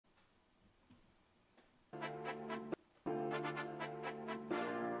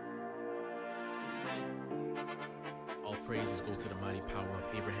praises go to the mighty power of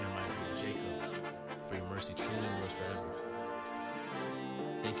Abraham, Isaac, and Jacob, for your mercy truly endures forever.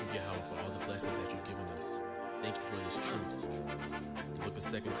 Thank you, Yahweh, for all the blessings that you've given us. Thank you for this truth. The book of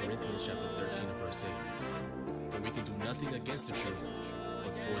 2 Corinthians chapter 13 and verse 8. For we can do nothing against the truth,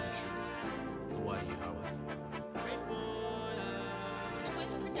 but for the truth. The word of Yahweh.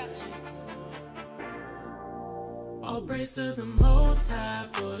 Twist Productions. All praise to the Most High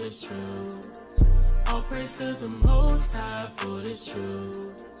for this truth. All praise to the Most High for this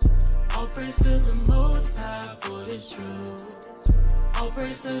truth. All praise to the Most High for this truth. All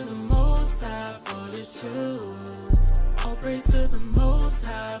praise to the Most High for this truth. All praise to the Most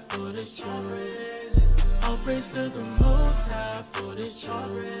High for this truth. All praise to the Most High for this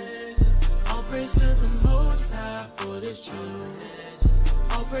truth. All praise to the Most High for this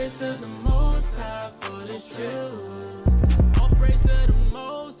truth. All praise to the Most High for this truth. All praise to the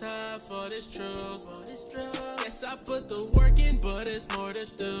Most High for this truth. Yes, I put the work in, but it's more to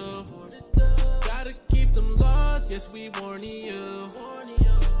do. Gotta keep them laws, yes, we warning you.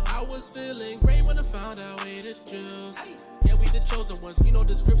 I was feeling great when I found out we the Jews. Yeah, we the chosen ones, you know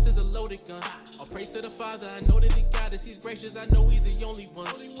the scripts is a loaded gun. All praise to the Father, I know that He got us, He's gracious, I know He's the only one.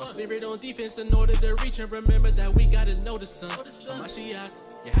 My spirit on defense in order to reach and remember that we gotta know the Son.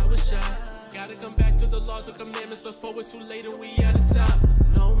 Mashiach, Yahweh Shai. Gotta come back to the laws and commandments before it's too late and we at the top.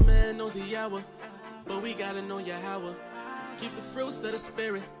 No man knows the hour, but we gotta know Yahweh. Keep the fruits of the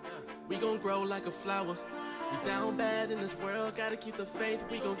Spirit, we gon' grow like a flower. We down bad in this world, gotta keep the faith,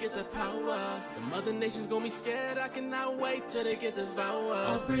 we gon' get the power. The mother nations gon' be scared, I cannot wait till they get devoured.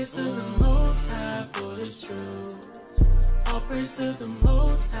 All praise to the Most High for this truth. All praise to the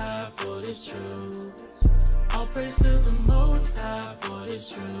Most High for this truth. All praise to the Most High for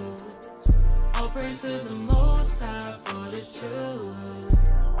this truth. All praise to the Most High for this truth.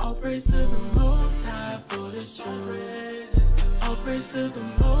 All praise to the Most High for this truth. All praise to the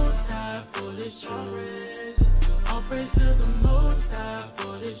Most High for this truth. All praise to the Most High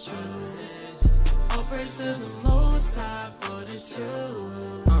for this truth. All praise to the Most High for this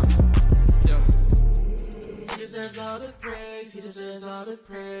truth. He deserves all the praise, He deserves all the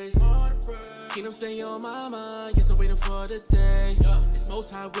praise. Kingdom stay on my mind, yes, I'm waiting for the day. It's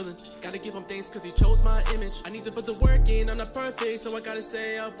Most High willing, gotta give Him thanks cause He chose my image. I need to put the work in, I'm not perfect, so I gotta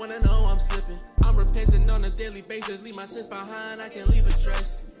stay up when I know I'm slipping. I'm repenting on a daily basis, leave my sins behind, I can't leave a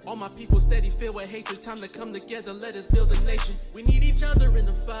trace. All my people steady filled with hatred, time to come together, let us build a nation. We need each other in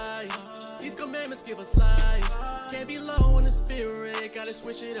the fight, these commandments give us life. Can't be low in the spirit, gotta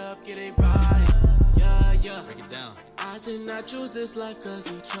switch it up, get it right. Yeah, break it down. I did not choose this life cause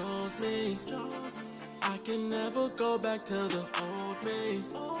He chose me. I can never go back to the old me.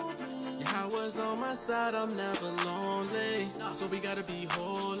 Yeah, I was on my side, I'm never lonely. So we gotta be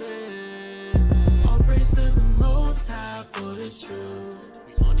holy. All praise to the Most High for this truth.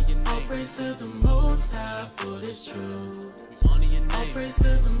 We honor your name. All praise to the Most High for this truth. We honor your name. All praise to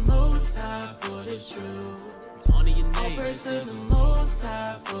the Most High for this truth. Honor your All name. praise to the Most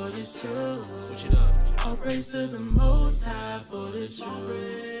High for this truth. Switch it up. All praise to the Most High for this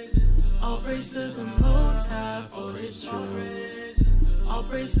truth. All praise to the Most High for this truth. All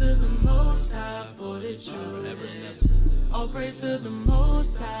praise to the Most High for this truth. Ever and ever. All praise to the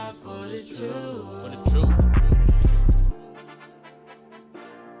Most High for this truth. For the truth.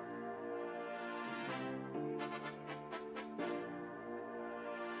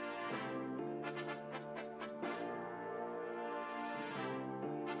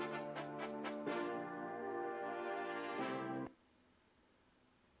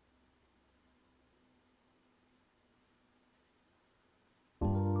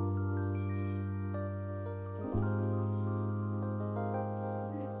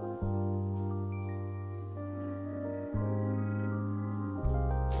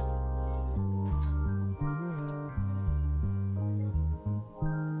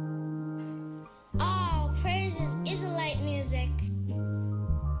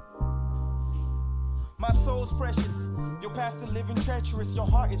 My soul's precious, your past is living treacherous. Your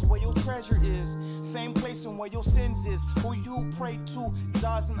heart is where your treasure is. Same place and where your sins is. Who you pray to,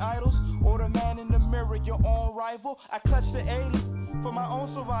 gods and idols, or the man in the mirror, your own rival. I clutch the 80 for my own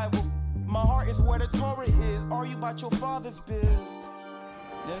survival. My heart is where the Torah is. Are you about your father's biz?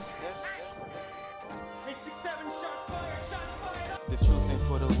 Yes. 867, shot fire. This truth ain't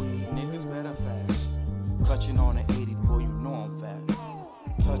for the weed, niggas better fast. Clutching on an 80, boy, you know I'm fast.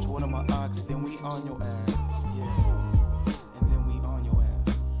 Touch one of my ox, then we on your ass. Yeah, and then we on your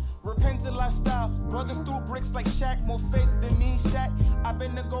ass. Repentant lifestyle, brothers threw bricks like Shaq. More faith than me, Shaq. I've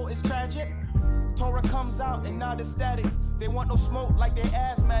been to go, it's tragic. Torah comes out and now they're static. They want no smoke like they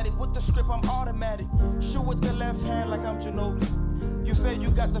asthmatic. With the script, I'm automatic. Shoot with the left hand like I'm Ginobili. You say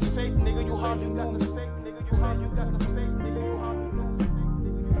you got the fake, nigga, you hardly know me.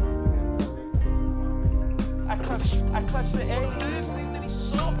 I clutch the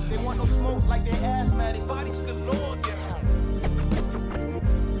 80s. They want no smoke like they asthmatic. Bodies galore, yeah.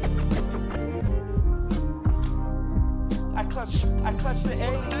 I clutch the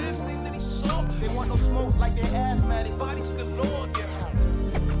 80s. They want no smoke like they asthmatic. Bodies galore, yeah.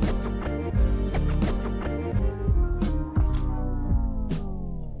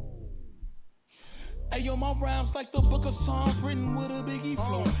 Ayo, my rhymes like the book of Psalms written with a biggie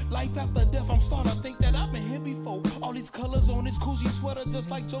flow. Life after death, I'm starting to think that I've been here before. All these colors on this Coogee sweater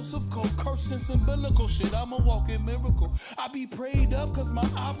just like Joseph Cole. Cursing symbolical shit, I'm a walking miracle. I be prayed up cause my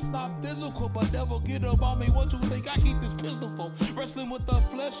ops not physical. But devil get up on me, what you think I keep this pistol for? Wrestling with the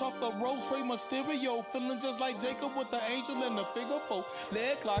flesh off the road, straight Mysterio. Feeling just like Jacob with the angel and the figure 4.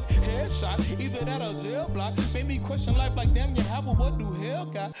 Leg lock, headshot, either that or jail block. Made me question life like damn, you have what do hell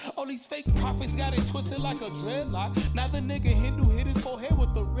got? All these fake prophets got it twisted like a dreadlock. Now the nigga Hindu hit his forehead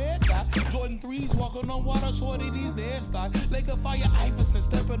with the red dot. Jordan 3s walking on water, shorty these dead stock. Lake of Fire Iverson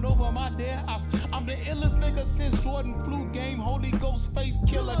stepping over my dead ops. I'm the illest nigga since Jordan flu game. Holy Ghost face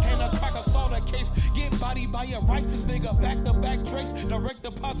killer. Can't a cracker saw that case. Get bodied by a righteous nigga. Back to back drinks. Direct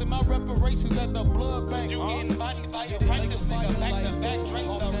deposit my reparations at the blood bank. You getting bodied by a righteous nigga. Back to back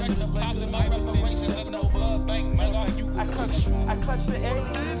drinks. Direct deposit my reparations at the blood bank. I clutch the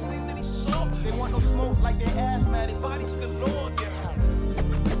 80s. They want no smoke like they asthmatic. Bodies galore, yeah.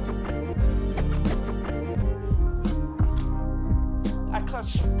 I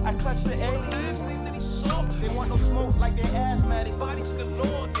clutch the 80s. They want no smoke like they asthmatic. Bodies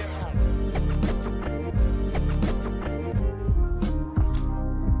galore, yeah.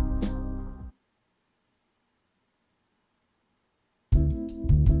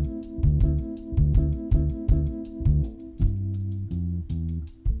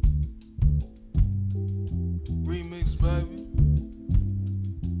 Baby.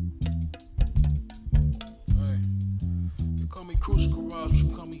 Hey, they call me Crucial Garage, you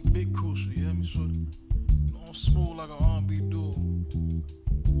call me Big Crucial, you hear me, shorty? I'm smooth like an R&B dude,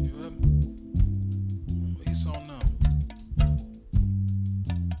 you hear me? East on now.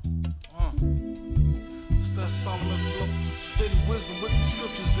 It's that Solomon flow, spitting wisdom with these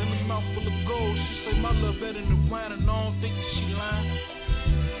scriptures in the mouth full of gold. She say my love better than wine and I don't think that she lying.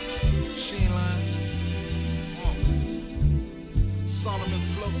 She ain't lying. Solomon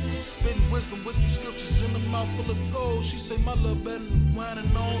flow, spitting wisdom with these scriptures in the mouth full of gold. She say my love better than wine and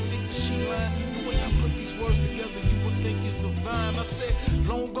I don't think that she lying. The way I put these words together, you would think it's divine. I said,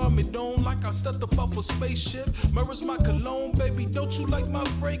 long guard me dome like I stepped up off a spaceship. Mirrors my cologne, baby, don't you like my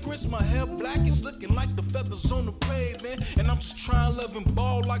fragrance? My hair black is looking like the feathers on the pavement. And I'm just trying to live and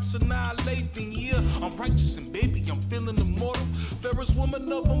ball like Sanaa Lathan. Yeah, I'm righteous and baby, I'm feeling immortal. Fairest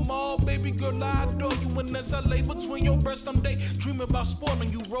woman of them all, baby girl, I adore you. And as I lay between your breasts, I'm daydreaming about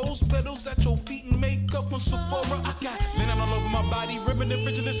spoiling you. Rose petals at your feet and makeup from Sephora. I got linen all over my body, ribbon and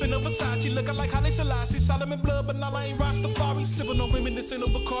frigidness in a Versace. Looking like Haile Selassie, Solomon blood, but now I ain't Rastafari. Sipping on women, this ain't no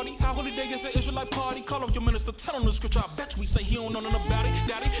Bacardi. High holy day is an Israelite party. Call up your minister, tell him the scripture. I bet you we say he don't know nothing about it.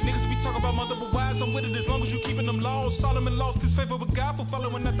 Daddy, niggas be talking about mother, but wives, I'm with it as long as you keeping them laws. Solomon lost his favor with God for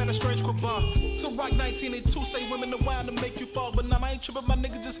following that a strange quabah. So right 1982 say women the wine to make you fall, but now I ain't tripping, my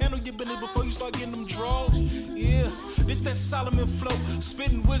nigga, just handle your business before you start getting them draws. Yeah, this that Solomon flow,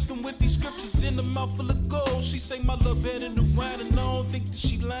 spitting wisdom with these scriptures in the mouth full of gold. She say my love better than wine and I don't think that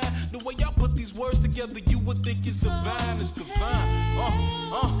she lying. The way y'all put these words together, you would think it's divine, it's divine.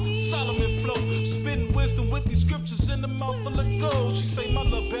 Solomon flow, spitting wisdom with these scriptures in the mouth full of gold. She say my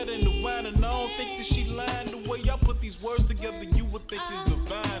love better than wine and I don't think that she lying. The way y'all put these words together, you would think it's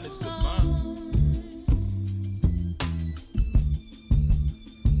divine, it's divine.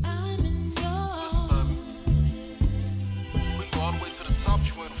 Listen, baby, we go all the way to the top,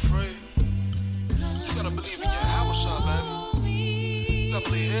 you ain't afraid. You gotta believe in your house shot, baby. You gotta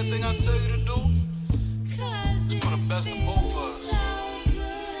believe everything I tell you to do. It's for the best of both of us.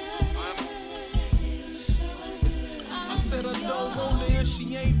 I said I don't want her,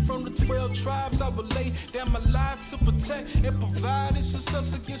 she ain't from the 12 tribes. I would lay down my life to protect and provide. It's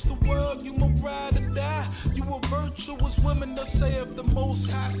success against the world, you my ride or die. You a virtuous woman, they'll say of the most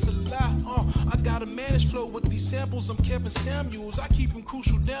high Salah. I got a managed flow with these samples, I'm Kevin Samuels. I keep them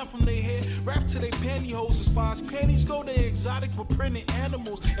crucial down from their head, rap to their pantyhose. As far as panties go, they exotic with printed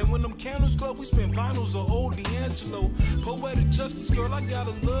animals. And when them candles glow, we spin vinyls of old D'Angelo. Poetic justice, girl, I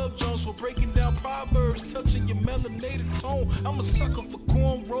gotta love Jones for breaking down proverbs, touching your melanated tone. I'm a sucker for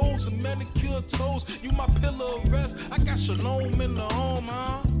cornrows and manicure toes. You my pillar of rest. I got shalom in the home,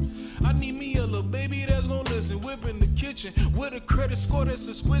 huh? I need me a little baby that's gon' listen. Whip in the kitchen with a credit score that's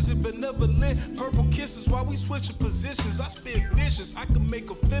exquisite but never lit. Purple kisses while we switching positions. I spit vicious. I can make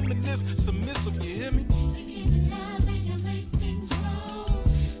a feminist submissive. You hear me?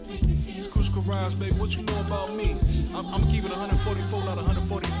 It's Kush Garage, baby. What you know about me? I'm keeping 144, not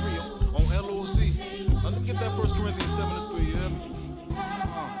 143 on LOC. Let me get that 1 Corinthians 7:3. You hear me?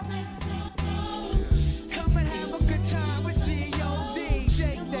 Come and have a good time with G.O.D.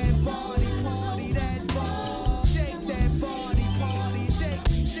 Shake that body, party that ball. Shake that body, party.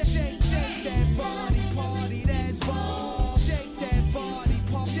 Shake that body, party that ball. Shake that body,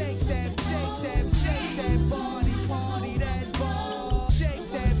 party. Shake that body, party that ball. Shake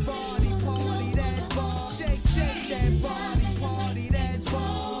that body, party that ball. Shake that body, party that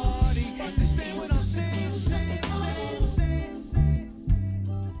body. Understand what I'm saying?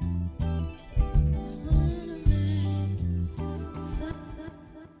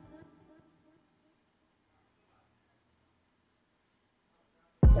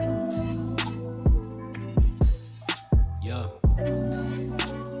 Yeah.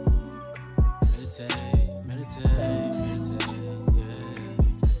 Meditate, meditate, meditate, yeah.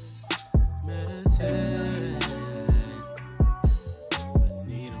 Meditate. I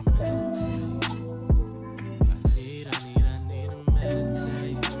need a meditate. I need a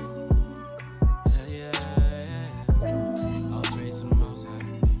meditate. Yeah. All praise to the Most High.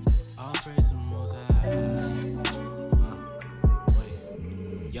 All praise to the Most High. Wait.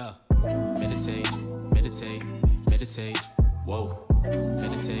 Yeah. Meditate, meditate, meditate. Whoa.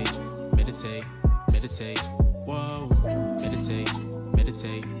 Meditate, meditate, meditate. Whoa. Meditate,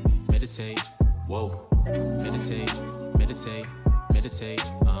 meditate, meditate. Whoa. Meditate, meditate, meditate.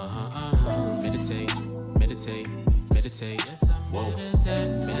 Meditate, meditate, meditate. Whoa.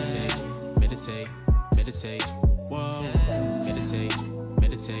 Meditate, meditate, meditate. Whoa. Meditate,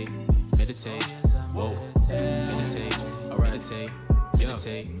 meditate, meditate. Whoa. Meditate, meditate,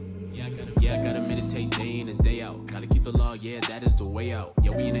 meditate. Yeah, I gotta meditate day in and day out. Gotta keep the law, yeah, that is the way out.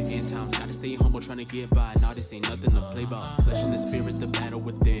 Yeah, we in the end times, gotta stay humble, trying to get by. Now this ain't nothing to play about. Flesh and the spirit, the battle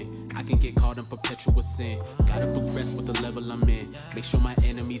within. I can get caught in perpetual sin. Gotta progress with the level I'm in. Make sure my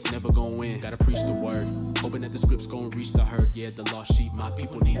enemies never gon' win. Gotta preach the word, hoping that the scripts gon' reach the herd. Yeah, the lost sheep, my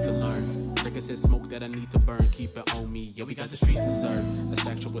people need to learn. Breaker said smoke that I need to burn, keep it on me. Yeah, we got the streets to serve. That's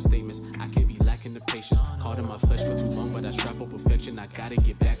factual statements. I can't be lacking the patience. Caught in my flesh for too long, but I strive for perfection. I gotta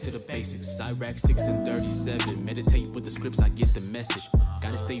get back to the basics. Iraq 6 and 37. Meditate with the scripts, I get the message.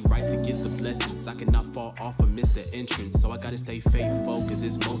 Gotta stay right to get the blessings. I cannot fall off or miss the entrance. So I gotta stay faithful, cause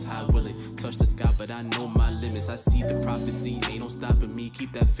it's Most High willing. Touch the sky, but I know my limits. I see the prophecy, ain't no stopping me.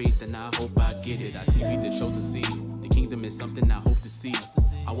 Keep that faith and I hope I get it. I see we the chosen seed. The kingdom is something I hope to see.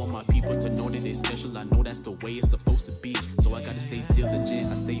 I want my people to know that they special. I know that's the way it's supposed to be. So I gotta stay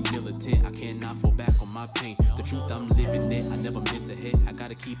diligent, I stay militant. I cannot fall back on my pain. The truth, I'm living it, I never miss a hit. I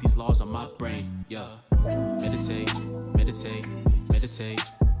gotta keep these laws on my brain, yeah. Meditate, meditate, meditate,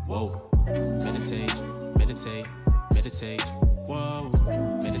 whoa. Meditate, meditate, meditate, whoa.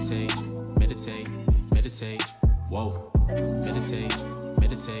 Meditate, meditate, meditate, whoa. Meditate,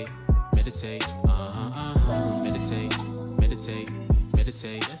 meditate, meditate, meditate, meditate,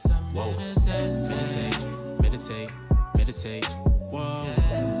 meditate, whoa. Meditate, meditate, meditate, whoa.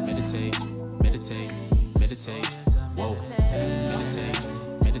 Meditate, meditate, meditate, whoa. Meditate,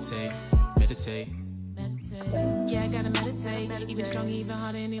 meditate, meditate. Yeah, I gotta meditate. Even stronger, even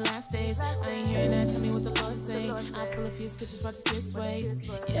harder in the last days. I ain't hearing that, tell me what the Lord say. I'll pull a few scriptures, watch this way.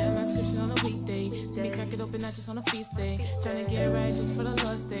 Yeah, my scripture on a weekday. See me crack it open, not just on a feast day. Trying to get right just for the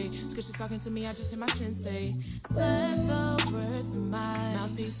Lord's day. Scripture talking to me, I just hear my sensei. Let the words of my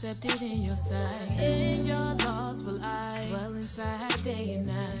mouth be accepted in your sight. In your laws will I dwell inside day and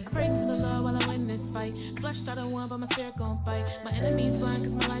night. Pray to the Lord while I win this fight. Flesh started one, but my spirit gon' fight. My enemies blind,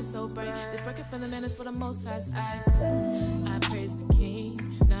 cause my light's so bright. This working for the man is for the Most High's eyes. I praise the King,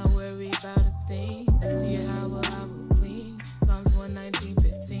 not worry about a thing. To your hour I will clean. Psalms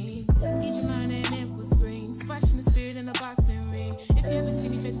 119:15. Feed your mind and it will spring. Splash in the spirit in a boxing ring. If you ever see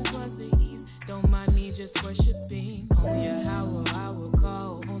me facing towards the east, don't mind me just worshiping. On your hour I will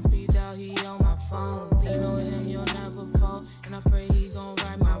call. On speed dial, he on my phone. Lean on him, you'll never fall. And I pray he gon'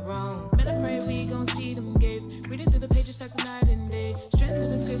 right my wrong. Man, I pray we gon' see them gates. Reading through the pages fast night and day. Strength through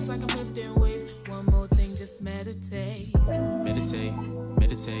the scripts like I'm lifting weights. One more thing, just meditate. Meditate,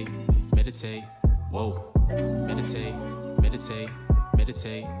 meditate, meditate, whoa. Meditate, meditate,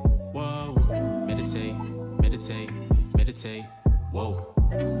 meditate, whoa. Meditate, meditate, meditate, whoa.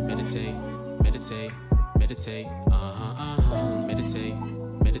 Meditate, meditate, meditate, meditate, meditate,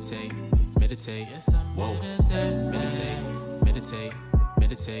 meditate, meditate. Whoa, meditate, meditate,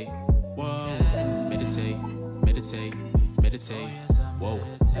 meditate. Whoa, meditate, meditate, meditate. Whoa,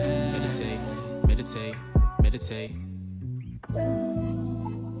 meditate, meditate, meditate.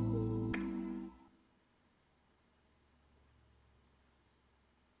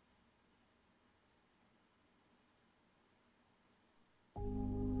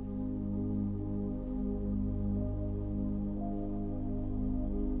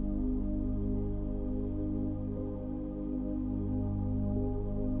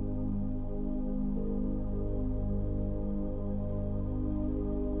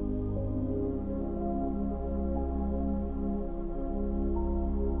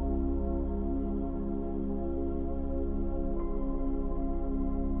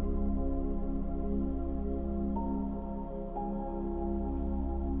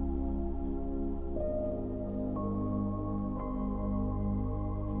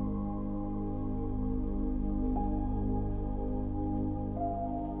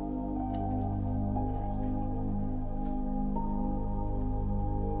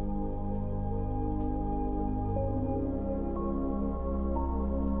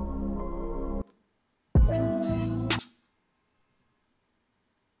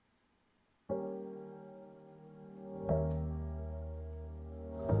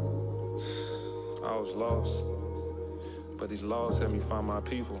 I was lost, but these laws helped me find my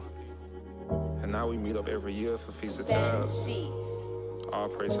people. And now we meet up every year for Feast of Tithes. All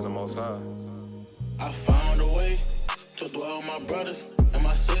praise to the Most High. I found a way to dwell with my brothers and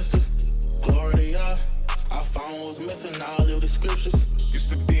my sisters. Glory to Yah. I found what was missing, now I live the scriptures. Used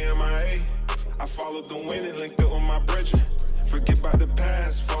to be MIA. I followed the wind and linked up with my brethren. Forget about the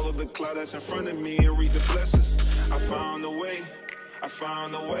past, follow the cloud that's in front of me and read the blessings. I found a way, I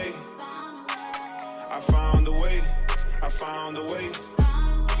found a way. I found a way, I found a way.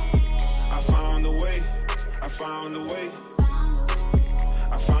 I found a way, I found a way.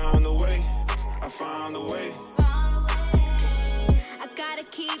 I found a way, I found a way. I gotta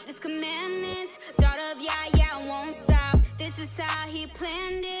keep his commandments. Daughter of Yah, I won't stop. This is how he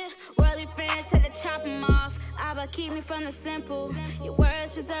planned it. Worldly friends had to chop him off. Abba, keep me from the simple. Your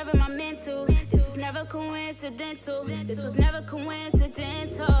words preserving my mental. This was never coincidental. This was never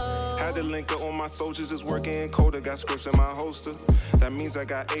coincidental. Had to link up on my soldiers, is working in coda. Got scripts in my holster. That means I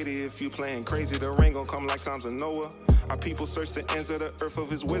got 80 if you playing crazy. The rain gon' come like times of Noah. Our people search the ends of the earth of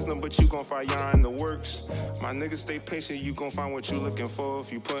his wisdom, but you gon' find Yah in the works. My niggas stay patient, you gon' find what you looking for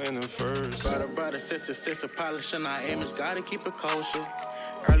if you puttin' them first. Brother, sister, polishing our image, gotta keep it kosher.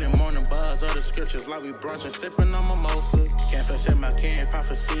 Early morning buzz of the scriptures like we brunchin', sippin' on mimosa. Can't forsake my king,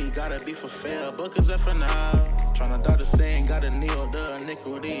 prophecy, gotta be fulfilled. Book is up for now. Tryna dodge the sin, gotta kneel the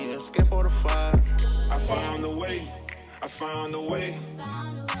iniquity, escape all the fire. I found a way, I found a way.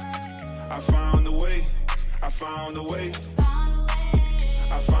 I found a way, I found a way.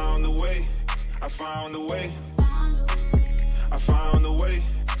 I found a way, I found a way. I found a way,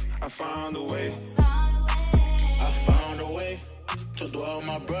 I found a way. I found a way to dwell with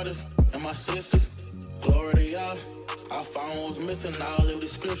my brothers and my sisters. Glory to Yah. I found what was missing, now I live the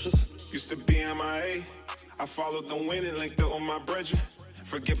scriptures. Used to be MIA. I followed the wind and linked up on my brethren.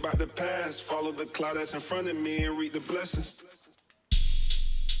 Forget about the past, follow the cloud that's in front of me and read the blessings.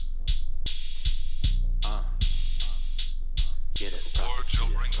 Yeah, that's prophecy. Lord shall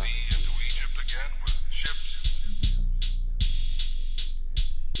bring thee into Egypt again with ships.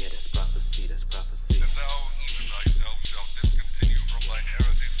 Yeah, that's prophecy, that's prophecy. And thou even thyself shalt discontinue from thine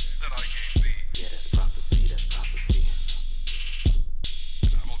heritage that I gave thee. Yeah, that's prophecy, that's prophecy.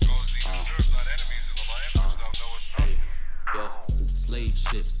 And I will cause thee to serve thine enemies in the land which thou knowest not. Hey, yeah. Slave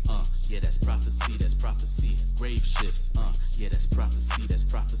ships, yeah, that's prophecy, that's prophecy. Grave ships, yeah, that's prophecy, that's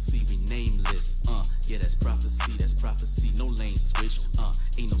prophecy. We nameless, yeah, that's prophecy, that's prophecy. No lane switch,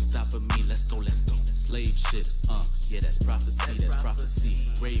 ain't no stopping me. Let's go, let's go. Slave ships, yeah, that's prophecy, that's prophecy.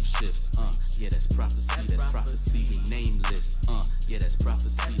 Grave ships, yeah, that's prophecy, that's prophecy. We nameless, yeah, that's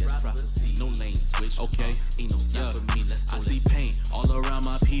prophecy, that's prophecy. No lane switch, okay, ain't no stopping me. Let's go. I see pain all around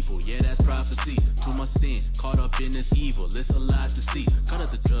my people, yeah, that's prophecy. Too much sin, caught up in this evil, it's a lot to see. Cut up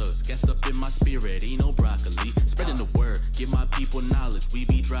the drugs, gassed up in my spirit, ain't no broccoli. Spreading the word, give my people knowledge, we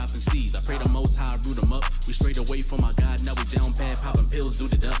be dropping seeds. I pray the Most High root them up. We straight away from our God, now we down bad, popping pills,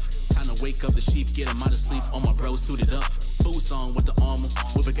 zooted up. Time to wake up the sheep, get them out of sleep, all my bros suited up. boots on with the armor.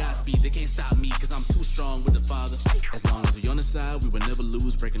 With a Godspeed, they can't stop me, cause I'm too strong with the Father. As long as we on the side, we will never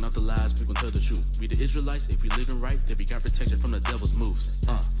lose. Breaking out the lies, we gon' tell the truth. We the Israelites, if we living right, then we got protection from the devil's moves.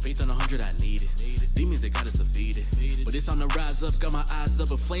 Faith on 100, I need it. Demons, they got us defeated. But it's time to rise up, got my eyes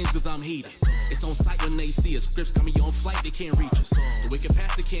up in flames cause I'm heated. It's on sight when they see us. Scripts got me on flight, they can't reach us. The wicked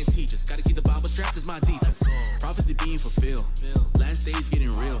pastor can't teach us. Gotta keep the Bible strapped as my defense. Prophecy being fulfilled. Last days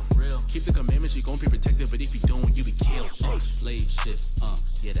getting real. Keep the commandments, you gon' be protected, but if you don't, you be killed. Slave ships,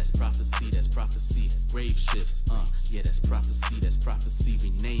 yeah, that's prophecy, that's prophecy. Grave ships, yeah, that's prophecy, that's prophecy.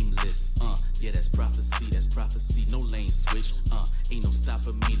 We nameless, yeah, that's prophecy, that's prophecy. No lane switch, ain't no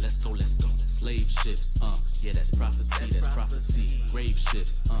stopping me. Let's go, let's go. Slave ships, yeah, that's prophecy, that's prophecy. Grave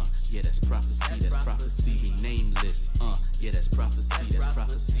ships, yeah, that's prophecy, that's prophecy. We nameless, yeah, that's prophecy, that's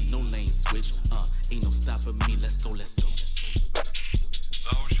prophecy. No lane switch, ain't no stopping me. Let's go, let's go.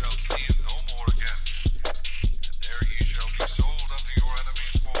 Thou shalt see him no more again, and there ye shall be sold unto your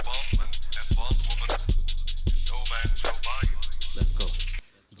enemies for bondmen and bondwomen. No man shall buy you. Let's go.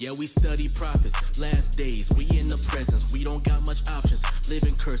 Yeah, we study prophets, last days, we in the presence. We don't got much options,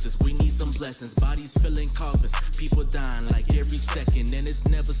 living curses, we need some blessings. Bodies filling coffins, people dying like every second, and it's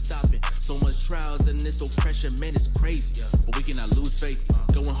never stopping. So much trials and this oppression, man, it's crazy. But we cannot lose faith,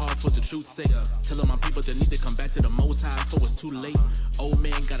 going hard for the truth's sake. Telling my people they need to come back to the Most High before it's too late. Old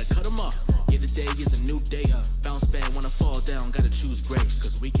man gotta cut them off, yeah, today is a new day. Bounce back when I fall down, gotta choose grace.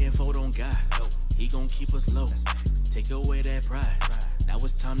 Cause we can't fold on God, he gon' keep us low. Take away that pride, now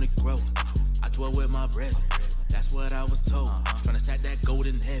it's time to grow. I dwell with my brethren, that's what I was told. Tryna stack that gold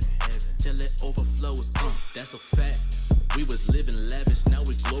in heaven, till it overflows. That's a fact. We was living lavish, now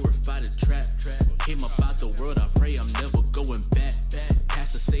we glorify the trap. Came up out the world, I pray I'm never going back.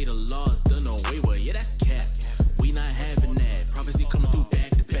 Pastor say the law's done away with, yeah, that's cap. We not having that, prophecy coming through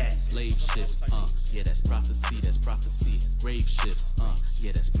back to back. Slave ships, yeah, that's prophecy, that's prophecy. Grave ships,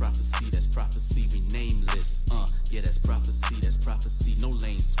 yeah, that's prophecy, that's prophecy. We nameless, yeah, that's prophecy, that's prophecy. No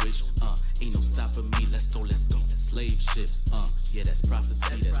lane switch, ain't no stopping me. Let's go, let's go. Slave ships, yeah, that's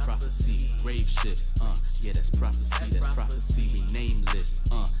prophecy, that's prophecy. Grave ships, yeah, that's prophecy, that's prophecy. We nameless,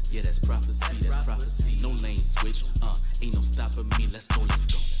 yeah, that's prophecy, that's prophecy. No lane switch, ain't no stopping me. Let's go, let's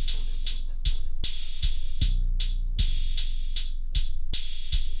go.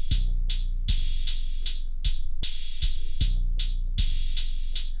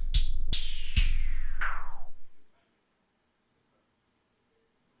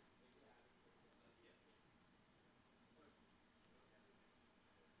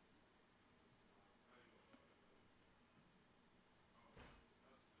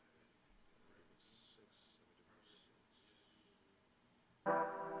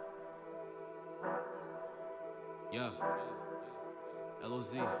 Yeah,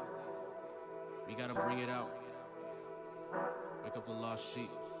 LOZ, we gotta bring it out. Wake up the lost sheep.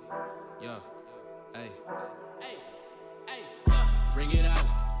 Yeah, hey, bring it out.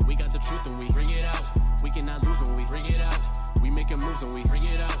 We got the truth and we bring it out. We cannot lose when we bring it out. We making moves and we bring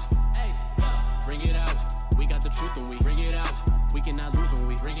it out. Bring it out. We got the truth and we bring it out. We cannot lose when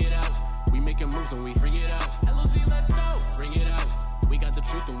we bring it out. We making moves and we bring it out. LOZ, let's go. Bring it out. We got the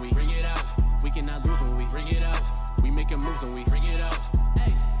truth and we bring it out. We cannot lose when we bring it out. We making moves and we bring it out.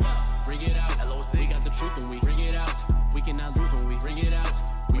 Bring it out. LOZ. We got the truth and we bring it out. We cannot lose when we bring it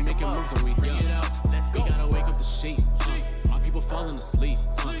out. We making moves and we bring it out. We gotta wake up the sheep. My people falling asleep.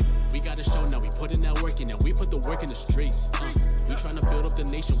 We gotta show now we put in that work in and we put the work in the streets. We tryna build up the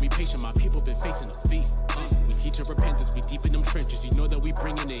nation, we patient, my people been facing defeat. We teaching repentance, we deep in them trenches, you know that we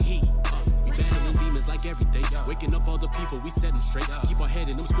bringing the heat. We battling demons like every day, waking up all the people, we set them straight. Keep our head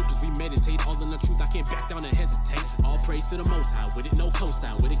in them scriptures, we meditate, all in the truth, I can't back down and hesitate. All praise to the Most High, with it no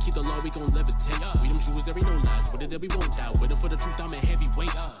cosign, with it keep the law, we gon' levitate. We them Jews, there ain't no lies, with it that we won't die, with it for the truth, I'm a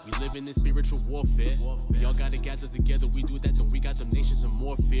heavyweight. We live in this spiritual warfare, we all gotta gather together, we do that, then we got them nations in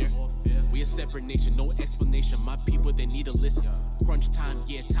more fear. We a separate nation, no explanation, my people, they need to listen. Crunch time,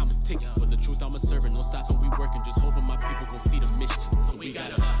 yeah, time is ticking, for the truth, I'm a servant, no stopping, we working, just hoping my people gon' see the mission. So we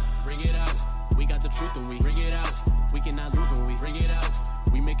gotta bring it out. We got the truth and we bring it out. We cannot lose when we bring it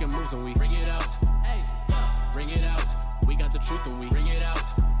out. We making moves and we bring it out. Bring it out. We got the truth and we bring it out.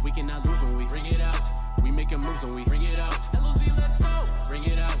 We cannot lose when we bring it out. We making moves and we bring it out. LOZ, let's go. Bring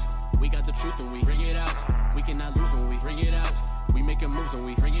it out. We got the truth and we bring it out. We cannot lose when we bring it out. We making moves and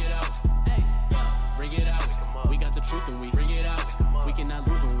we bring it out. Bring it out. We got the truth and we bring it out. We cannot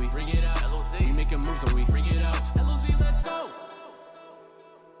lose when we bring it out. We making moves and we bring it out. LOZ, let's go.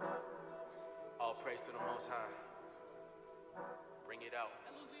 All praise to the Most High. Bring it out.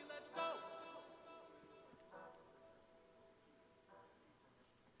 LOZ, let's go.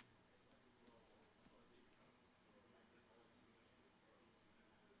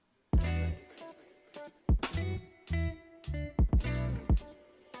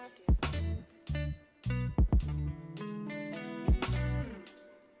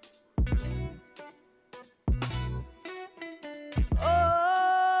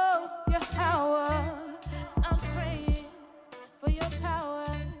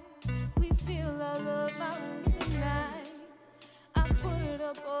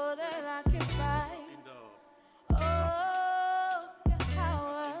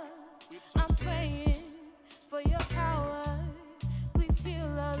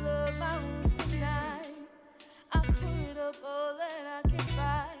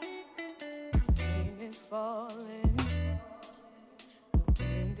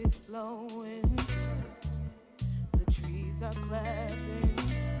 is blowing, the trees are clapping,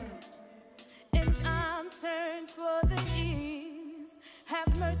 and I'm turned toward the east.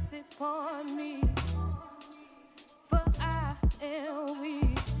 Have mercy upon me, for I am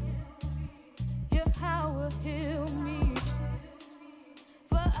weak. Yahweh heal me,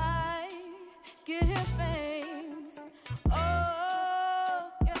 for I give him thanks. Oh,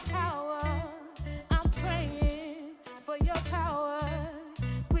 Yahweh, I'm praying for your power.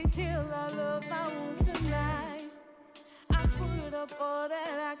 Please heal all of my wounds tonight. I put up all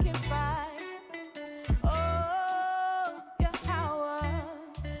that I can fight. Oh, Yahweh,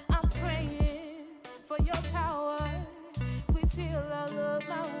 I'm praying for your power. Please heal all of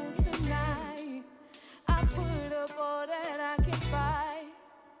my wounds tonight. I put up all that I can fight.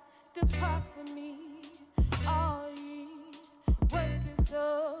 Depart from me, all ye workers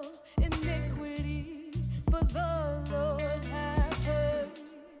of iniquity, for the Lord hath heard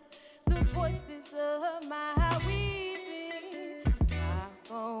the voices of my weeping. My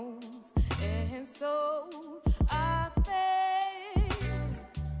bones and soul are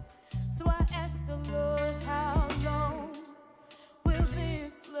fixed. So I asked the Lord, how long will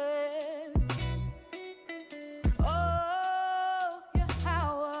this last? Oh,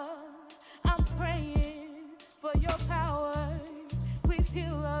 Yahweh, I'm praying for your power. Please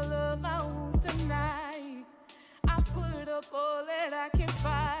heal all of my wounds tonight. I put up all that I can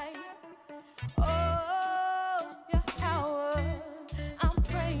fight. Oh, Yahweh, I'm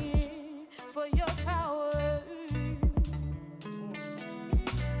praying for your power.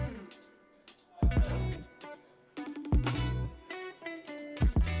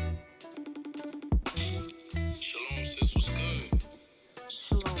 Shalom, sis, what's good?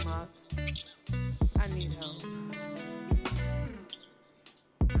 Shalom, Mark. I need help.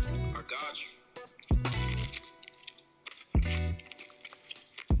 I got you.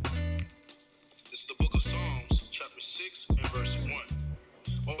 This is the book of Psalms, chapter 6 and verse 1.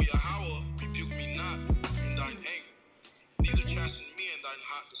 O Yahweh, rebuke me not in thine anger, neither chasten me in thine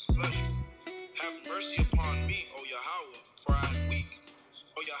hot displeasure. Have mercy upon me, O Yahweh, for I am weak.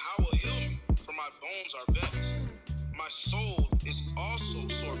 O Yahweh, heal me, for my bones are vexed. My soul is also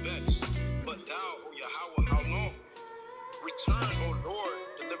sore vexed. But thou, O Yahweh, how long? Return, O Lord,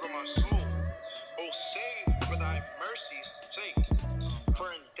 deliver my soul. O save for thy mercy's sake.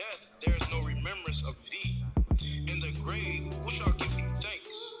 For in death there is no remembrance of thee. In the grave, who shall give thee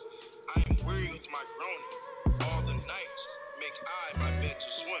thanks? I am weary with my groaning. All the night make I my bed to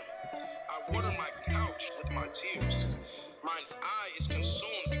swim. I water my couch with my tears. Mine eye is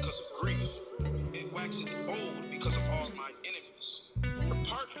consumed because of grief. It waxeth old because of all mine enemies.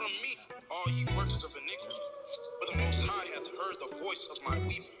 Depart from me, all ye workers of iniquity. For the Most High hath heard the voice of my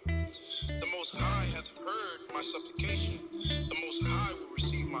weeping. The Most High hath heard my supplication. The Most High will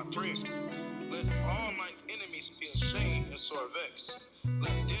receive my prayer. Let all mine enemies be ashamed and sore vexed.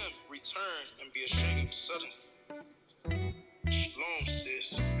 Let them return and be ashamed suddenly. Shalom,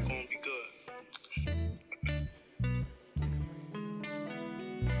 sis. You're gonna be good.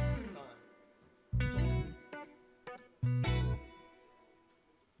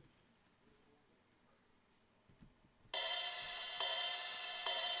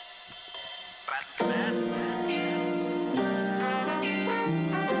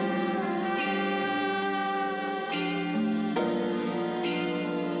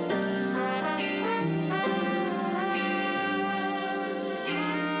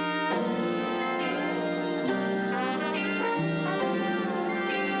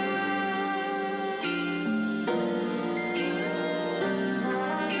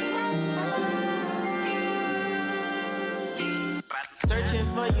 Searching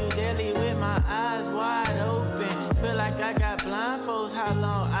for you daily with my eyes wide open. Feel like I got blindfolds, how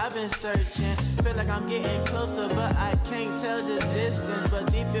long I've been searching. Feel like I'm getting closer, but I can't tell the distance.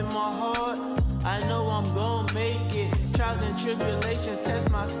 But deep in my heart, I know I'm gonna make it. Trials and tribulations test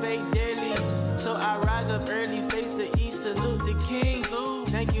my faith daily. So I rise up early, face the east, salute the king.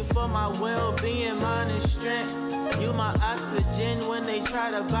 Thank you for my well-being, mind and strength. You my oxygen when they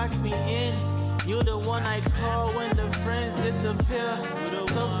try to box me in. You the one I call when the friends disappear. You the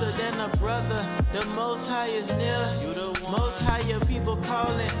closer than a brother, the Most High is near. You the Most Higher people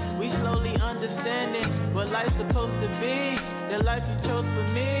calling, we slowly understanding what life's supposed to be. The life you chose for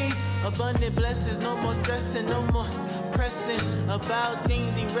me, abundant blessings, no more stressing, no more pressing about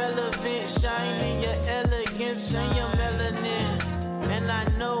things irrelevant. Shining your elegance and your melanin. And I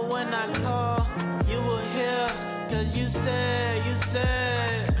know when I call, you will hear. Cause you said,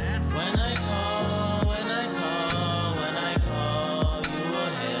 when I call, you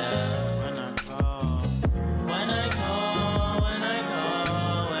will hear. When I call, when I call, when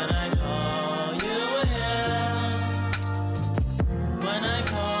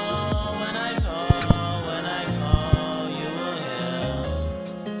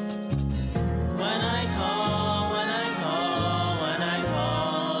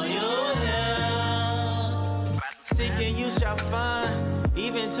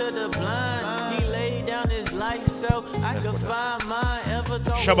to the blind. He laid down his life so I could find mine.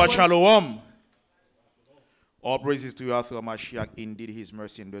 Shabbat Shalom. All praises to Yahweh Mashiach. Indeed, his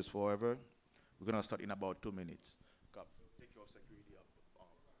mercy endures forever. We're going to start in about 2 minutes. Take your security up.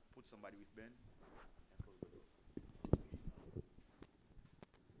 Put somebody with Ben.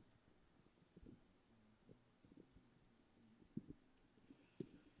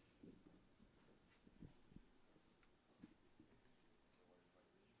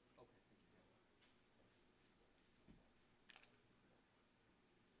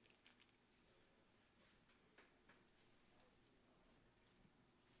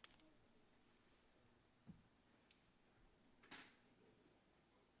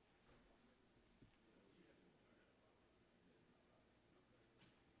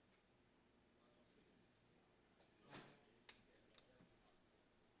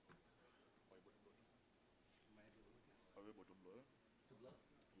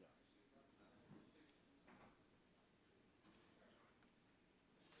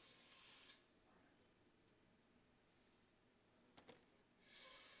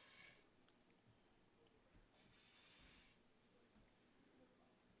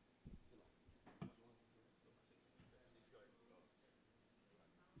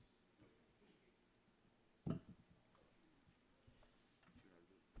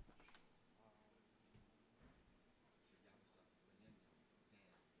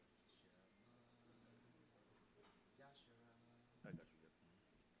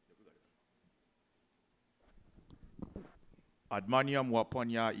 Admaniam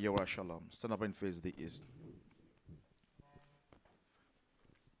Waponya Yerushalayim. Stand up and face the east.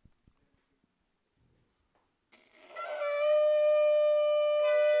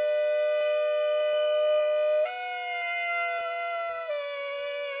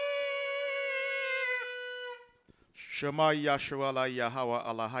 Shema Yasharala Yahweh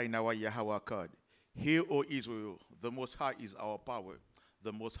Allahayna wa Yahweh Kad. Hear, O Israel, the Most High is our power,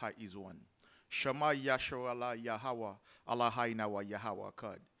 the Most High is one. Shema Yasharala Yahweh Allahayna wa Yahweh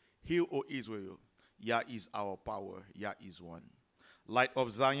Kad. Hear, O Israel, Yah is our power, Yah is one. Light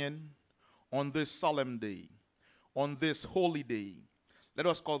of Zion, on this solemn day, on this holy day, let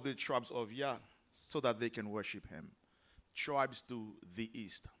us call the tribes of Yah so that they can worship him. Tribes to the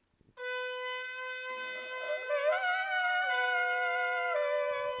east.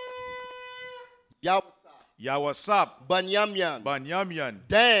 Yah, what's up? Banyamyan. Banyamyan.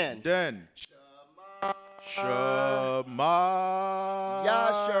 Dan. Dan. Shema.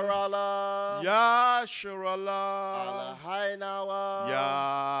 Yasharala. Yasharala. Allahaynawa.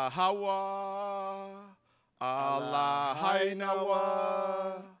 Yahweh. Allahaynawa.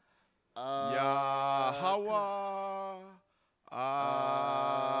 Yahweh.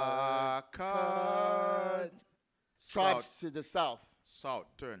 Akkad. Tribes to the south. South,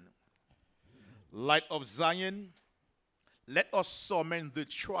 turn. Light of Zion, let us summon the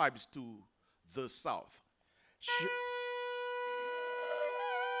tribes to the south.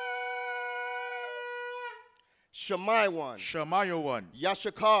 Shemaiwan. Shemayawan.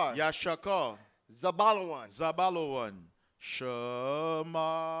 Yashakar. Yashakar. Zabalawan. Zabalawan. Shema.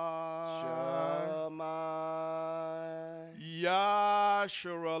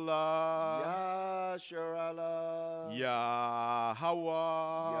 Yasharala. Yasharala. Yahweh.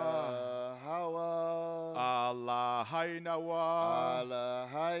 Allahaynawa.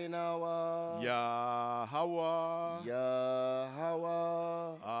 Allahaynawa. Yahweh. Yahweh.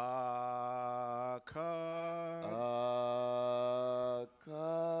 Akkad.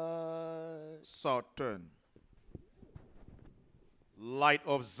 Akkad. Southern. Light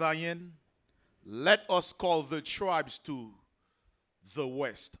of Zion, let us call the tribes to the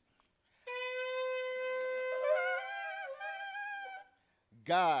west.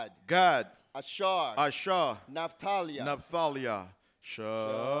 Gad. Gad. Ashar. Ashar. Naphthalia. Naphthalia.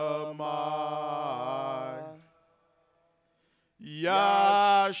 Shema.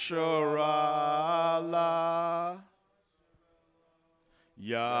 Yasharala.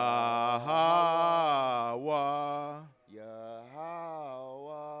 Yahweh.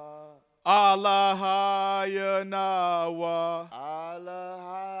 Allahaynawa. Allahaynawa.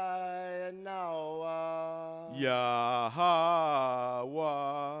 Yahweh.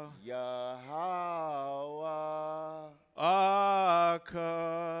 Yahweh. Akkad.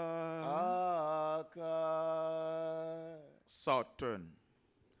 Akkad. Southern.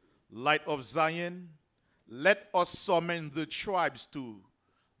 Light of Zion, let us summon the tribes to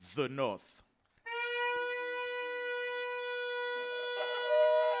the north.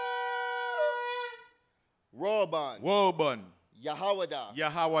 Woban. Yahawada.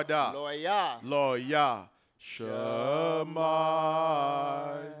 Yahawada. Loya. Loya. Shema.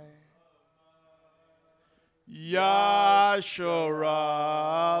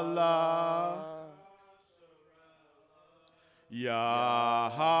 Yasharala. Yahweh.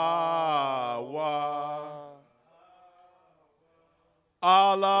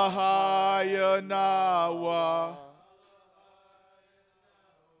 Allahayanawa.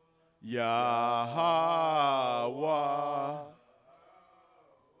 Yahweh.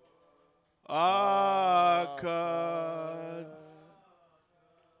 Akkad.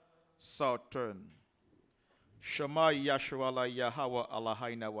 Southern. Shema Yashua Yahweh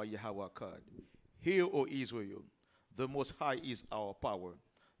Eloheinu wa Yahweh Akkad. Hear, O Israel, the Most High is our power.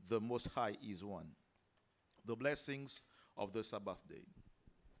 The Most High is one. The blessings of the Sabbath day.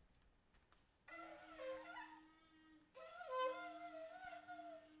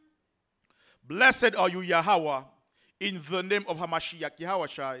 Blessed are you, Yahweh, in the name of Hamashiach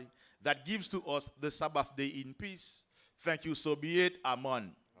Yahushai, that gives to us the Sabbath day in peace. Thank you, so be it.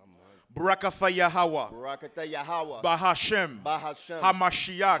 Amen. Barakatha Yahweh. Barakatha Yahweh. Bahashem. Bahashem.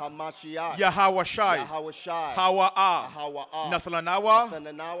 Hamashiach. Hamashiach. Yahushai. Yahushai. Hawa'ah. Hawa'ah. Nathalanawa.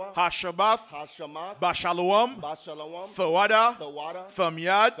 Nathalanawa. Hashabath. Hashamat. Bashalom. Bashalom. Thawada. Thawada.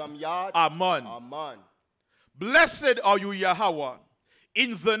 Thamyad. Thamyad. Amen. Amen. Blessed are you, Yahweh,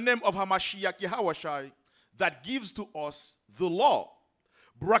 in the name of Hamashiach Yahushai, that gives to us the law.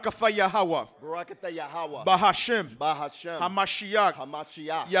 Barakatha Yahweh. Barakatha Yahweh. Bahashem. Bahashem. Hamashiach.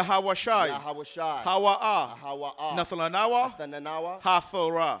 Hamashiach. Yahushai. Yahushai. Hawa'ah. Hawa'ah. Nathalanawa. Nathalanawa.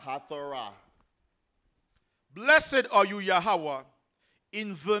 Hathorah. Hathorah. Blessed are you, Yahweh,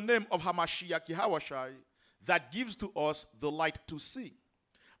 in the name of Hamashiach Yahushai, that gives to us the light to see.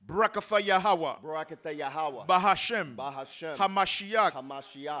 Barakatha Yahweh. Barakatha Yahweh. Bahashem. Bahashem. Hamashiach.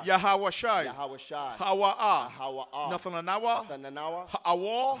 Hamashiach. Yahushai. Yahushai. Hawa'ah. Hawa'ah. Nathalanawa. Nathalanawa.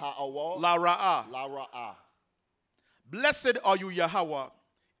 Ha'awah. Ha'awah. Lara'ah. Lara'ah. Blessed are you, Yahweh,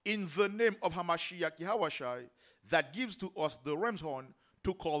 in the name of Hamashiach Yahushai, that gives to us the ram's horn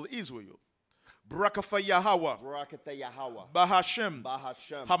to call Israel. Barakatha Yahweh. Barakatha Yahweh. Bahashem.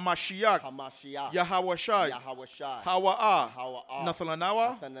 Bahashem. Hamashiach. Hamashiach. Yahushai. Yahushai. Hawa'ah. Hawa'ah.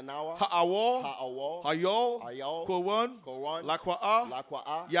 Nathalanawa. Nathalanawa. Ha'awah. Ha'awah. Hayol. Hayol. Kowan. Koran. Lakwa'ah.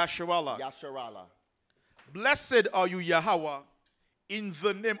 Lakwa'ah. Yasharala. Yasharala. Blessed are you, Yahweh, in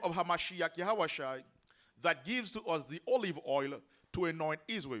the name of Hamashiach Yahushai, that gives to us the olive oil to anoint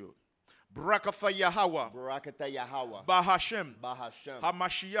Israel. Barakatha Yahweh. Barakatha Yahweh. Bahashem. Bahashem.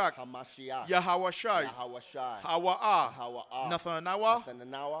 Hamashiach. Hamashiach. Yahushai. Yahushai. Hawa'ah. Hawa'ah. Nathanawa.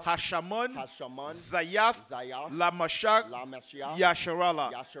 Nathanawa. Hashaman. Hashaman. Zayath. Zayath. Lamashach. Lamashach.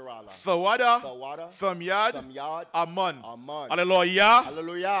 Yasharala. Yasharala. Thawada. Thawada. Thamyad. Thamyad. Amen. Amen. Hallelujah.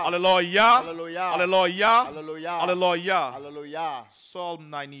 Hallelujah. Hallelujah. Hallelujah. Hallelujah. Hallelujah. Hallelujah. Hallelujah. Psalm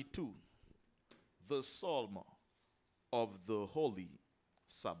 92. The Psalm of the Holy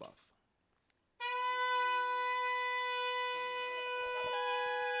Sabbath.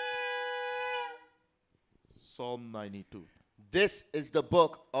 Psalm 92. This is the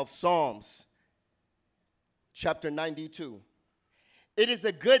book of Psalms, chapter 92. It is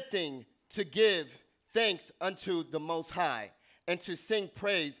a good thing to give thanks unto the Most High, and to sing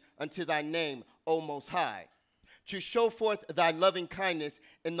praise unto thy name, O Most High, to show forth thy loving kindness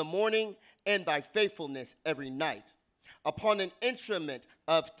in the morning and thy faithfulness every night, upon an instrument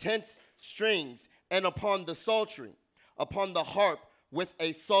of 10 strings, and upon the psaltery, upon the harp with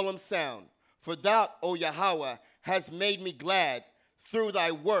a solemn sound. For thou, O Yahweh, hast made me glad through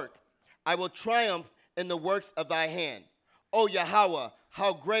thy work. I will triumph in the works of thy hand. O Yahweh,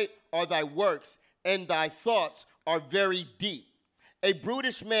 how great are thy works, and thy thoughts are very deep. A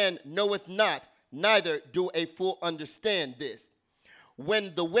brutish man knoweth not, neither do a fool understand this.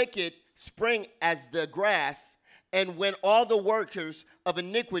 When the wicked spring as the grass, and when all the workers of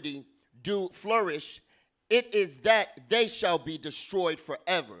iniquity do flourish, it is that they shall be destroyed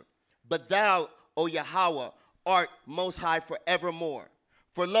forever. But thou, O Yahweh, art most high forevermore.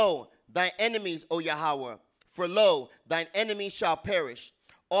 For lo, thy enemies, O Yahweh, for lo, thine enemies shall perish.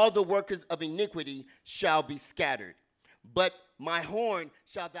 All the workers of iniquity shall be scattered. But my horn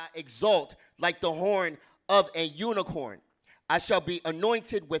shall thou exalt like the horn of a unicorn. I shall be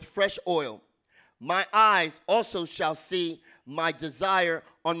anointed with fresh oil. My eyes also shall see my desire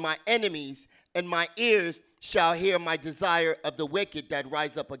on my enemies, and my ears shall hear my desire of the wicked that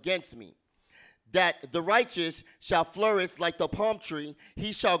rise up against me. That the righteous shall flourish like the palm tree,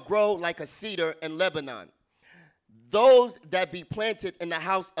 he shall grow like a cedar in Lebanon. Those that be planted in the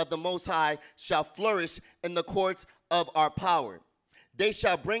house of the Most High shall flourish in the courts of our power. They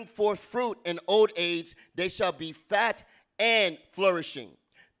shall bring forth fruit in old age, they shall be fat and flourishing.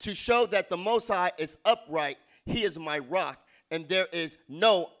 To show that the Most High is upright, he is my rock, and there is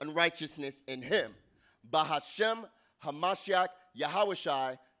no unrighteousness in him. Bahashem Hamashiach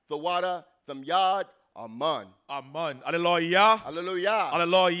Yahushai Thawada Thamyad Aman. Amen. Hallelujah. Hallelujah.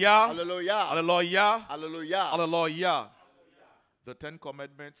 Hallelujah. Hallelujah. Hallelujah. Hallelujah. Hallelujah. The 10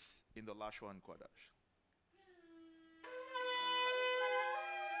 Commandments in the last one, Kodash.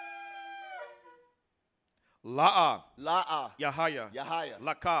 La'a. La'a. Yahaya. Yahaya.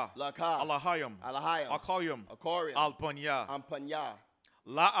 Laka. Laka. Alahayam. Alahayam. Akorium. Akorium. Alpanya. Ampanya.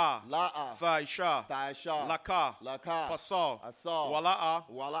 La'a. La'a. Thaisha. Thaisha. Laka. Laka. Pasal. Asal. Wala'a.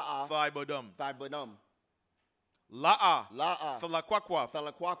 Wala'a. Thaibodum. Thibodum. La'a. La'a. Thalakwakwa.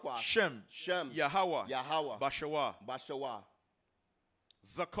 Thalakwakwa. Shem. Shem. Yahawa. Yahweh. Bashawa. Bashawa.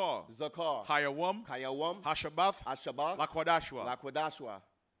 Zakar. Zakar. Hayawam. Kayawam. Hashabath. Ashabath. Lakwadashwa. Lakwadashwa.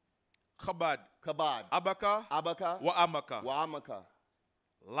 Chabad. Kabad. Abaka. Abaka. Wa Amaka. Waamaka.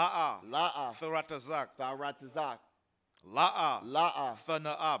 La'a. La'a. Tharatazak. Tharatazak. La'a. La'a.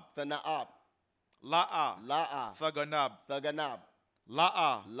 Thanaab. Thanaab. La'a. La'a. Thaganab. Thaganab.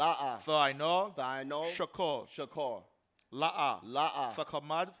 La'a. La'a. Thainor. Thainor. Shakor. Shakor. La'a. La'a.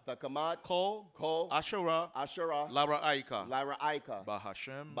 Thakamad. Thakamad. Kol. Kol. Ashura. Ashura. Lara Aika. Lyra Aika.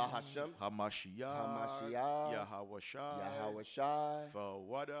 Bahashem. Bahashem. Hamashiach. Hamashiach. Yahawashai. Yahawashai.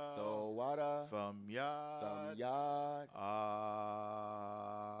 Thawada. Thawada. Thamyad. Thamyad.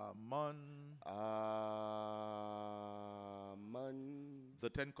 Aman. Aman. The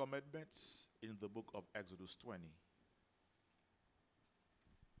 10 Commandments in the book of Exodus 20.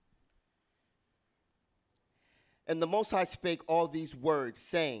 And the Most High spake all these words,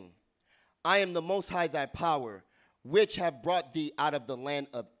 saying, I am the Most High thy power, which have brought thee out of the land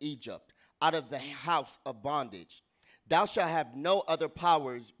of Egypt, out of the house of bondage. Thou shalt have no other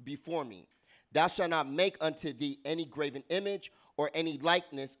powers before me. Thou shalt not make unto thee any graven image or any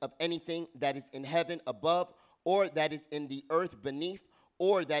likeness of anything that is in heaven above, or that is in the earth beneath,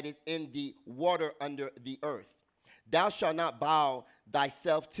 or that is in the water under the earth. Thou shalt not bow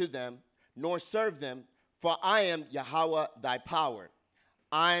thyself to them, nor serve them, for I am Yahweh thy power.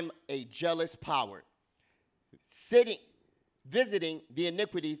 I'm a jealous power, visiting the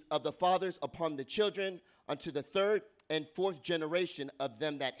iniquities of the fathers upon the children unto the third and fourth generation of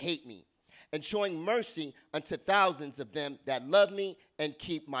them that hate me, and showing mercy unto thousands of them that love me and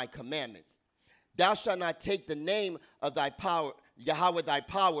keep my commandments. Thou shalt not take the name of thy power, Yahweh thy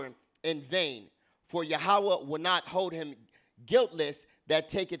power, in vain, for Yahweh will not hold him guiltless that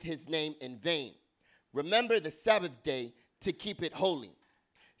taketh his name in vain. Remember the Sabbath day to keep it holy.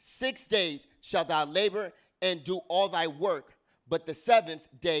 6 days shalt thou labor and do all thy work, but the seventh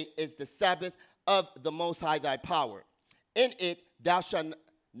day is the Sabbath of the Most High thy power. In it thou shalt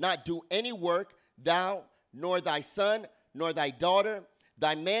not do any work, thou, nor thy son, nor thy daughter,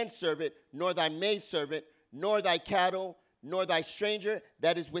 thy manservant, nor thy maidservant, nor thy cattle, nor thy stranger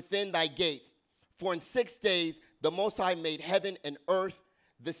that is within thy gates. For in 6 days the Most High made heaven and earth,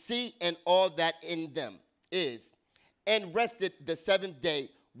 the sea and all that in them is, and rested the seventh day.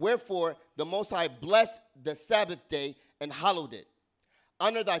 Wherefore the Most High blessed the Sabbath day and hallowed it.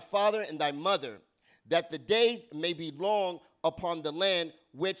 Honor thy father and thy mother, that the days may be long upon the land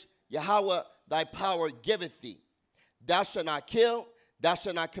which Yahweh thy power giveth thee. Thou shalt not kill, thou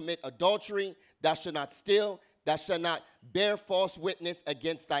shalt not commit adultery, thou shalt not steal, thou shalt not bear false witness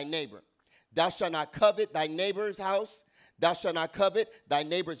against thy neighbor. Thou shalt not covet thy neighbor's house, thou shalt not covet thy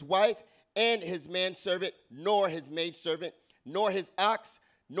neighbor's wife, and his manservant, nor his maidservant, nor his ox,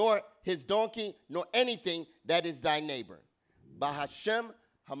 nor his donkey, nor anything that is thy neighbor. Bahashem,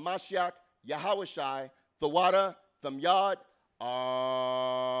 Hamashiach, Yahushai, Thawada, Thamyad,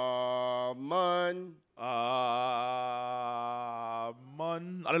 Amen. Amen.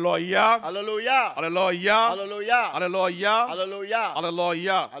 Hallelujah. Hallelujah. Hallelujah. Hallelujah. Hallelujah. Hallelujah.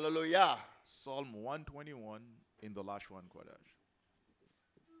 Hallelujah. Hallelujah. Psalm 121 in the last one, Kodash.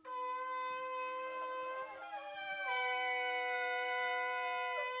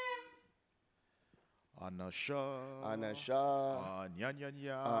 Anasha,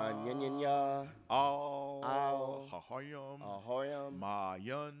 Anyanyanya, Anyanyanya, Ao, Hahoyam,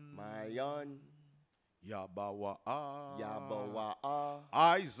 Mayan, Yabawa'a,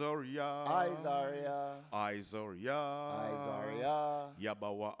 Izaria,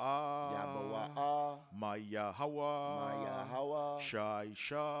 Yabawa'a, Mayahawa,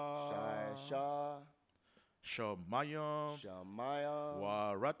 Shaisha, Shamayam,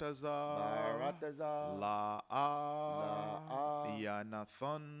 Warataza, La'a,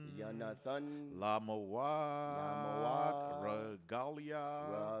 Yanathan, Lamawat, Regalia,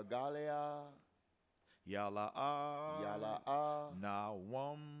 Yala'a,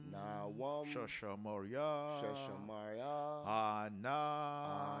 Nawam, Shashamoria, Ana,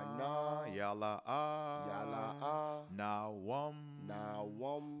 Yala'a. Yala'a. Nawam.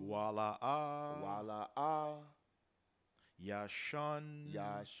 Nawam. Wala'a. Wala'a. Yashan.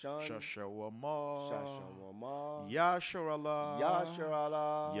 Yashan. Shashawama. Shashawama. Yasharala.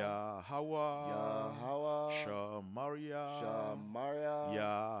 Yasharala. Yahawa. Yahawa. Shamaria. Shamaria.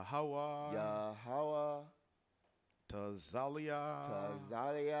 Yahawa. Yahawa. Tazalia.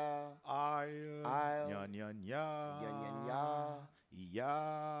 Tazalia. Ail. Ail. Yanya. Yanyanya. Ya.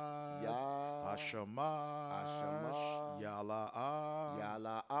 Ya. Ashamash. Ashamash. Yala'a.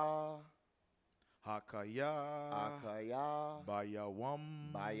 Yala'a. Hakaya. Akaya. Bayawam.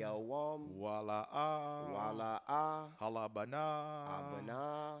 Bayawam. Wala'a. Wala'a. Halabana. Abana.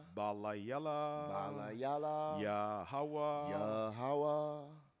 Balayala. Balayala. Yahawa. Yahawa.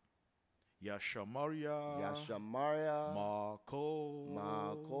 Yashamaria. Yashamaria. Mako.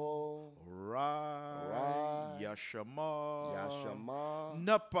 Mako. Rai. Yashama. Yashama.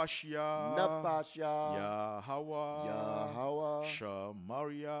 Napashya. Napashya. Yahawa. Yahawa.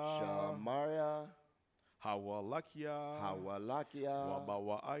 Shamaria. Shamaria. Hawalakia. Hawalakia.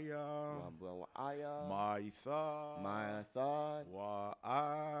 Wabawaaya. Wabawaaya. Maitha. Maithad.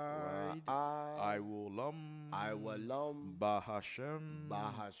 Wa'aid. Iwulam. Iwulam. Bahashem.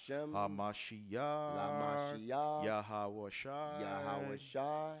 Bahashem. Hamashiach. Lamashiach. Yahawashai.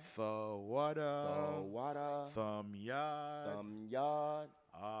 Yahawashai. Thawada. Thawada. Thamyad. Thamyad.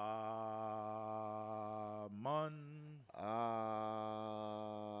 Aman.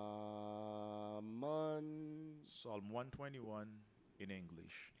 Psalm 121 in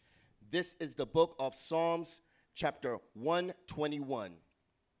English. This is the book of Psalms, chapter 121.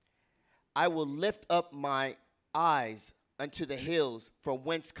 I will lift up my eyes unto the hills, from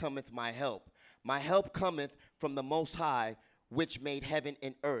whence cometh my help. My help cometh from the Most High, which made heaven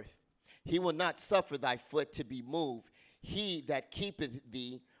and earth. He will not suffer thy foot to be moved. He that keepeth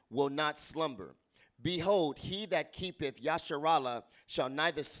thee will not slumber. Behold, he that keepeth Yasharallah shall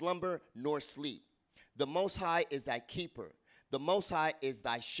neither slumber nor sleep. The Most High is thy keeper. The Most High is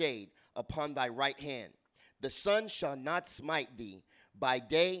thy shade upon thy right hand. The sun shall not smite thee by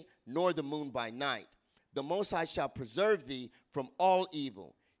day, nor the moon by night. The Most High shall preserve thee from all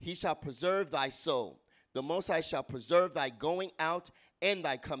evil. He shall preserve thy soul. The Most High shall preserve thy going out and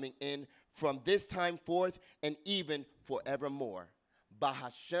thy coming in from this time forth and even forevermore.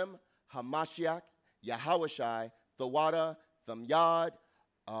 Bahashem, Hamashiach, Yahawashai, Thawada, Thamyad,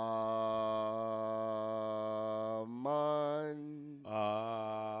 Aman. Aman.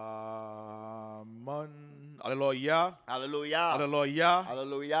 Hallelujah. Hallelujah. Hallelujah.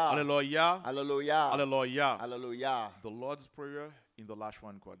 Hallelujah. Hallelujah. Hallelujah. Hallelujah. Hallelujah. The Lord's Prayer in the last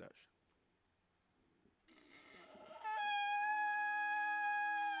one Kodesh.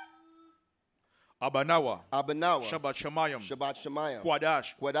 Abanawa. Abanawa. Shabbat Shemayim. Shabbat Shemayim.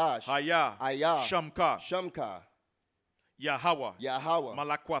 Kwadash. Kwadash. Haya. Aya. Shamka. Shamka. Yahawa. Yahawa.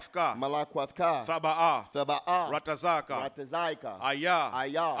 Malakwathka. Malakwathka. Saba'a. Thaba'a. Ratazaka. Ratazaika. Aya.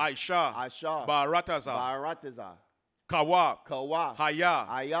 Aya. Aisha. Aisha. Barataza. Barataza. Kawa. Kawa. Haya.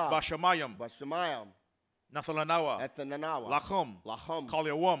 Aya. Bashamayim. Bashamayim. Nathalanawa. Ethananawa. Lachum. Lachum.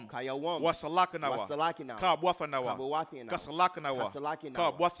 Kalyawam. Kayawam. Wasalakanawa. Wasalakinawa. Kabwathanawa. Kabuwathinawa. Kasalakanawa.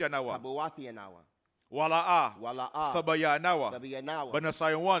 Kasalakinawa. Kabwathanawa. Kabuwathinawa. Wala'a. Wala'a. Thabayanawa. Thabiyanawa.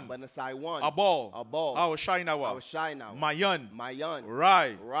 Banasaywan. Banasaywan. Abol. Abol. Awashainawa. Awashainawa. Mayan. Mayan.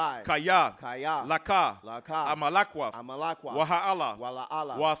 Rai. Rai. Kaya. Kaya. Laka. Laka. Amalakwath. Amalakwath. Waha'ala.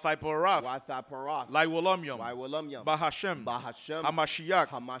 Wala'ala. Wathaiporath. Wathaparoth. Laiwolomyum. Waiwolumyum. Bahashem. Bahashem. Hamashiach.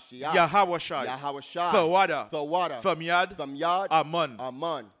 Hamashiach. Yahawashai. Yahawashai. Thawada. Thawada. Thamyad. Thamyad. Aman.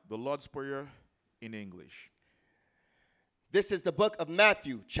 Aman. The Lord's Prayer in English. This is the book of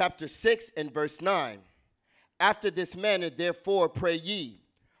Matthew, chapter 6 and verse 9. After this manner, therefore, pray ye,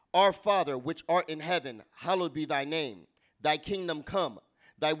 Our Father, which art in heaven, hallowed be thy name. Thy kingdom come.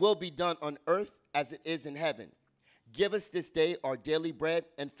 Thy will be done on earth as it is in heaven. Give us this day our daily bread,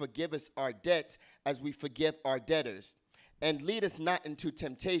 and forgive us our debts as we forgive our debtors. And lead us not into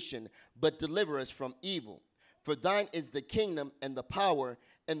temptation, but deliver us from evil. For thine is the kingdom, and the power,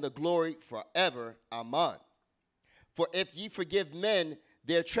 and the glory forever. Amen. For if ye forgive men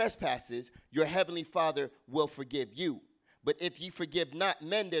their trespasses, your heavenly Father will forgive you. But if ye forgive not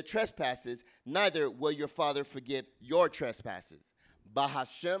men their trespasses, neither will your Father forgive your trespasses.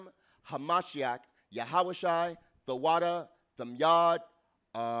 Bahashem, Hamashiach, Yahawashai, Thawada, Thamyad,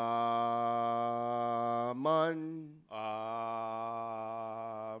 Aman.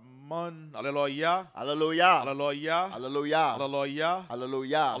 Aman. Hallelujah. Hallelujah. Hallelujah. Hallelujah. Hallelujah.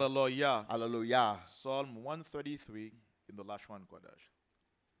 Hallelujah. Hallelujah. Hallelujah. Psalm 133 in the last one Kodesh.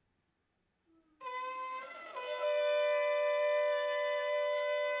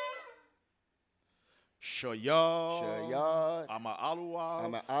 Shayad, Ama Aluwa,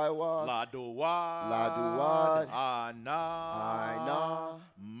 Laduwad, Ana,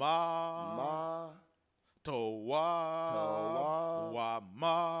 Ma, Towab,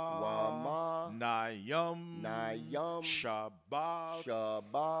 Wama, Nayam, Shabbat,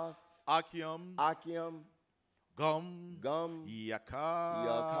 Akyam, Gum,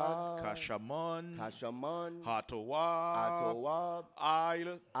 Yakad, Kashaman, Hatowab,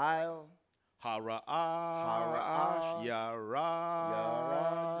 Ail, Haraash,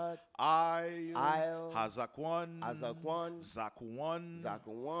 Yarad, Ail, Hazakwan,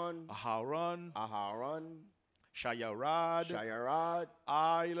 Zakwan, Aharon, Shayarad,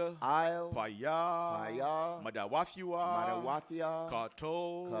 Ail, Paya, Madawathia,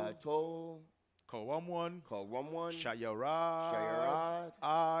 Kato, Kawamwan, Shayarad,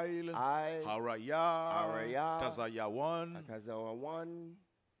 Ail, Haraya, Tazayawan,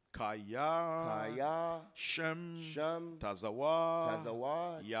 Kaya, Shem,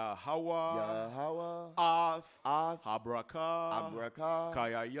 Tazawad, Yahawa, Ath, Habraka,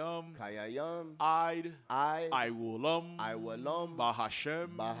 Kayayam, Aid, Iwulam, Bahashem,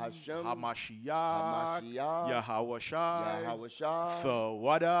 Hamashiach, Yahawashai,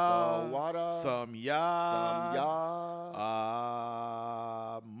 Thawada, Thamyad,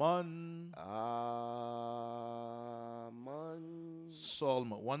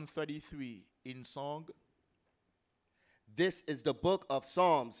 Psalm 133 in song. This is the book of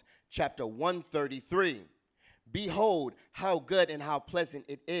Psalms, chapter 133. Behold, how good and how pleasant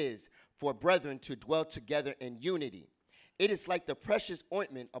it is for brethren to dwell together in unity. It is like the precious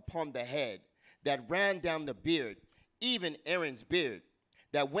ointment upon the head that ran down the beard, even Aaron's beard,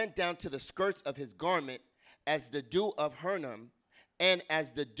 that went down to the skirts of his garment, as the dew of Hermon, and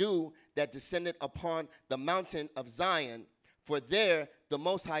as the dew that descended upon the mountain of Zion. For there the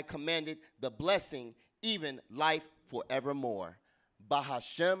Most High commanded the blessing, even life forevermore.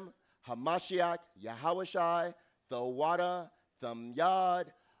 Bahashem, Hamashiach, Yahawashai, Thawada, Thamyad,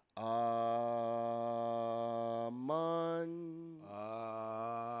 Amen.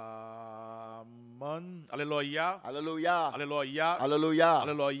 Amen. Hallelujah. Hallelujah. Hallelujah. Hallelujah.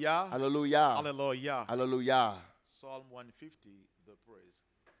 Hallelujah. Hallelujah. Hallelujah. Hallelujah. Psalm 150, the praise.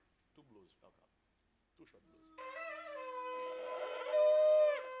 Two blows. Okay. Two short blows.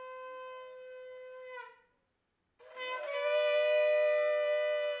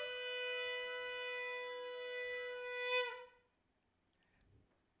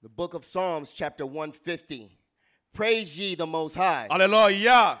 The book of Psalms, chapter 150. Praise ye the Most High.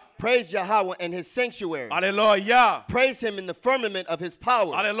 Hallelujah. Praise Yahweh in his sanctuary. Hallelujah. Praise him in the firmament of his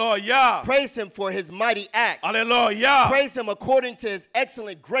power. Hallelujah. Praise him for his mighty acts. Hallelujah. Praise him according to his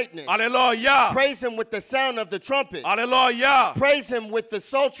excellent greatness. Hallelujah. Praise him with the sound of the trumpet. Hallelujah. Praise him with the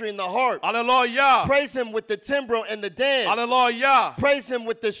psaltery and the harp. Hallelujah. Praise him with the timbrel and the dance. Hallelujah. Praise him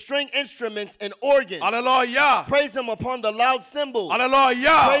with the string instruments and organs. Hallelujah. Praise him upon the loud cymbals.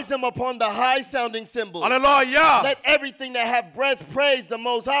 Hallelujah. Praise him upon the high sounding cymbals. Hallelujah. Let everything that have breath praise the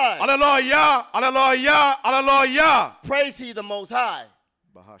Most High. Hallelujah. Hallelujah. Hallelujah. Praise he the Most High.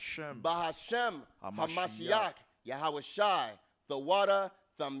 Bahashem. Bahashem. Hamashiach. Yahawashai. Thawada.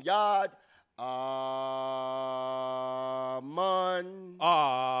 Thamyad. Amen.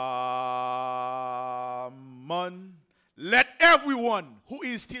 Amen. Let everyone who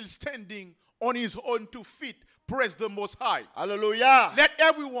is still standing on his own two feet praise the Most High. Hallelujah. Let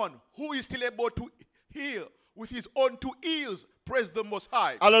everyone who is still able to hear with his own two ears praise the Most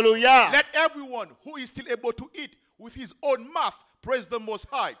High. Hallelujah. Let everyone who is still able to eat with his own mouth praise the Most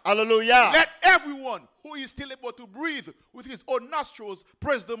High. Hallelujah. Let everyone who is still able to breathe with his own nostrils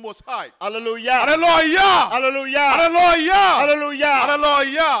praise the Most High. Hallelujah. Hallelujah. Hallelujah. Hallelujah. Hallelujah.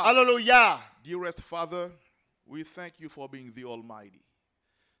 Hallelujah. Hallelujah. Dearest Father, we thank you for being the Almighty.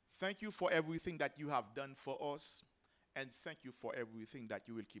 Thank you for everything that you have done for us, and thank you for everything that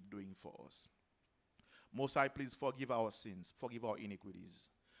you will keep doing for us. Most High, please forgive our sins, forgive our iniquities.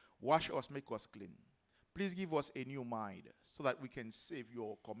 Wash us, make us clean. Please give us a new mind so that we can save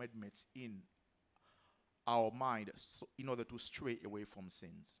your commandments in our mind in order to stray away from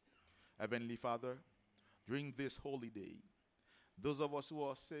sins. Heavenly Father, during this holy day, those of us who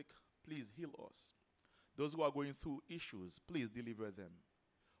are sick, please heal us. Those who are going through issues, please deliver them.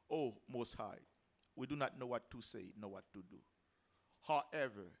 Oh, Most High, we do not know what to say, nor what to do.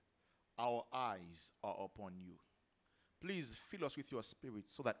 However, our eyes are upon you. Please fill us with your spirit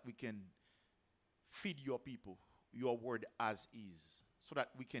so that we can feed your people, your word as is, so that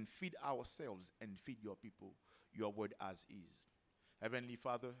we can feed ourselves and feed your people, your word as is. Heavenly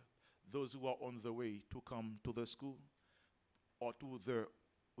Father, those who are on the way to come to the school or to their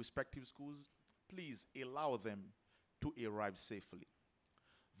respective schools, please allow them to arrive safely.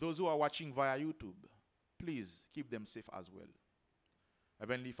 Those who are watching via YouTube, please keep them safe as well.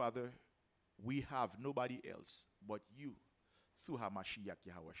 Heavenly Father, we have nobody else but you through HaMashiach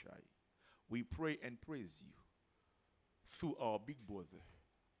Yahawashi. We pray and praise you through our big brother,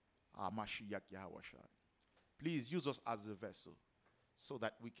 our Mashiach Yahawashi. Please use us as a vessel so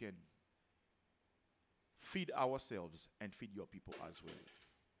that we can feed ourselves and feed your people as well.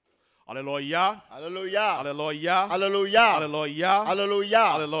 Hallelujah. Hallelujah. Hallelujah. Hallelujah. Hallelujah. Hallelujah.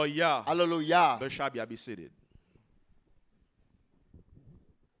 Hallelujah. Hallelujah. Beshabia, be seated.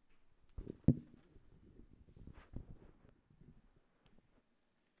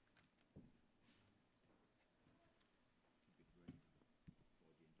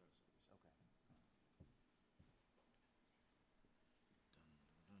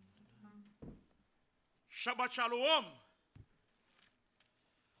 Shabbat Shalom.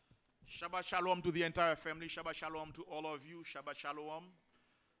 Shabbat Shalom to the entire family. Shabbat Shalom to all of you. Shabbat Shalom.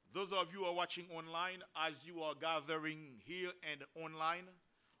 Those of you who are watching online, as you are gathering here and online,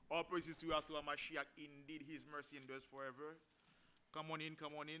 all praises to Yahweh Mashiach. Indeed, his mercy endures forever. Come on in,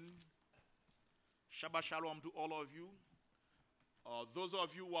 come on in. Shabbat Shalom to all of you. Those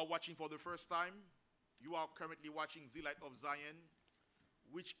of you who are watching for the first time, you are currently watching The Light of Zion,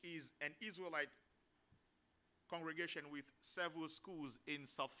 which is an Israelite congregation with several schools in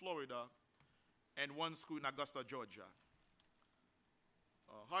South Florida and one school in Augusta, Georgia.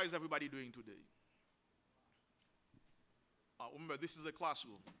 How is everybody doing today? Remember, this is a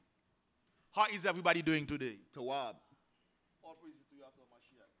classroom. How is everybody doing today? Tawab. All praises to Yahweh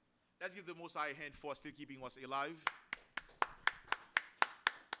Mashiach. Let's give the Most High a hand for still keeping us alive.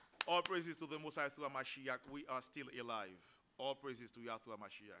 All praises to the Most High through Mashiach. We are still alive. All praises to Yahweh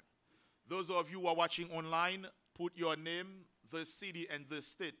Mashiach. Those of you who are watching online, put your name, the city, and the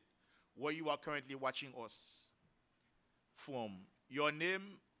state where you are currently watching us from. Your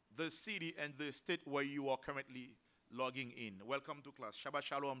name, the city, and the state where you are currently logging in. Welcome to class. Shabbat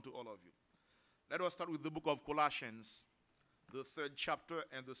Shalom to all of you. Let us start with the book of Colossians, the 3rd chapter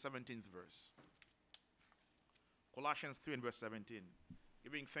and the 17th verse. Colossians 3 and verse 17.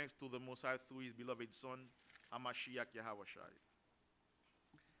 Giving thanks to the Most High through his beloved Son, HaMashiach Yahawashi.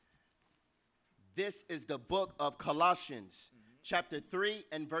 This is the book of Colossians, chapter 3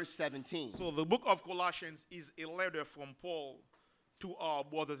 and verse 17. So the book of Colossians is a letter from Paul to our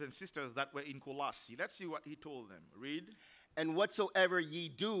brothers and sisters that were in Colossae. Let's see what he told them. Read. And whatsoever ye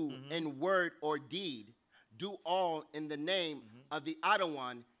do in word or deed, do all in the name of the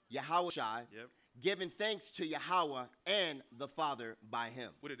Adawan, Yahawashi, giving thanks to Yahweh and the Father by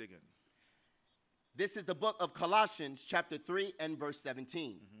him. Read it again. This is the book of Colossians, chapter 3 and verse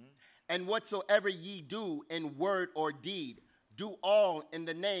 17. And whatsoever ye do in word or deed, do all in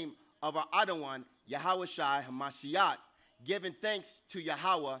the name of our Adawan, Yahawashi HaMashiach, giving thanks to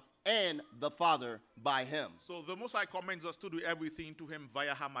Yahweh and the Father by him. So the Most High commands us to do everything to him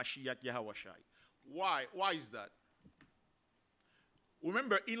via HaMashiach Yahawashi. Why? Why is that?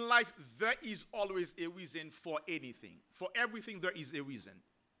 Remember, in life, there is always a reason for anything. For everything, there is a reason.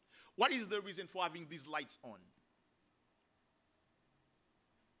 What is the reason for having these lights on?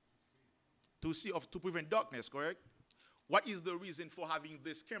 To see, to prevent darkness, correct? What is the reason for having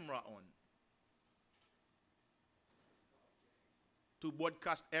this camera on? To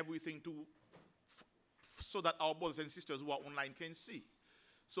broadcast everything so that our brothers and sisters who are online can see.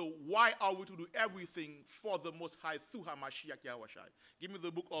 So why are we to do everything for the Most High through HaMashiach Yahawashi? Give me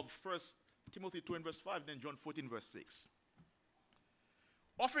the book of 1 Timothy 2 and verse 5, then John 14 verse 6.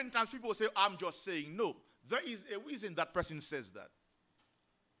 Oftentimes people say, I'm just saying. No, there is a reason that person says that.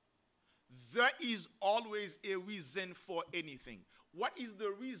 There is always a reason for anything. What is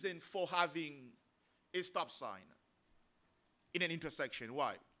the reason for having a stop sign in an intersection?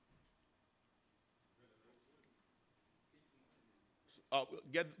 Why?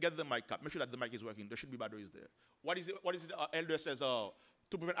 Get the mic up. Make sure that the mic is working. There should be batteries there. What is it? What is it? Elder says to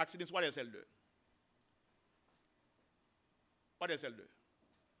prevent accidents. What else, Elder? What else, Elder?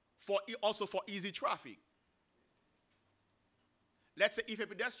 Also for easy traffic. Let's say if a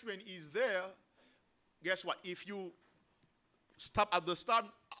pedestrian is there, guess what? If you stop at the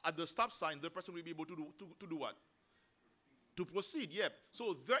stop sign, the person will be able to do what? To proceed. Yep.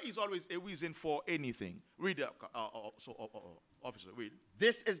 So there is always a reason for anything. Read, officer. Read.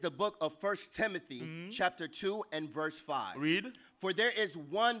 This is the book of 1 Timothy, chapter 2 and verse 5. Read. For there is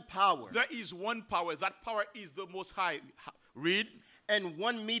one power. There is one power. That power is the Most High. Read. And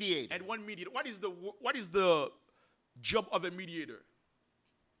one mediator. And one mediator. What is the job of a mediator?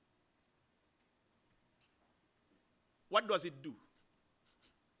 What does it do?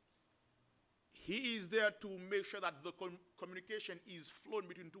 He is there to make sure that the communication is flowing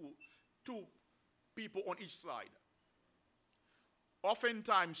between two people on each side.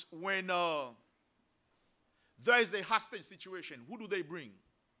 Oftentimes, when there is a hostage situation, who do they bring?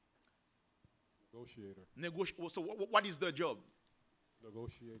 Negotiator. So what is their job?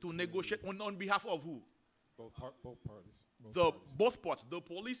 Negotiate. To negotiate on behalf of who? Both parties. Both parts, the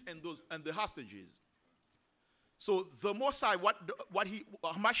police and the hostages. So the Mosai,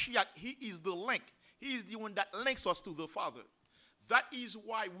 Hamashiach, he is the link. He is the one that links us to the Father. That is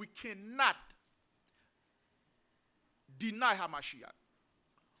why we cannot deny Hamashiach.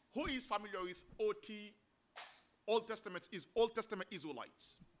 Who is familiar with Old Testament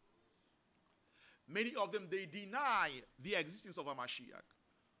Israelites? Many of them, they deny the existence of Hamashiach.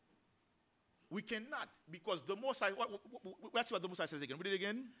 We cannot, because the Mosai, let's see what the Mosai says again. Read it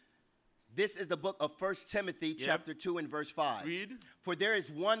again. This is the book of 1 Timothy chapter 2 and verse 5. Read. For there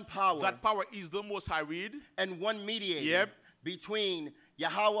is one power. That power is the Most High. Read. And one mediator between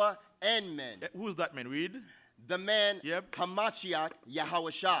Yahweh and men. Who's that man? Read. The man Hamashiach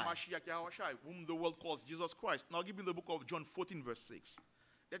Yahweh Shai. Hamashiach Yahweh Shai, whom the world calls Jesus Christ. Now give me the book of John 14 verse 6.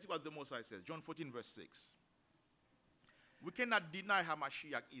 That's what the Most High says. John 14 verse 6. We cannot deny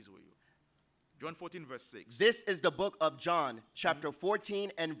Hamashiach Israel. John 14 verse 6. This is the book of John, chapter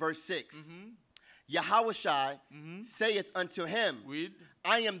 14 and verse 6. Yahweh Shai saith unto him, Read.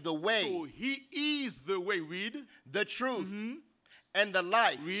 I am the way. So he is the way. Read. The truth and the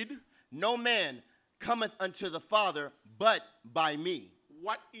life. Read. No man cometh unto the Father but by me.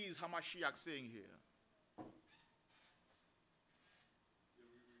 What is Hamashiach saying here?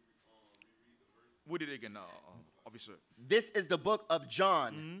 Read it again, officer. This is the book of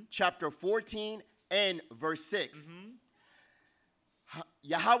John, chapter 14 and verse 6.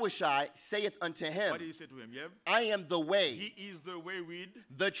 Yahweh Shai saith unto him, What did he say to him? I am the way. He is the way. Read.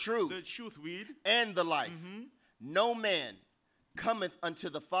 The truth. The truth. Read. And the life. No man cometh unto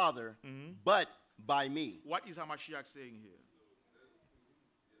the Father but by me. What is Hamashiach saying here?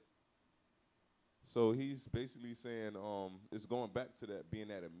 So he's basically saying, it's going back to that, being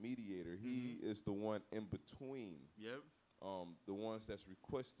that a mediator. He is the one in between. The ones that's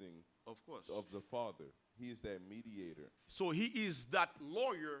requesting of course of the Father. He is that mediator. So he is that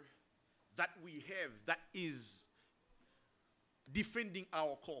lawyer that we have that is defending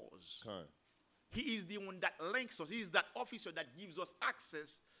our cause. He is the one that links us. He is that officer that gives us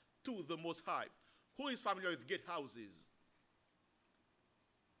access to the Most High. Who is familiar with gate houses?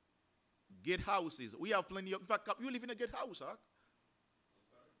 Gate houses. We have plenty of. In fact, you live in a gate house, huh?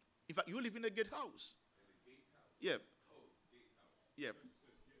 In fact, you live in a gate house. Yeah. Yeah.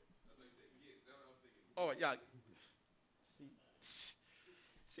 Oh, yeah.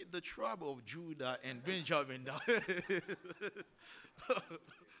 See the tribe of Judah and Benjamin.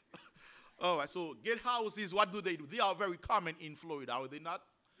 All right, so gate houses, what do? They are very common in Florida, are they not?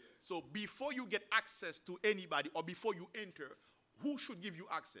 So before you get access to anybody or before you enter, who should give you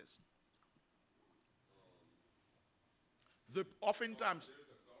access? Oftentimes,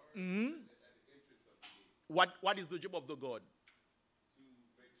 what is the job of the guard? To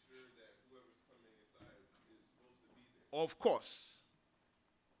make sure that whoever's coming inside is supposed to be there. Of course.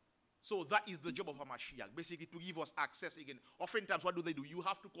 So that is the job of Hamashiach, basically to give us access again. Oftentimes, what do? You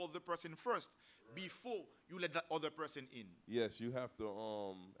have to call the person first before you let that other person in. Yes, you have to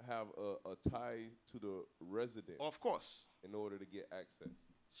have a tie to the resident. Of course. In order to get access.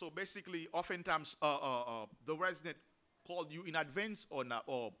 So basically, oftentimes, the resident called you in advance or not,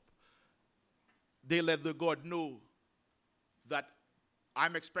 or they let the guard know that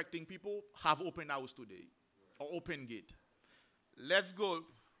I'm expecting people, have open house today, or open gate. Let's go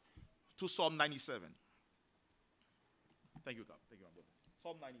to Psalm 97. Thank you, God. Thank you, my brother.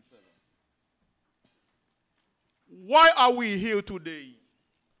 Psalm 97. Why are we here today?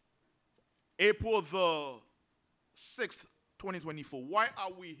 April the 6th, 2024. Why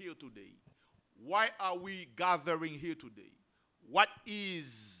are we here today? Why are we gathering here today? What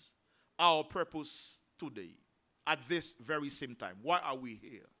is our purpose today at this very same time? Why are we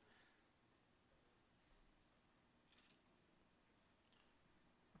here?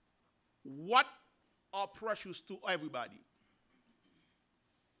 What are precious to everybody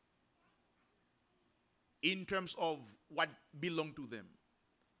in terms of what belongs to them?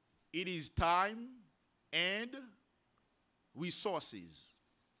 It is time and resources.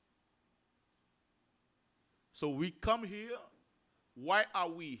 So we come here. Why are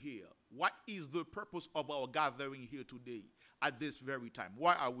we here? What is the purpose of our gathering here today at this very time?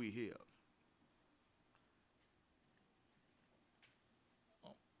 Why are we here?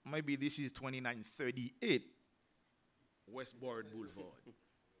 Maybe this is 2938 West Board Boulevard.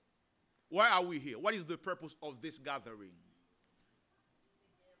 Why are we here? What is the purpose of this gathering?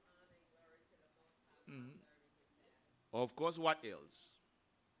 Of course, what else?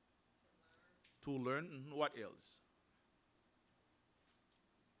 To learn. What else?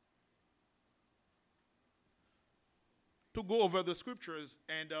 To go over the scriptures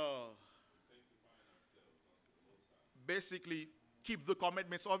and basically keep the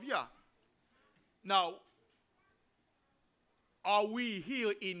commandments of Yah. Now, are we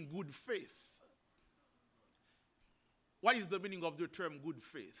here in good faith? What is the meaning of the term good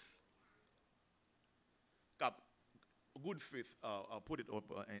faith? Good faith, I'll put it up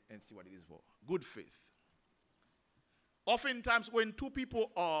and see what it is for. Good faith. Oftentimes when two people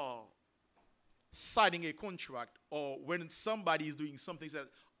are signing a contract or when somebody is doing something, says,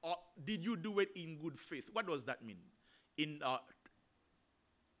 did you do it in good faith? What does that mean?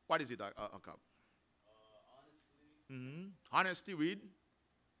 What is it, Akab? Honesty with?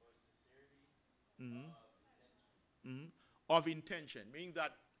 Or sincerity. Of intention, meaning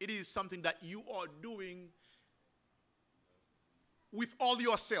that it is something that you are doing with all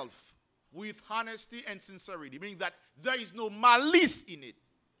yourself, with honesty and sincerity, meaning that there is no malice in it.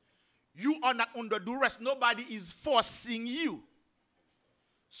 You are not under duress. Nobody is forcing you.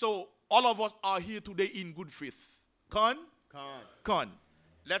 So all of us are here today in good faith. Con? Con.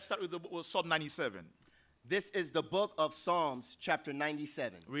 Let's start with Psalm 97. This is the book of Psalms, chapter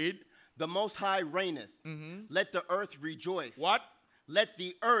 97. Read. The Most High reigneth. Let the earth rejoice. What? Let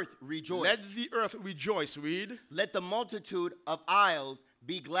the earth rejoice. Let the earth rejoice. Read. Let the multitude of isles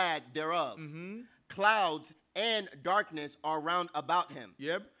be glad thereof. Clouds and darkness are round about him.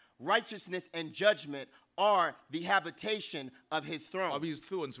 Yep. Righteousness and judgment are the habitation of his throne. Of his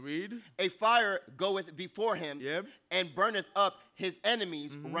thrones. Read. A fire goeth before him. Yep. And burneth up his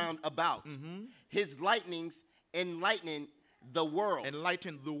enemies round about. His lightnings enlighten the world.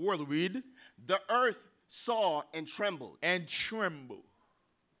 Enlighten the world. Read. The earth saw and trembled. And trembled.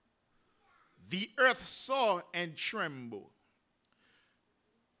 The earth saw and trembled.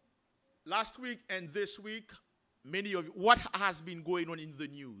 Last week and this week, many of you, what has been going on in the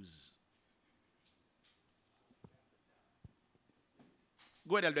news?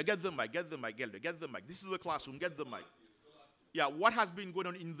 Go ahead, Elder. Get the mic. Get the mic, Elder. Get the mic. This is the classroom. Get the mic. Yeah, what has been going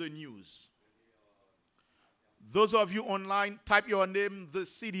on in the news? Those of you online, type your name, the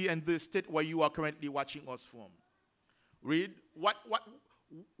city, and the state where you are currently watching us from. Read. What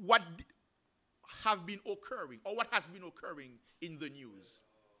have been occurring, or what has been occurring in the news?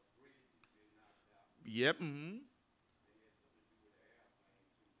 Yep.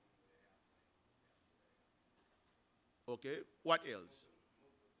 Okay. What else?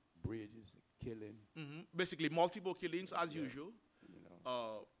 Bridges, killing. Basically, multiple killings as usual. You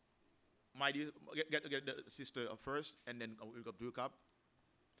know. My dear, get the sister first, and then we'll go to Cap.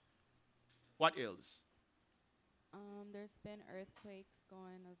 What else? There's been earthquakes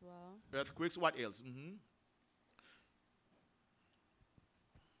going as well. Earthquakes. What else?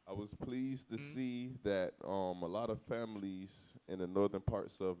 I was pleased to see that a lot of families in the northern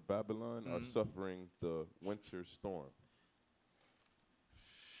parts of Babylon are suffering the winter storm.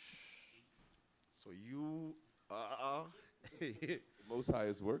 So you, the Most High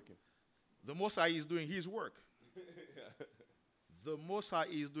is working. The Most High is doing His work. The Most High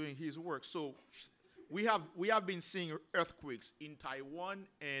is doing His work. So we have been seeing earthquakes in Taiwan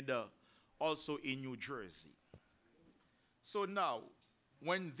and also in New Jersey. So now,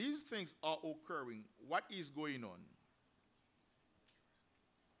 when these things are occurring, what is going on?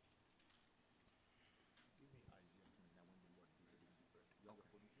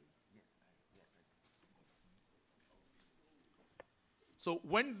 So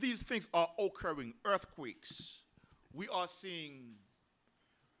when these things are occurring, earthquakes, we are seeing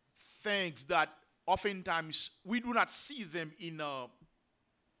things that oftentimes we do not see them in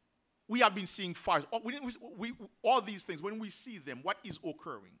we have been seeing fires. All these things, when we see them, what is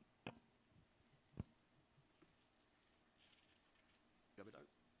occurring? I'm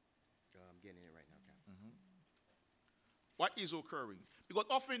getting it right now. What is occurring? Because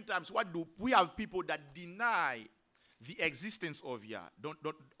oftentimes, we have people that deny the existence of Yah.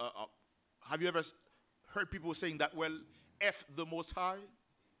 Have you ever heard people saying that? Well, F the Most High.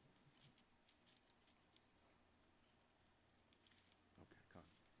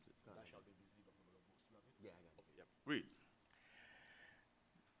 Read.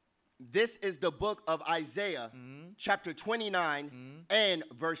 This is the book of Isaiah, chapter 29, and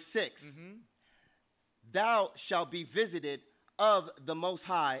verse 6. Thou shalt be visited of the Most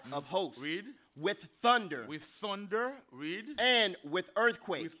High of hosts. Read. With thunder. With thunder. Read. And with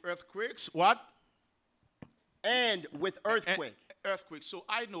earthquake. With earthquakes. What? And with earthquake. earthquake. So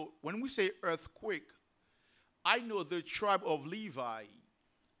I know when we say earthquake, I know the tribe of Levi,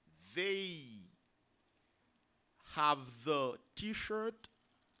 they have the t-shirt,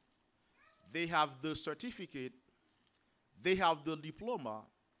 they have the certificate, they have the diploma,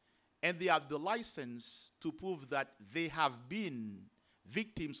 and they have the license to prove that they have been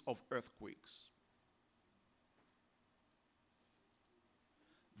victims of earthquakes.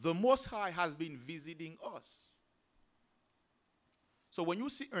 The Most High has been visiting us. So when you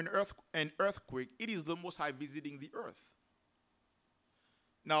see an earthquake, it is the Most High visiting the earth.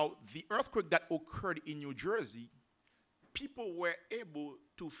 Now, the earthquake that occurred in New Jersey, people were able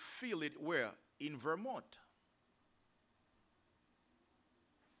to feel it where? In Vermont.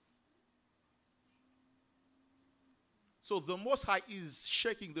 So the Most High is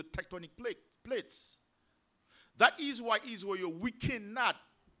shaking the tectonic plates. That is why Israel, we cannot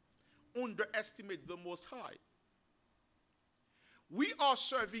underestimate the Most High. We are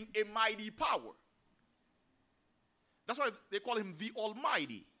serving a mighty power. That's why they call him the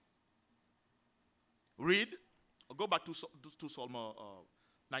Almighty. Read. I'll go back to Psalm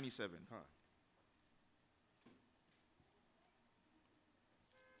 97. Huh.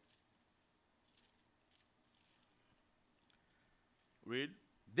 Read.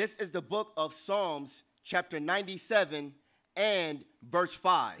 This is the book of Psalms, chapter 97 and verse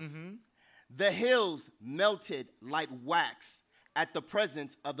 5. The hills melted like wax at the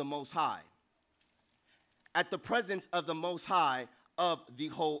presence of the Most High. At the presence of the Most High of the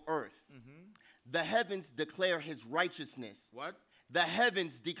whole earth. The heavens declare his righteousness. What? The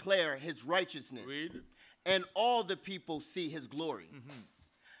heavens declare his righteousness. Read. And all the people see his glory.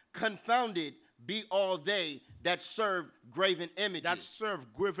 Confounded be all they that serve graven images. That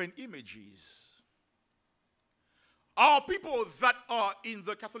serve graven images. Our people that are in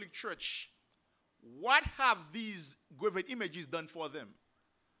the Catholic Church, what have these graven images done for them?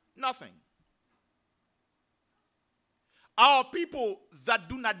 Nothing. Our people that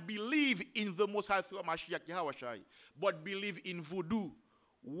do not believe in the Most High through Mashiach Yahweh, but believe in voodoo,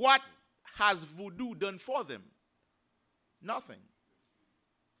 what has voodoo done for them? Nothing.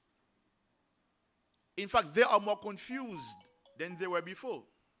 In fact, they are more confused than they were before.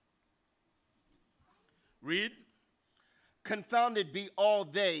 Read. Confounded be all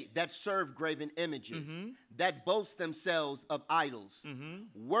they that serve graven images, that boast themselves of idols.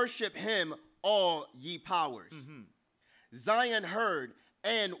 Worship him, all ye powers. Zion heard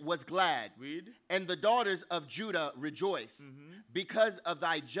and was glad. Read. And the daughters of Judah rejoice because of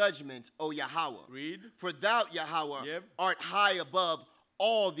thy judgments, O Yahweh. Read. For thou, Yahweh, art high above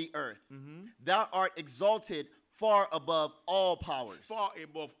all the earth. Thou art exalted far above all powers. Far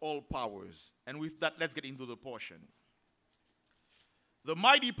above all powers. And with that, let's get into the portion. The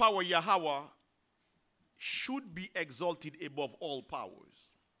mighty power Yahweh should be exalted above all powers.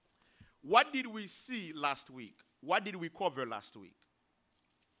 What did we see last week? What did we cover last week?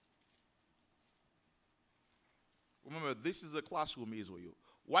 Remember, this is a classroom, Israel.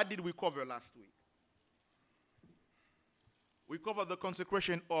 What did we cover last week? We covered the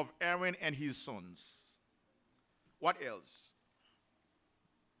consecration of Aaron and his sons. What else?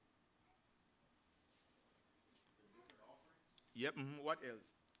 Yep. What else?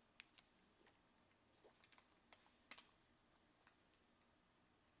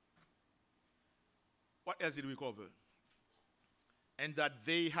 What else did we cover? And that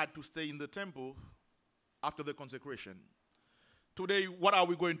they had to stay in the temple after the consecration. Today, what are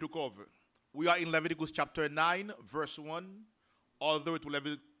we going to cover? We are in Leviticus chapter 9, verse 1, all the way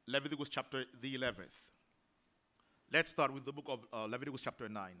to Leviticus chapter the 11th. Let's start with the book of Leviticus chapter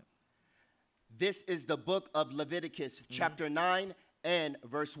 9. This is the book of Leviticus, chapter 9 and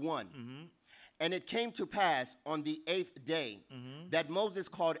verse 1. And it came to pass on the 8th day that Moses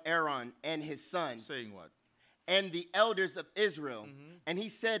called Aaron and his sons. Saying what? And the elders of Israel. And he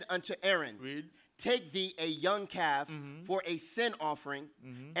said unto Aaron, Read. Take thee a young calf for a sin offering,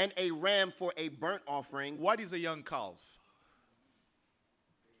 and a ram for a burnt offering. What is a young calf?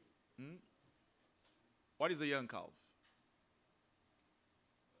 What is a young calf?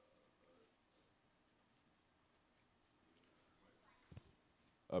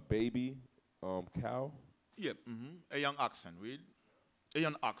 A baby cow? Yep. A young oxen, read. A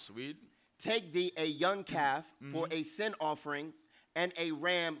young ox, read. Take thee a young calf for a sin offering, and a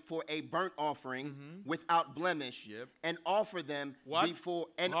ram for a burnt offering without blemish, and offer them before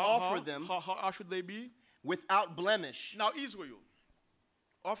how should they be? Without blemish. Now, Israel,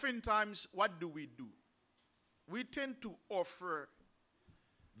 oftentimes, what do? We tend to offer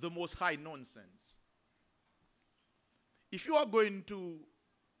the Most High nonsense. If you are going to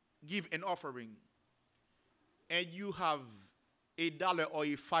give an offering and you have $1 or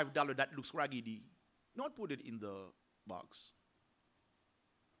a $5 that looks raggedy, don't put it in the box.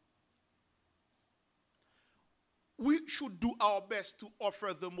 We should do our best to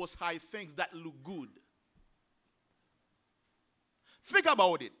offer the Most High things that look good. Think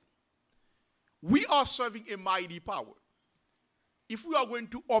about it. We are serving a mighty power. If we are going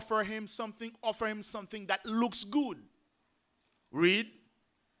to offer him something that looks good. Read.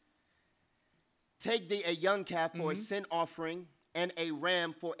 Take thee a young calf for a sin offering, and a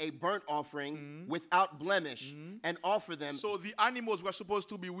ram for a burnt offering without blemish, and offer them. So the animals were supposed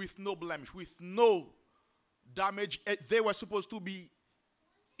to be with no blemish, with no damage. They were supposed to be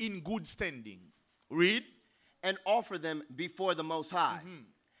in good standing. Read. And offer them before the Most High.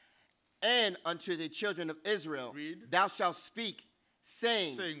 And unto the children of Israel, thou shalt speak,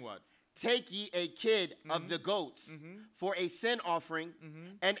 saying, what? Take ye a kid of the goats for a sin offering,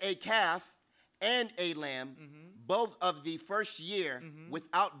 and a calf and a lamb, both of the first year,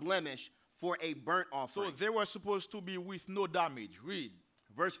 without blemish, for a burnt offering. So they were supposed to be with no damage. Read.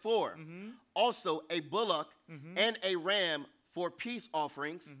 Verse 4. Also a bullock and a ram for peace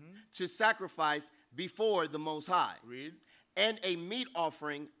offerings to sacrifice before the Most High. Read. And a meat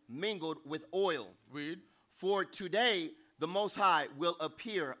offering mingled with oil. Read. For today the Most High will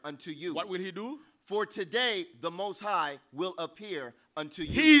appear unto you. What will he do? For today the Most High will appear unto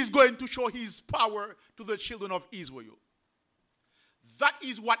you. He is going to show his power to the children of Israel. That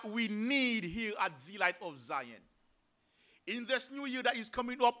is what we need here at the Light of Zion. In this new year that is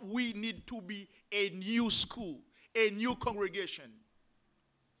coming up, we need to be a new school, a new congregation.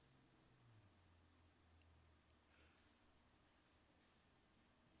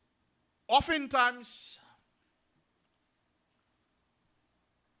 Oftentimes,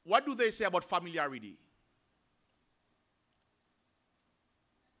 what do they say about familiarity?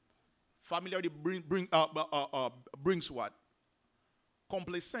 Familiarity brings what?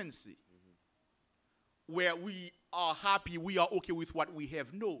 Complacency. Where we are happy, we are okay with what we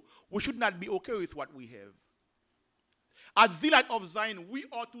have. No, we should not be okay with what we have. At the Light of Zion, we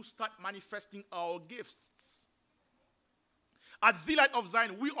ought to start manifesting our gifts. At the Light of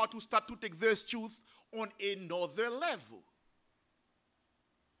Zion, we ought to start to take this truth on another level.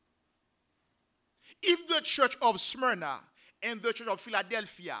 If the church of Smyrna and the church of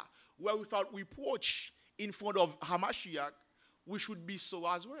Philadelphia were without reproach in front of Hamashiach, we should be so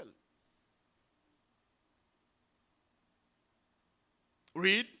as well.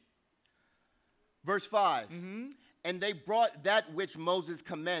 Read. Verse 5. And they brought that which Moses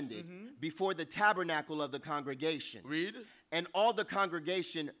commanded before the tabernacle of the congregation. Read. And all the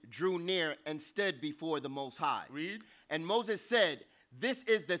congregation drew near and stood before the Most High. Read. And Moses said, this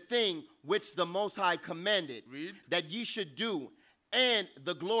is the thing which the Most High commanded, that ye should do, and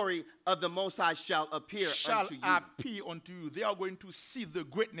the glory of the Most High shall appear unto you. Appear unto you. They are going to see the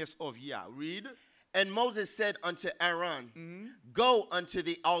greatness of Yah. Read. And Moses said unto Aaron, go unto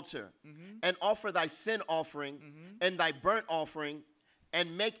the altar, and offer thy sin offering and thy burnt offering,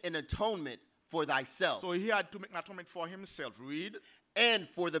 and make an atonement for thyself. So he had to make an atonement for himself. Read. And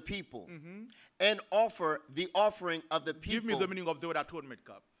for the people. And offer the offering of the people. Give me the meaning of the word atonement,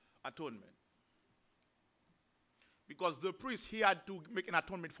 cup. Atonement. Because the priest, he had to make an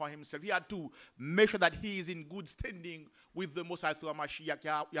atonement for himself. He had to make sure that he is in good standing with the Most High through Mashiach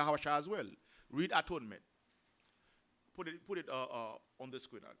Yahweh as well. Read atonement. Put it on the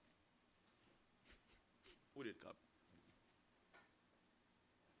screen. Put it, cup.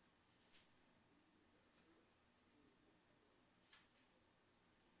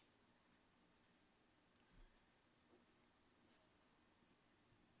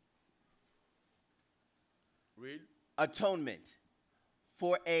 Read. Atonement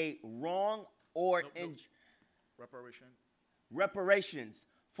for a wrong or Reparation. Reparations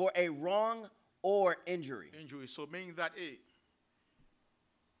for a wrong or injury. Injury. So meaning that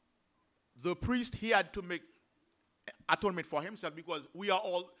the priest, he had to make atonement for himself because we are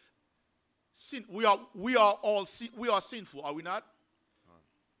all sin. We are sinful, are we not?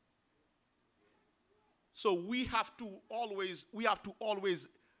 So we have to always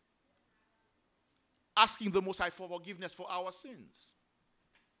asking the Most High for forgiveness for our sins.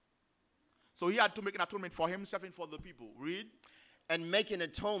 So he had to make an atonement for himself and for the people. Read. And make an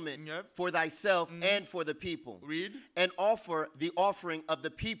atonement for thyself and for the people. Read. And offer the offering of the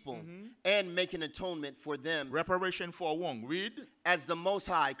people and make an atonement for them. Reparation for wrong. Read. As the Most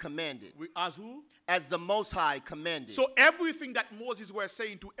High commanded. As who? As the Most High commanded. So everything that Moses were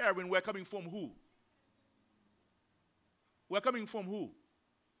saying to Aaron were coming from who? We're coming from who?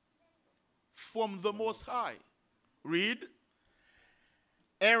 From the Most High. Read.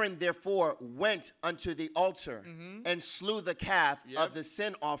 Aaron therefore went unto the altar and slew the calf of the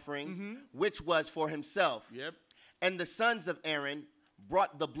sin offering, which was for himself. And the sons of Aaron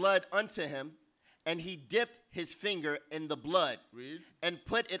brought the blood unto him, and he dipped his finger in the blood and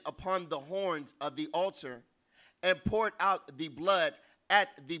put it upon the horns of the altar and poured out the blood at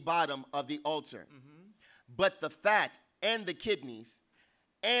the bottom of the altar. But the fat and the kidneys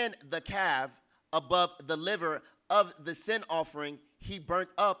and the calf above the liver of the sin offering he burnt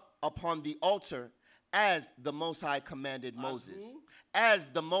up upon the altar, as the Most High commanded Moses. As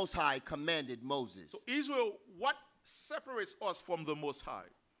the Most High commanded Moses. So Israel, what separates us from the Most High?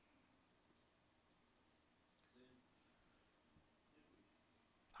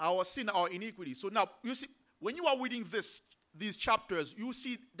 Our sin, our iniquity. So now, you see, when you are reading these chapters, you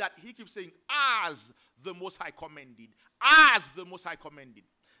see that he keeps saying, as the Most High commanded. As the Most High commanded.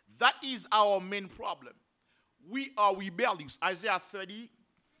 That is our main problem. We are rebellious. Isaiah 30,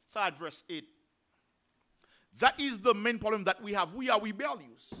 start verse 8. That is the main problem that we have. We are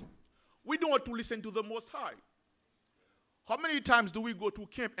rebellious. We don't want to listen to the Most High. How many times do we go to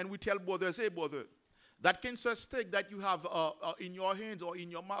camp and we tell brothers, hey brother, that cancer stick that you have in your hands or in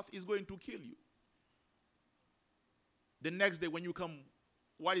your mouth is going to kill you. The next day when you come,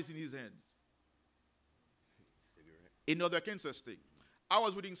 what is in his hands? Cigarette. Another cancer stick. I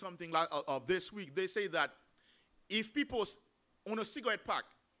was reading something like this week. They say that if people on a cigarette pack,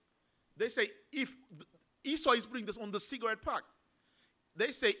 they say if Esau is putting this on the cigarette pack,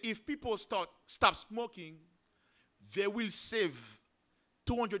 they say if people stop smoking, they will save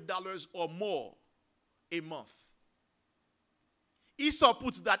 $200 or more a month. Esau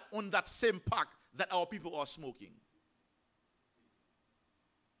puts that on that same pack that our people are smoking.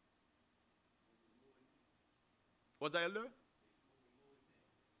 What's that, Elder?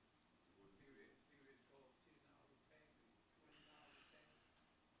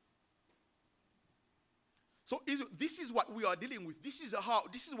 So this is what we are dealing with. This is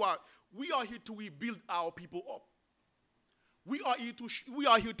why we are here to rebuild our people up. We are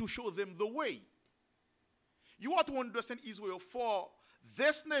here to show them the way. You have to understand, Israel, for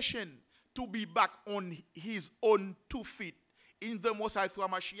this nation to be back on his own 2 feet in the Most High through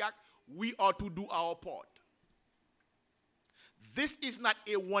Mashiach, we are to do our part. This is not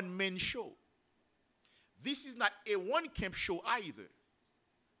a one-man show. This is not a one-camp show either.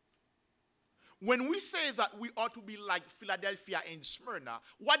 When we say that we ought to be like Philadelphia and Smyrna,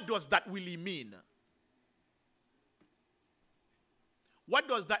 what does that really mean? What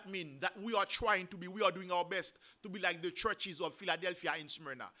does that mean? That we are doing our best to be like the churches of Philadelphia and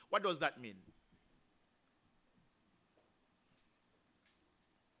Smyrna. What does that mean?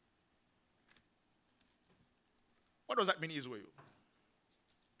 What does that mean, Israel?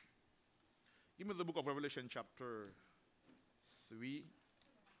 Give me the book of Revelation chapter 3.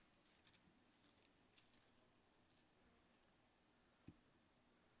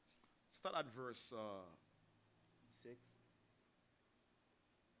 Start at verse 6.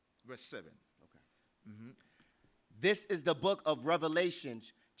 Verse 7. Okay. This is the book of Revelation,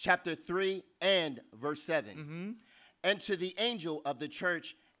 chapter 3 and verse 7. And to the angel of the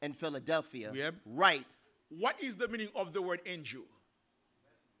church in Philadelphia, write. What is the meaning of the word angel?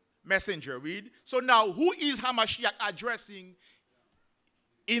 Messenger. Read. So now, who is Hamashiach addressing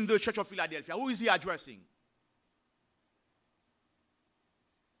in the church of Philadelphia? Who is he addressing?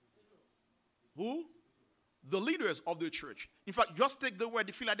 Who? The leaders of the church. In fact, just take the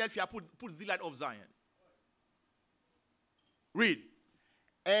word Philadelphia, put the light of Zion. Read.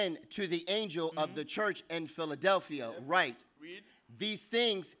 And to the angel of the church in Philadelphia, write. Read. These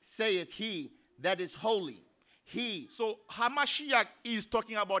things saith he that is holy. He. So Hamashiach is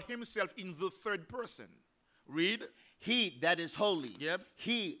talking about himself in the third person. Read. He that is holy.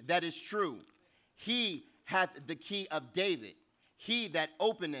 He that is true. He hath the key of David. He that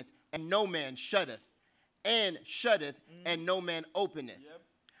openeth and no man shutteth, and shutteth and no man openeth.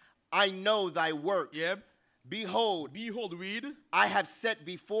 I know thy works. Behold, read. I have set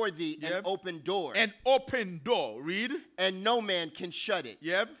before thee an open door. An open door, read. And no man can shut it.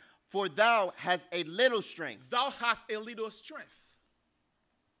 For thou hast a little strength. Thou hast a little strength.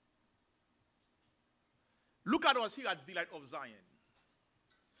 Look at us here at the light of Zion.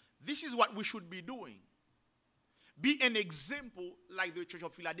 This is what we should be doing. Be an example like the church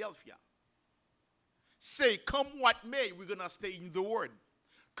of Philadelphia. Say, come what may, we're going to stay in the word.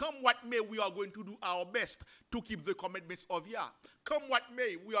 Come what may, we are going to do our best to keep the commandments of Yah. Come what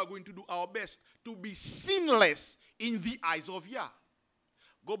may, we are going to do our best to be sinless in the eyes of Yah.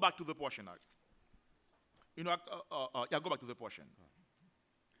 Go back to the portion now. Go back to the portion.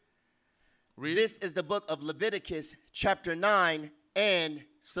 Read. This is the book of Leviticus, chapter 9 and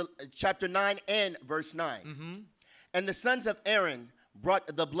chapter 9 and verse 9. And the sons of Aaron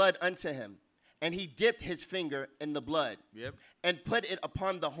brought the blood unto him, and he dipped his finger in the blood, and put it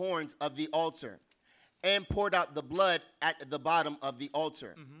upon the horns of the altar, and poured out the blood at the bottom of the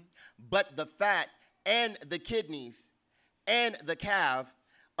altar. But the fat and the kidneys and the calf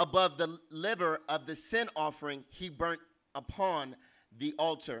above the liver of the sin offering he burnt upon the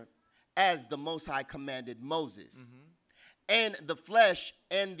altar, as the Most High commanded Moses. And the flesh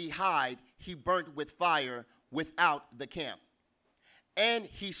and the hide he burnt with fire without the camp. And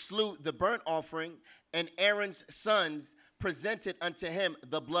he slew the burnt offering, and Aaron's sons presented unto him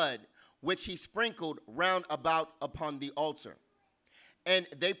the blood, which he sprinkled round about upon the altar. And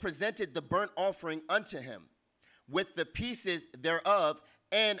they presented the burnt offering unto him, with the pieces thereof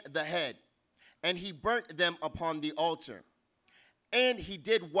and the head. And he burnt them upon the altar. And he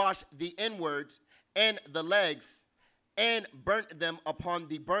did wash the inwards and the legs, and burnt them upon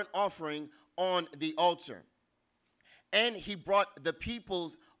the burnt offering on the altar. And he brought the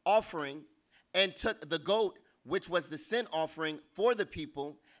people's offering, and took the goat, which was the sin offering for the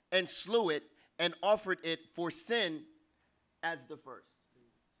people, and slew it, and offered it for sin as the first.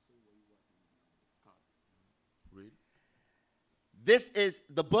 Read. This is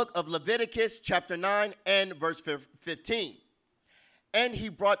the book of Leviticus, chapter 9 and verse 15. And he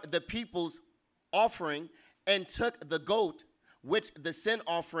brought the people's offering, and took the goat, which the sin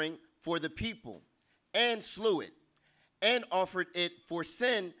offering for the people, and slew it, and offered it for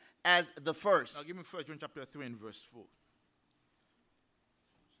sin as the first. Now give me 1 John chapter 3 and verse 4.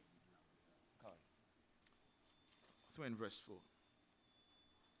 3 and verse 4.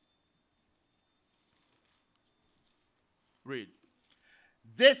 Read.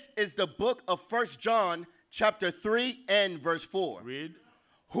 This is the book of 1 John chapter 3 and verse 4. Read.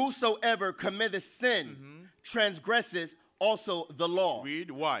 Whosoever committeth sin transgresseth also the law.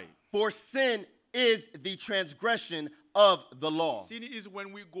 Read. Why? For sin is the transgression of the law. Sin is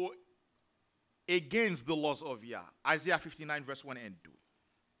when we go against the laws of Yah. Isaiah 59 verse 1 and 2.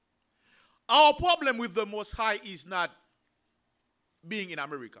 Our problem with the Most High is not being in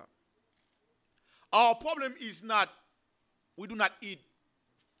America. Our problem is not we do not eat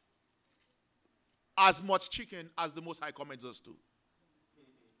as much chicken as the Most High commands us to.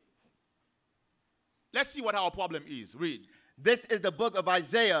 Let's see what our problem is. Read. This is the book of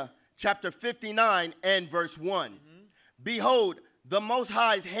Isaiah, chapter 59 and verse 1. Behold, the Most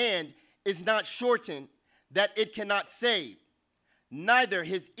High's hand is not shortened, that it cannot save, neither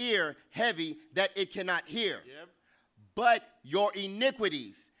his ear heavy, that it cannot hear. But your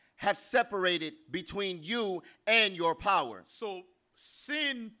iniquities have separated between you and your power. So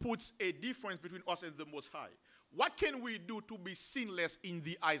sin puts a difference between us and the Most High. What can we do to be sinless in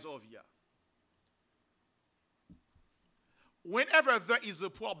the eyes of Yah? Whenever there is a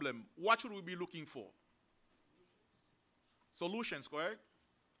problem, what should we be looking for? Solutions, correct?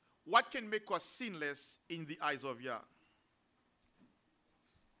 What can make us sinless in the eyes of Yah?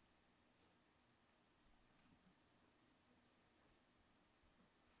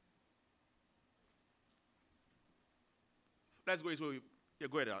 Let's go. Yeah,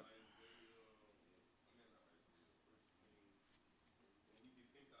 go ahead.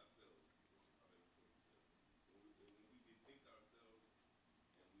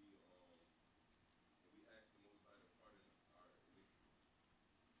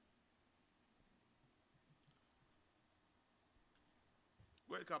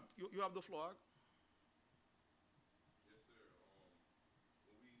 Welcome. You have the floor. Yes, sir.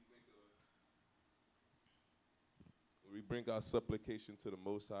 When we bring our supplication to the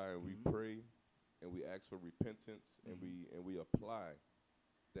Most High, and we pray, and we ask for repentance, and we apply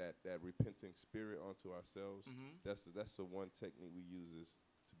that repenting spirit onto ourselves. That's the one technique we use is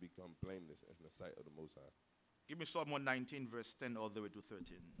to become blameless in the sight of the Most High. Give me Psalm 119, verse 10 all the way to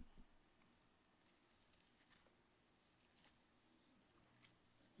 13.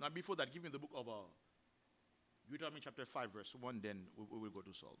 Now, before that, give me the book of Deuteronomy chapter 5, verse 1, then we will go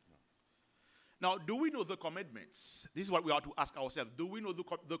to Psalm. Now, do we know the commandments? This is what we ought to ask ourselves. Do we know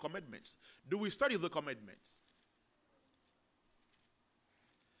the commandments? Do we study the commandments?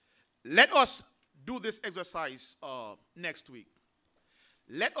 Let us do this exercise next week.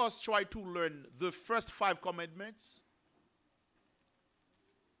 Let us try to learn the first 5 commandments.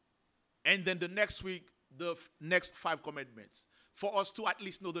 And then the next week, the next 5 commandments. For us to at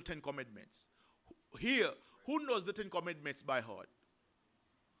least know the 10 commandments. Here, who knows the 10 commandments by heart?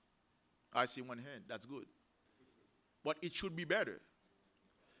 I see one hand. That's good. But it should be better.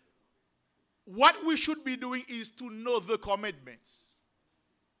 What we should be doing is to know the commandments.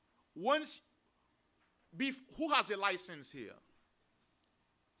 Who has a license here?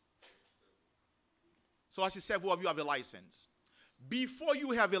 So as I said, several of you have a license. Before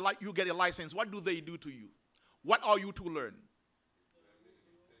you have you get a license, what do they do to you? What are you to learn?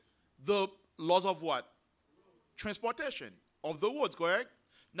 The laws of what? Transportation of the roads, correct?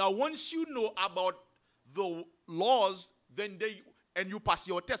 Now, once you know about the laws, then and you pass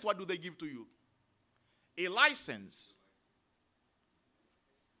your test, what do they give to you? A license.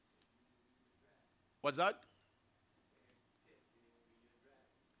 What's that?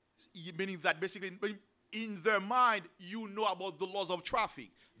 Meaning that basically, in their mind, you know about the laws of traffic,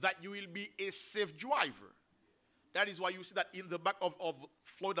 that you will be a safe driver. That is why you see that in the back of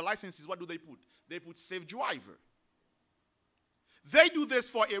Florida licenses, what do they put? They put safe driver. They do this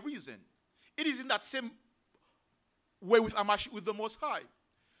for a reason. It is in that same way with the Most High.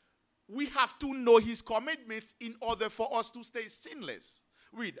 We have to know his commandments in order for us to stay sinless.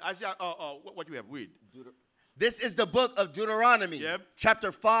 Read, Isaiah, what do you have? Read. This is the book of Deuteronomy,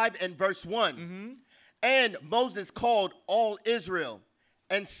 chapter 5 and verse 1. Mm-hmm. And Moses called all Israel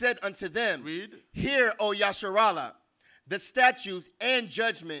and said unto them, Read. Hear, O Yasharallah, the statutes and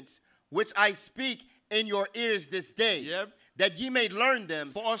judgments which I speak in your ears this day, that ye may learn them.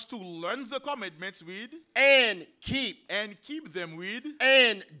 For us to learn the commandments, read. And keep. And keep them, read.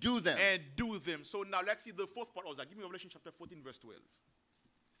 And do them. And do them. So now let's see the fourth part of that. Give me Revelation chapter 14, verse 12.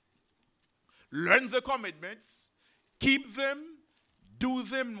 Learn the commandments, keep them, do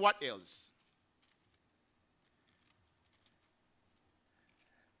them, what else?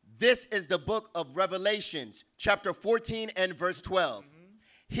 This is the book of Revelations, chapter 14 and verse 12.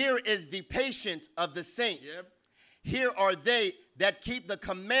 Here is the patience of the saints. Here are they that keep the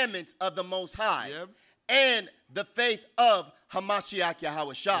commandments of the Most High and the faith of Hamashiach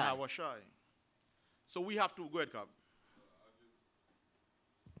Yahushua. So we have to, go ahead, Cobb.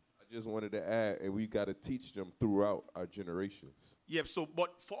 I just wanted to add, and we got to teach them throughout our generations. So,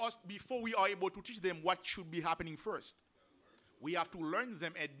 but for us, before we are able to teach them what should be happening first, we have to learn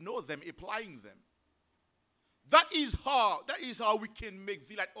them and know them, applying them. That is how we can make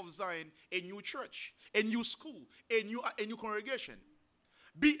the Light of Zion a new church, a new school, a new congregation.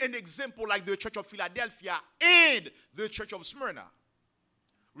 Be an example like the Church of Philadelphia and the Church of Smyrna.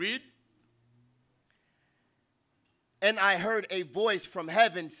 Read. And I heard a voice from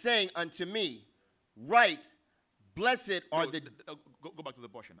heaven saying unto me, Write, blessed are the... Go back to the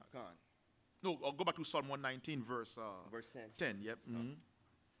portion now. No, go back to Psalm 119, verse 10. Yep. Mm-hmm.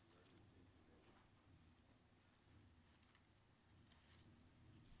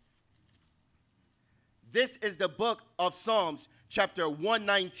 This is the book of Psalms, chapter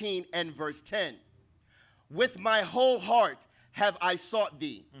 119 and verse 10. With my whole heart have I sought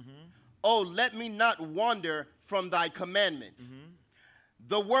thee. Oh, let me not wander from thy commandments.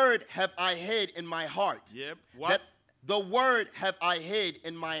 The word have I hid in my heart. What? The word have I hid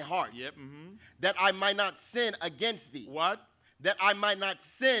in my heart. That I might not sin against thee. What? That I might not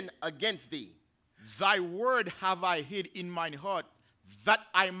sin against thee. Thy word have I hid in mine heart, that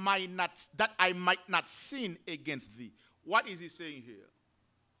I might not sin against thee. What is he saying here?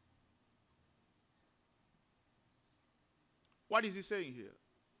 What is he saying here?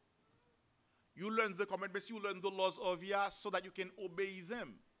 You learn the commandments, you learn the laws of Yah so that you can obey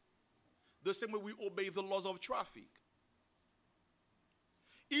them. The same way we obey the laws of traffic.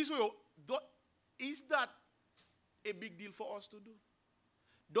 Israel, is that a big deal for us to do?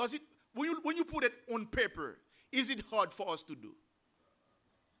 Does it, when you put it on paper, is it hard for us to do?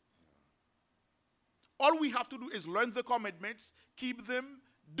 All we have to do is learn the commandments, keep them,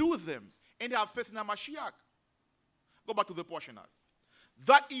 do them, and have faith in Hamashiach. Go back to the portion now.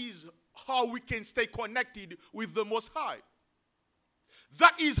 That is how we can stay connected with the Most High.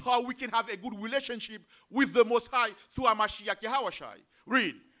 That is how we can have a good relationship with the Most High through Hamashiach Yahushua.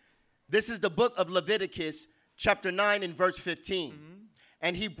 Read. This is the book of Leviticus, chapter 9 and verse 15.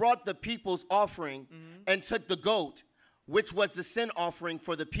 And he brought the people's offering and took the goat, which was the sin offering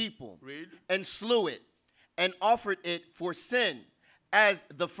for the people, and slew it, and offered it for sin as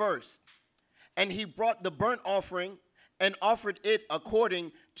the first. And he brought the burnt offering and offered it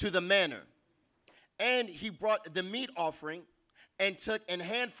according to the manner. And he brought the meat offering and took an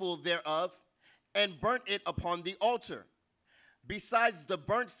handful thereof and burnt it upon the altar, besides the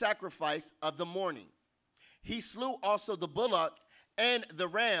burnt sacrifice of the morning. He slew also the bullock and the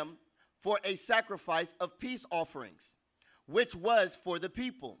ram for a sacrifice of peace offerings, which was for the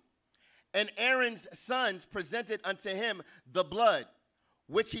people. And Aaron's sons presented unto him the blood,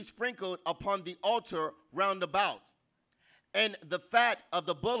 which he sprinkled upon the altar round about, and the fat of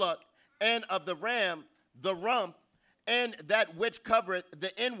the bullock and of the ram, the rump, and that which covereth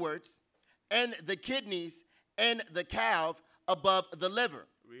the inwards, and the kidneys, and the calf above the liver.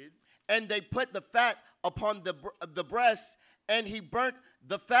 Read. And they put the fat upon the breasts, and he burnt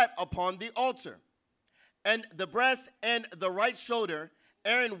the fat upon the altar. And the breast and the right shoulder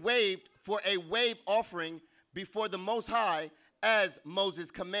Aaron waved for a wave offering before the Most High, as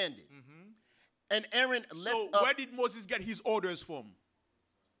Moses commanded. And Aaron lifted up. Where did Moses get his orders from?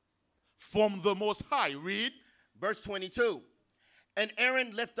 From the Most High. Read. Verse 22. And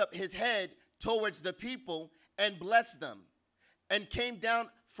Aaron lifted up his head towards the people and blessed them, and came down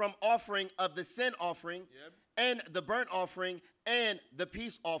from offering of the sin offering, and the burnt offering, and the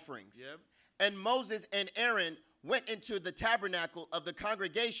peace offerings. And Moses and Aaron went into the tabernacle of the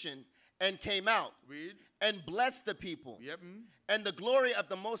congregation and came out. Read. And blessed the people. And the glory of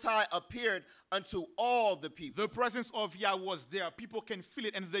the Most High appeared unto all the people. The presence of Yah was there. People can feel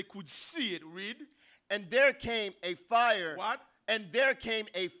it and they could see it. Read. And there came a fire. What? And there came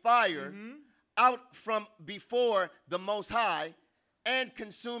a fire out from before the Most High, and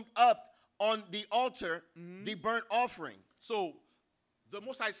consumed up on the altar the burnt offering. So the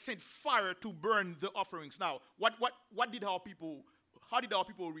Most High sent fire to burn the offerings. Now, what did our people, how did our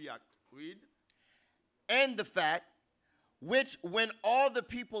people react? Read. And the fat, which when all the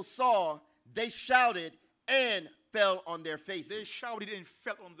people saw, they shouted and fell on their faces. They shouted and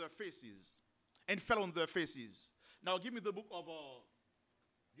fell on their faces. And fell on their faces. Now give me the book of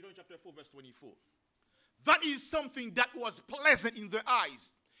Deuteronomy chapter 4, verse 24. That is something that was pleasant in their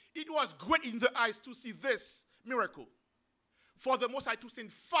eyes. It was great in their eyes to see this miracle. For the Most High to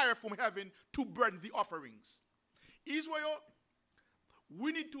send fire from heaven to burn the offerings. Israel,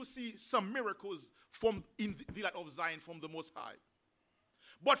 we need to see some miracles from in the land of Zion from the Most High.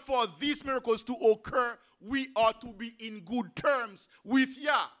 But for these miracles to occur, we are to be in good terms with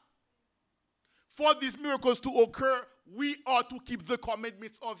Yah. For these miracles to occur, we are to keep the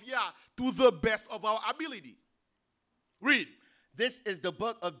commandments of Yah to the best of our ability. Read. This is the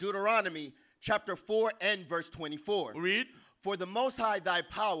book of Deuteronomy, chapter 4 and verse 24. Read. For the Most High thy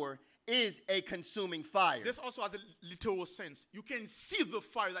power is a consuming fire. This also has a literal sense. You can see the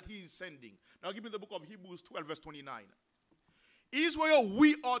fire that he is sending. Now give me the book of Hebrews 12, verse 29. Israel,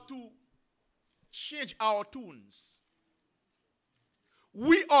 we are to change our tunes.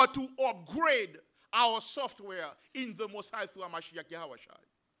 We are to upgrade our software in the Most High through Mashiach Yahawashi.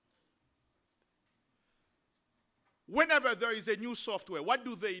 Whenever there is a new software, what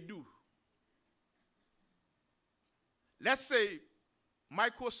do they do? Let's say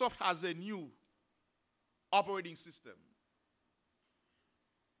Microsoft has a new operating system.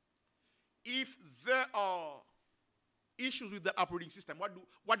 If there are issues with that operating system,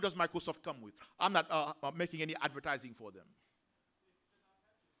 what does Microsoft come with? I'm not making any advertising for them.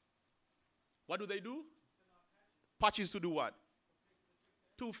 What do they do? Patches to do what?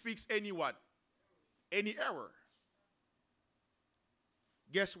 To fix any what? Any error.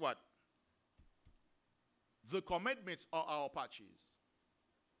 Guess what? The commandments are our patches.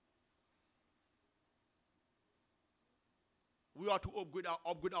 We are to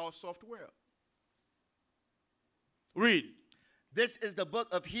upgrade our software. Read. This is the book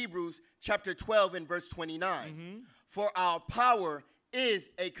of Hebrews, chapter 12 and verse 29. For our power is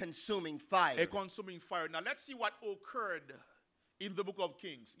a consuming fire. A consuming fire. Now let's see what occurred in the book of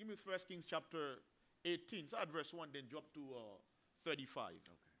Kings. Give me 1 Kings chapter 18. Start at verse 1, then drop to 35. Okay.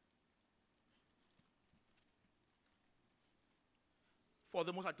 For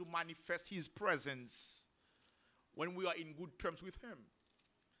the Most High to manifest his presence when we are in good terms with him.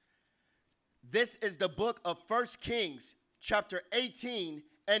 This is the book of 1 Kings, chapter 18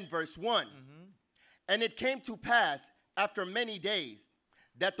 and verse 1. And it came to pass after many days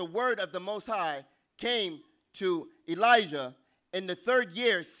that the word of the Most High came to Elijah in the 3rd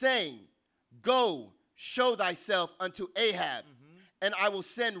year, saying, Go, show thyself unto Ahab, and I will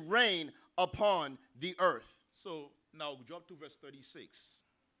send rain upon the earth. So now drop to verse 36.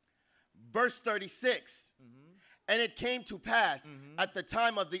 Verse 36. And it came to pass at the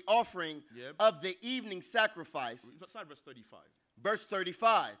time of the offering of the evening sacrifice. Start verse 35. Verse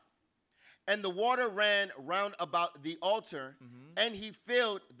 35. And the water ran round about the altar, and he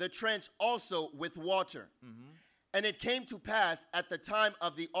filled the trench also with water. And it came to pass at the time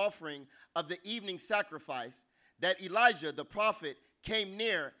of the offering of the evening sacrifice that Elijah the prophet came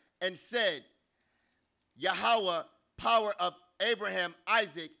near and said, Yahweh, power of Abraham,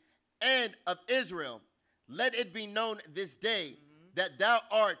 Isaac, and of Israel, let it be known this day that thou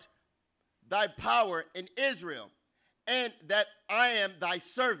art thy power in Israel, and that I am thy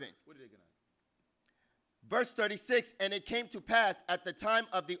servant. What did they get at? Verse 36, and it came to pass at the time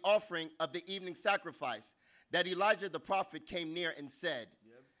of the offering of the evening sacrifice that Elijah the prophet came near and said,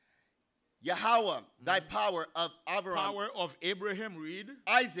 Yahweh, thy power of Abraham, Power of Abraham, read.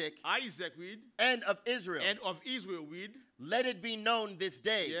 Isaac, Isaac, read. and of Israel. And of Israel, read. Let it be known this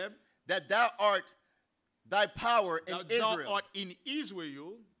day Yep. that thou art thy power in That Israel, thou art in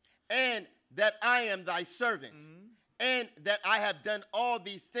Israel, and that I am thy servant, and that I have done all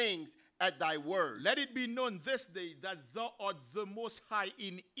these things at thy word. let it be known this day that thou art the Most High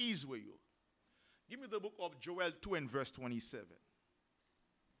in Israel. Give me the book of Joel 2 and verse 27.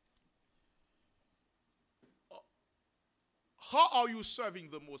 How are you serving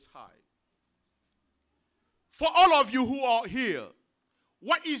the Most High? For all of you who are here,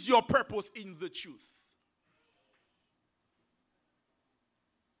 what is your purpose in the truth?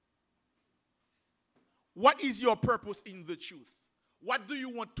 What is your purpose in the truth? What do you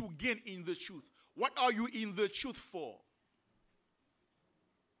want to gain in the truth? What are you in the truth for?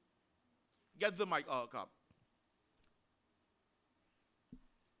 Get the mic up.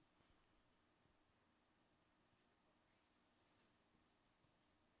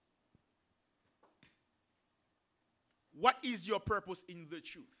 What is your purpose in the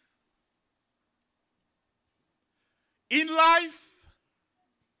truth? In life,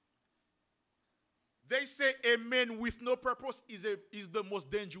 they say a man with no purpose is the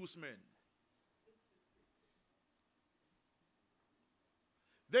most dangerous man.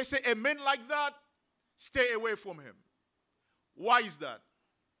 They say a man like that, stay away from him. Why is that?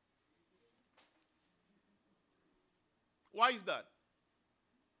 Why is that?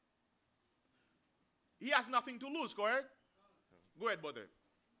 He has nothing to lose, correct? Go ahead, brother.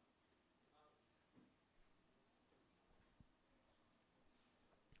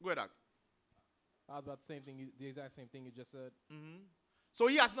 Go ahead, Doc. I was about the same thing, the exact same thing you just said. So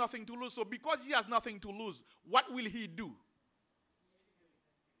he has nothing to lose. So because he has nothing to lose, what will he do?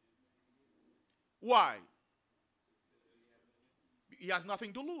 Why? He has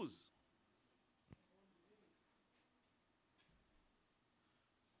nothing to lose.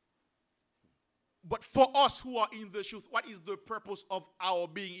 But for us who are in the truth, what is the purpose of our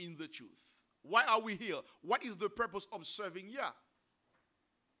being in the truth? Why are we here? What is the purpose of serving Yah?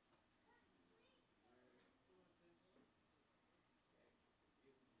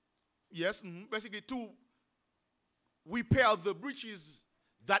 Yes, basically to repair the breaches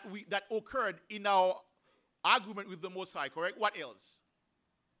that occurred in our argument with the Most High, correct? What else?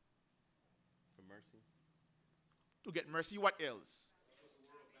 For mercy. To get mercy, what else?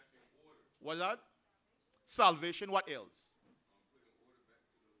 What's that? Salvation, what else?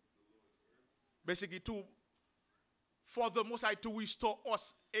 Basically for the Most High to restore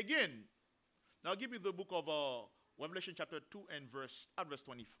us again. Now give me the book of Revelation chapter 2 and verse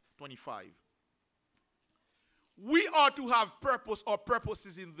 25. We are to have purpose or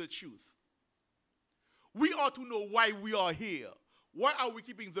purposes in the truth. We are to know why we are here. Why are we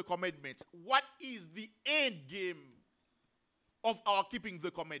keeping the commandments? What is the end game of our keeping the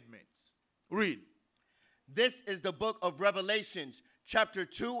commandments? Read. This is the book of Revelations, chapter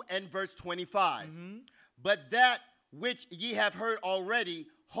 2 and verse 25. But that which ye have heard already,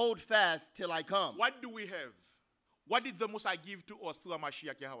 hold fast till I come. What do we have? What did the Most High give to us through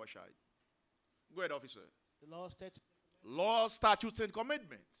Mashiach Yahawashi? Go ahead, officer. The law, statutes. Law, statutes, and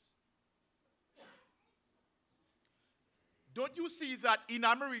commandments. Don't you see that in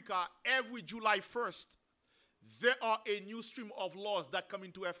America, every July 1st, there are a new stream of laws that come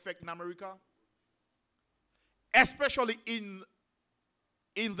into effect in America? Especially in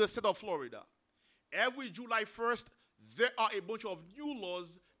the state of Florida. Every July 1st, there are a bunch of new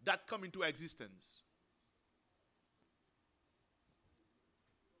laws that come into existence.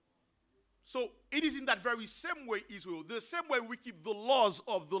 So it is in that very same way, Israel, the same way we keep the laws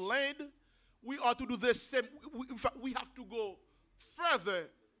of the land, we are to do the same. In fact, we have to go further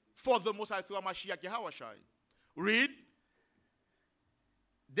for the Most High through Mashiach Yahawashi. Read.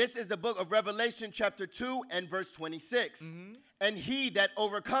 This is the book of Revelation chapter 2 and verse 26. And he that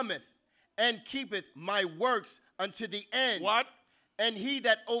overcometh and keepeth my works unto the end. What? And he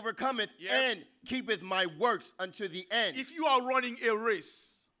that overcometh and keepeth my works unto the end. If you are running a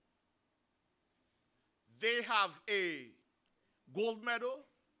race, they have a gold medal,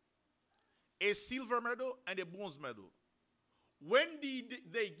 a silver medal, and a bronze medal. When did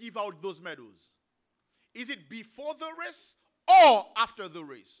they give out those medals? Is it before the race or after the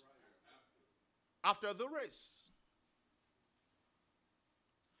race? After the race.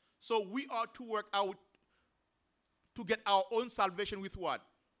 So we are to work out to get our own salvation with what?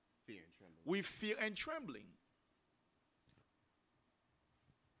 Fear and trembling. With fear and trembling.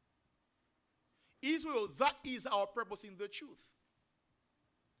 Israel, that is our purpose in the truth.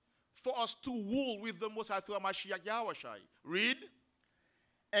 For us to rule with the Most High through Mashiach Yahawashi. Read.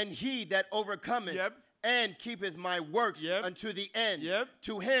 And he that overcometh Yep. and keepeth my works Yep. unto the end, Yep.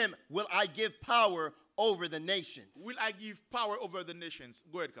 to him will I give power over the nations. Will I give power over the nations?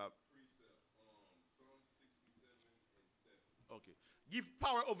 Go ahead, Cap. Okay. Give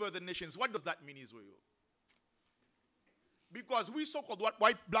power over the nations. What does that mean, Israel? Because we so-called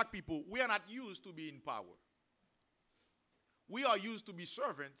white black people, we are not used to be in power. We are used to be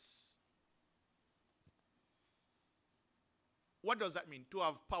servants. What does that mean, to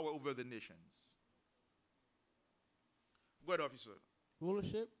have power over the nations? Go ahead, officer.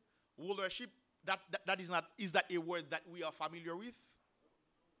 Rulership? Rulership, is that a word that we are familiar with?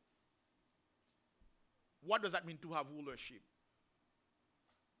 What does that mean, to have rulership?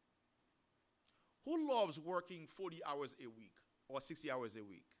 Who loves working 40 hours a week or 60 hours a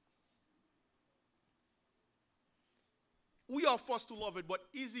week? We are forced to love it, but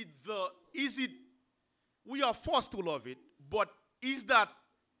we are forced to love it, but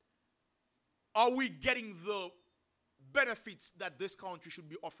are we getting the benefits that this country should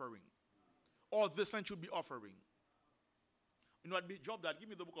be offering, or this land should be offering? You know what, drop that. Give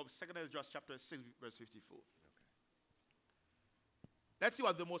me the book of 2nd Ezra chapter 6, verse 54. Okay. Let's see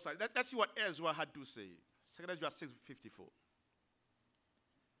what let's see what Ezra had to say. 2nd Ezra 6, 54.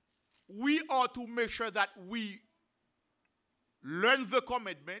 We are to make sure that we learn the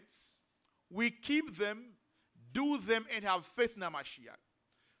commandments, we keep them, do them, and have faith in Mashiach,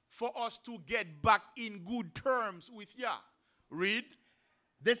 for us to get back in good terms with Yah. Read.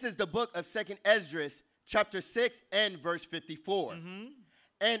 This is the book of 2nd Ezra, chapter 6 and verse 54.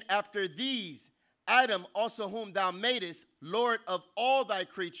 And after these, Adam also whom thou madest, Lord of all thy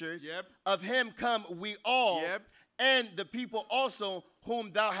creatures, of him come we all, and the people also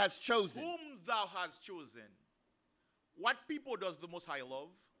whom thou hast chosen. Whom thou hast chosen. What people does the Most High love?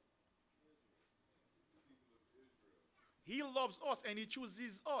 He loves us and he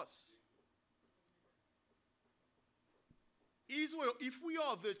chooses us. Israel, if we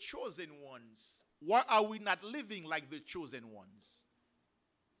are the chosen ones, why are we not living like the chosen ones?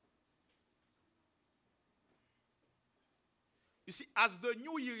 You see, as the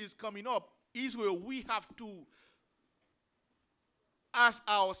new year is coming up, Israel, we have to ask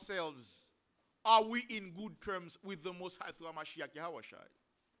ourselves, are we in good terms with the Most High through Mashiach Yahushua?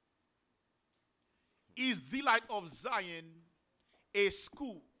 Is the Light of Zion a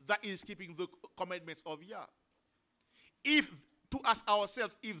school that is keeping the commandments of Yah? To ask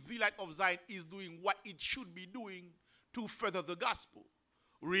ourselves if the Light of Zion is doing what it should be doing to further the gospel.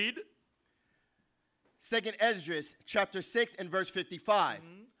 Read. 2nd Ezra, chapter 6 and verse 55.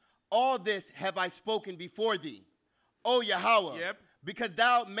 All this have I spoken before thee, O Yahweh, because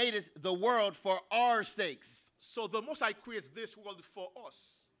thou madest the world for our sakes. So the Most High creates this world for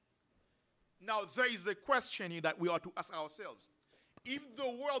us. Now there is a question here that we ought to ask ourselves. If the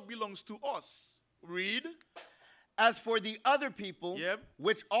world belongs to us, read. As for the other people,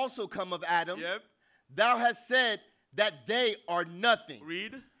 which also come of Adam, thou hast said that they are nothing.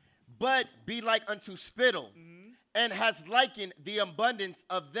 Read. But be like unto spittle, and hast likened the abundance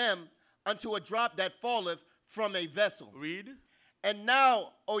of them unto a drop that falleth from a vessel. Read. And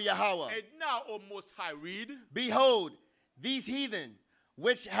now, O Yahweh, and now, O Most High, read. Behold, these heathen,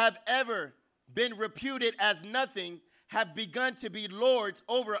 which have ever been reputed as nothing, have begun to be lords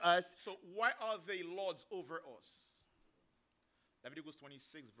over us. So why are they lords over us? Leviticus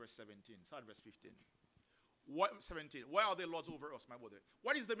 26, verse 17. Start verse 15. What, 17. Why are they lords over us, my brother?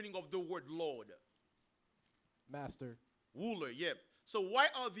 What is the meaning of the word Lord? Master. Ruler, yep. So why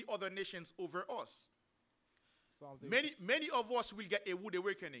are the other nations over us? Many of us will get a wood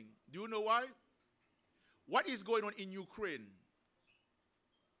awakening. Do you know why? What is going on in Ukraine?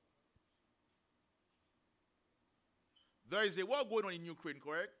 There is a war going on in Ukraine,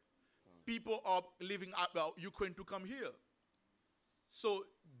 correct? People are leaving Ukraine to come here. So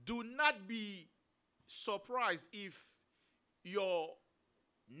do not be surprised if your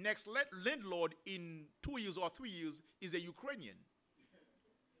next landlord in 2 years or 3 years is a Ukrainian.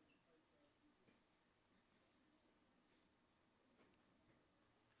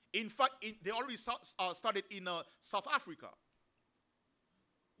 In fact, they already started in South Africa,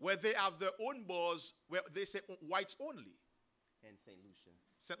 where they have their own bars where they say whites only. And St. Lucia.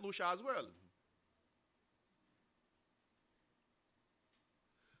 St. Lucia as well.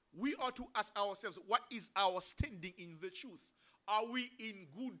 We ought to ask ourselves, what is our standing in the truth? Are we in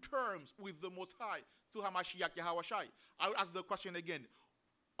good terms with the Most High through Hamashiach Yahushai? I will ask the question again.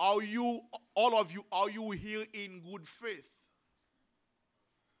 Are you, all of you, are you here in good faith?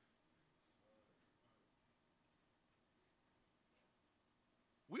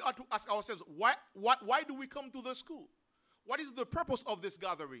 We ought to ask ourselves, why do we come to the school? What is the purpose of this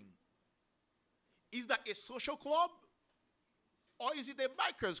gathering? Is that a social club? Or is it a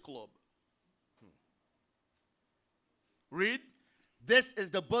bikers club? Read. This is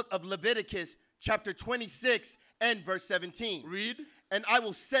the book of Leviticus, chapter 26 and verse 17. Read. And I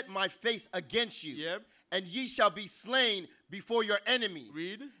will set my face against you, Yep. and ye shall be slain before your enemies.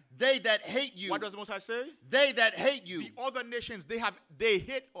 Read. They that hate you. What does the Most High say? They that hate you. The other nations, they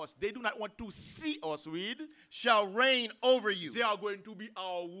hate us. They do not want to see us. Read. Shall reign over you. They are going to be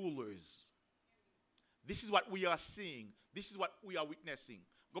our rulers. This is what we are seeing. This is what we are witnessing.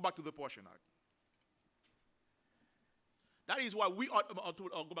 Go back to the portion. That is why we ought to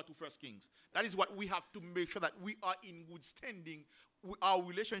go back to 1 Kings. That is what we have to make sure that we are in good standing. Our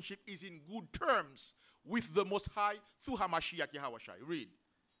relationship is in good terms with the Most High through Hamashiach Yahawashi. Read.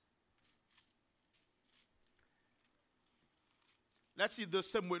 Let's see the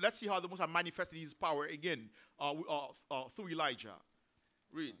same way. Let's see how the Most High manifested his power again through Elijah.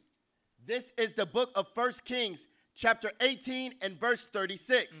 Read. This is the book of 1 Kings, chapter 18 and verse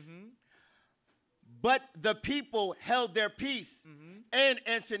 36. Mm-hmm. But the people held their peace and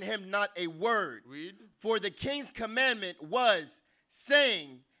answered him not a word. Read. For the king's commandment was,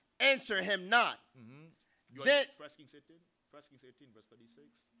 saying, answer him not. Then 1 Kings 18? 1 Kings 18, verse 36.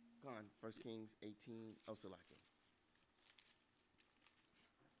 Go on, 1 Kings 18, Salaki.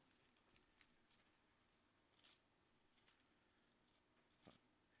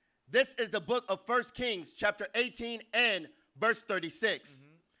 This is the book of 1 Kings, chapter 18 and verse 36.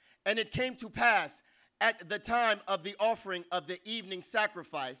 And it came to pass at the time of the offering of the evening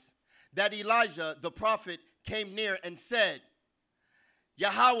sacrifice that Elijah the prophet came near and said,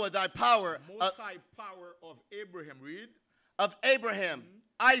 Yahweh thy power, Most High power of Abraham, read. Of Abraham,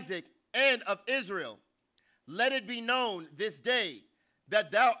 Isaac, and of Israel, let it be known this day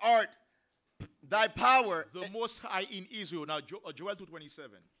that thou art thy power. The Most High in Israel. Now, Joel 2:27.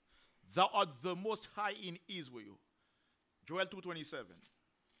 Thou art the Most High in Israel. Joel 2:27.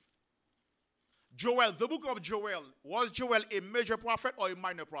 Joel, the book of Joel, was Joel a major prophet or a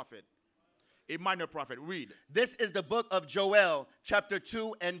minor prophet? A minor prophet. Read. This is the book of Joel, chapter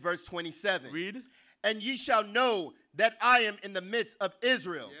 2 and verse 27. Read. And ye shall know that I am in the midst of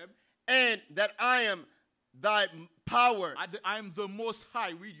Israel, and that I am thy power. I am the Most High.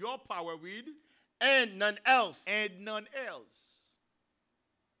 Read your power. Read. And none else. And none else.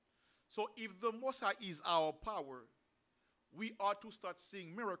 So if the Most High is our power, we ought to start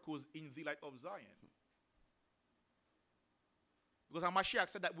seeing miracles in the light of Zion. Because Hamashiach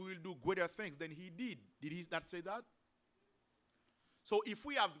said that we will do greater things than he did. Did he not say that? So if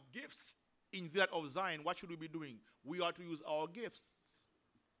we have gifts in the light of Zion, what should we be doing? We ought to use our gifts.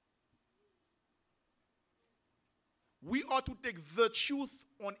 We ought to take the truth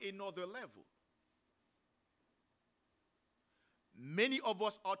on another level. Many of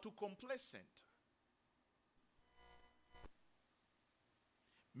us are too complacent.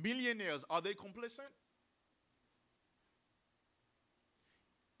 Millionaires, are they complacent?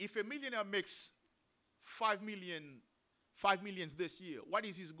 If a millionaire makes 5 millions this year, what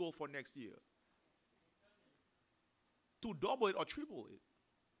is his goal for next year? To double it or triple it.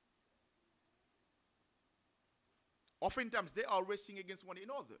 Oftentimes, they are racing against one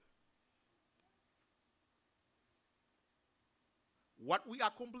another. What we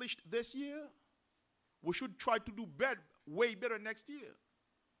accomplished this year, we should try to do way better next year.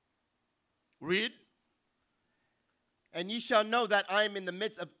 Read. And ye shall know that I am in the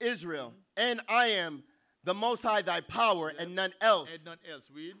midst of Israel, and I am the Most High thy power, and none else. And none else.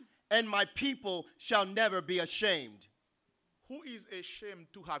 Read. And my people shall never be ashamed. Who is ashamed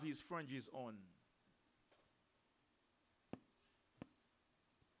to have his fringes on?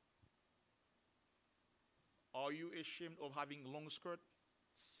 Are you ashamed of having long skirts,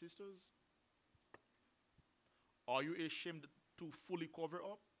 sisters? Are you ashamed to fully cover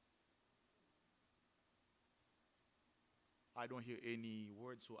up? I don't hear any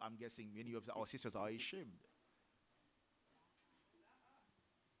words, so I'm guessing many of our sisters are ashamed.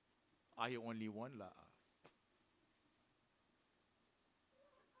 I hear only one la.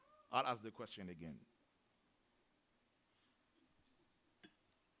 I'll ask the question again.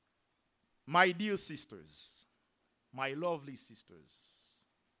 My dear sisters, my lovely sisters,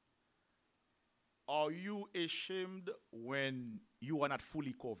 are you ashamed when you are not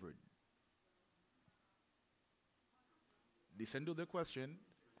fully covered? Listen to the question.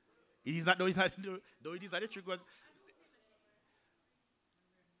 It is not a trick question.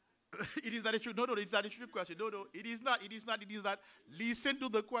 It is not a trick. No, it's not a trick question. No, it is not. Listen to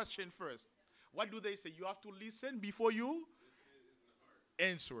the question first. What do they say? You have to listen before you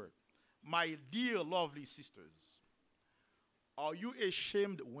answer. My dear lovely sisters, Are you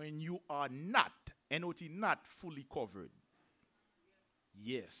ashamed when you are not, N-O-T, not fully covered?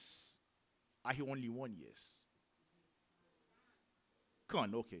 Yes. I hear only one yes.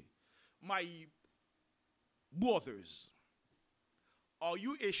 Con, okay. My brothers, are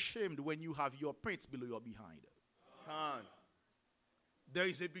you ashamed when you have your pants below your behind? Con. There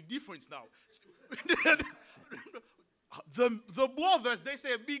is a big difference now. the brothers, they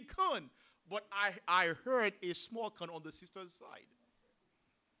say a big con, but I heard a small con on the sister's side.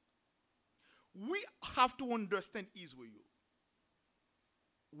 We have to understand Israel.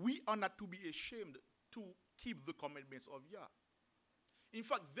 We are not to be ashamed to keep the commandments of Yah. In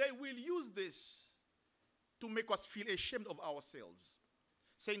fact, they will use this to make us feel ashamed of ourselves,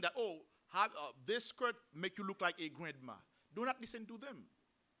 saying that, oh, this skirt make you look like a grandma. Do not listen to them.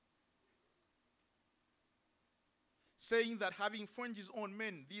 Saying that having fringes on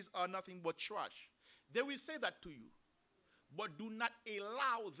men, these are nothing but trash. They will say that to you, but do not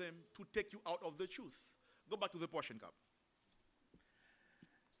allow them to take you out of the truth. Go back to the portion cup.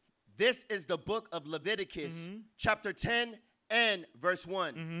 This is the book of Leviticus, chapter 10 and verse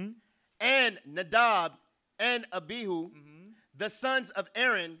 1. And Nadab and Abihu, the sons of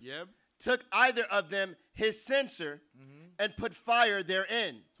Aaron, took either of them his censer and put fire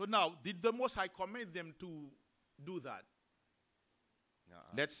therein. So now, did the Most High command them to do that?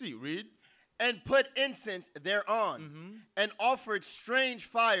 Let's see, read. And put incense thereon, and offered strange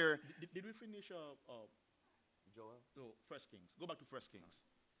fire. Did we finish Joel? No, First Kings. Go back to First Kings.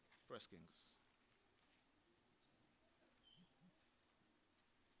 First Kings.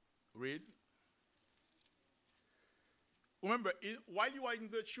 Read. Remember, while you are in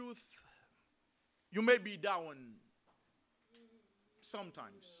the truth, you may be down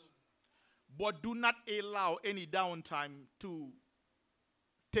sometimes. But do not allow any downtime to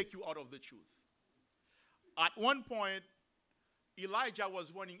take you out of the truth. At one point, Elijah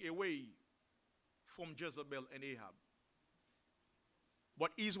was running away from Jezebel and Ahab.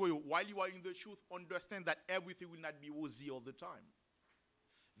 But Israel, while you are in the truth, understand that everything will not be rosy all the time.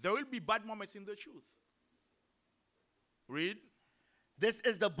 There will be bad moments in the truth. Read. This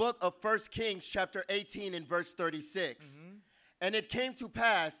is the book of 1 Kings chapter 18 and verse 36. And it came to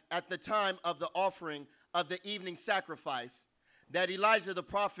pass at the time of the offering of the evening sacrifice that Elijah the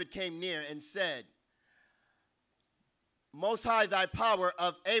prophet came near and said, Most High, thy power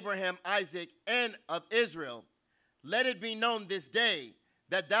of Abraham, Isaac, and of Israel, let it be known this day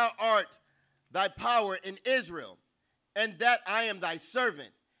that thou art thy power in Israel, and that I am thy servant,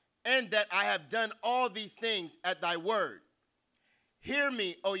 and that I have done all these things at thy word. Hear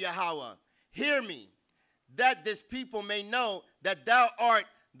me, O Yahweh, hear me, that this people may know that thou art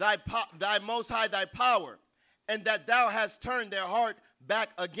thy Most High, thy power, and that thou hast turned their heart back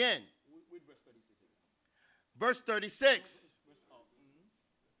again. Verse 36.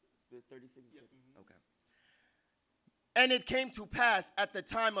 Okay. And it came to pass at the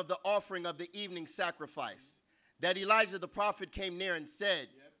time of the offering of the evening sacrifice that Elijah the prophet came near and said,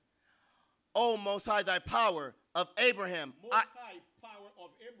 O Most High, thy power of Abraham, Most High power of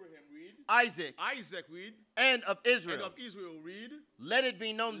Abraham, read. Isaac, read. And of Israel. And of Israel, read. Let it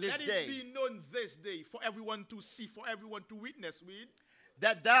be known this day. Let it be known this day for everyone to see, for everyone to witness, read.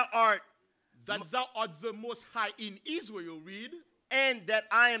 That thou art the Most High in Israel, read. And that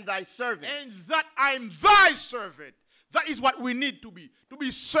I am thy servant. And that I am thy servant. That is what we need to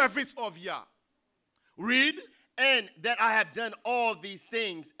be servants of Yah. Read. And that I have done all these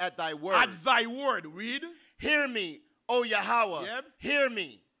things at thy word. At thy word, read. Hear me, O Yahweh, hear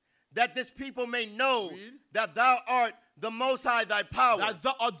me, that this people may know that thou art the Most High, thy power. That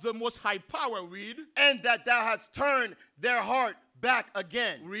thou art the Most High power, read. And that thou hast turned their heart back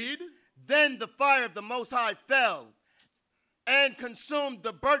again. Read. Then the fire of the Most High fell and consumed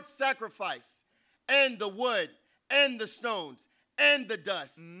the burnt sacrifice and the wood and the stones and the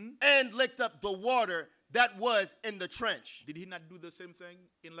dust and licked up the water that was in the trench. Did he not do the same thing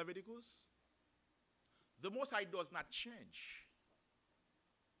in Leviticus? The Most High does not change.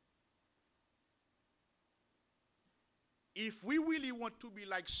 If we really want to be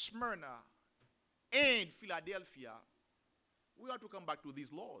like Smyrna and Philadelphia, we have to come back to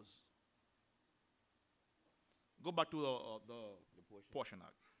these laws. Go back to the portion.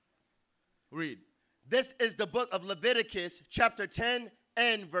 Read. This is the book of Leviticus, chapter 10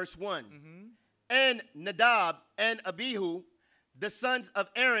 and verse 1. And Nadab and Abihu, the sons of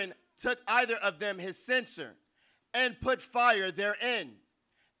Aaron, took either of them his censer, and put fire therein,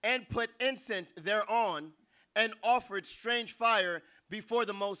 and put incense thereon, and offered strange fire before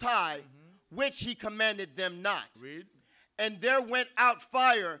the Most High, which he commanded them not. Read. And there went out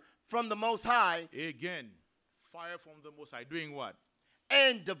fire from the Most High. Again, fire from the Most High. Doing what?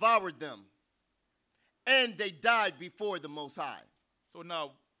 And devoured them. And they died before the Most High. So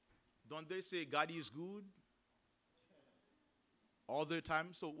now, don't they say God is good all the time?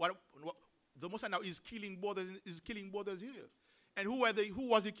 So what the Most High now is killing brothers here. And who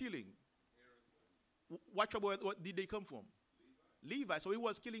was he killing? What trouble did they come from? Levites. So he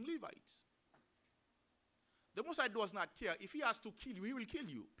was killing Levites. The Most High does not care. If he has to kill you, he will kill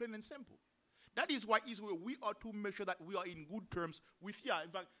you, plain and simple. That is why Israel, we are to make sure that we are in good terms with Yah. In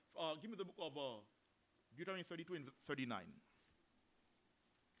fact, give me the book of Deuteronomy 32 and 39.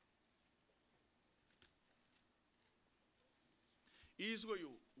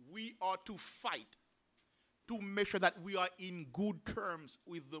 Israel, we are to fight to make sure that we are in good terms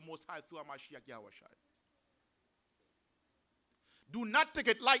with the Most High through our Mashiach Yahushua. Do not take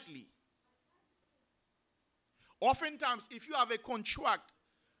it lightly. Oftentimes, if you have a contract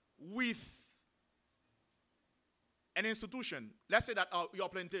with an institution, let's say that your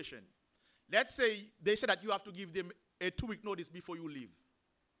plantation, let's say they say that you have to give them a 2-week notice before you leave.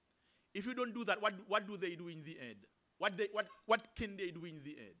 If you don't do that, what do they do in the end? What can they do in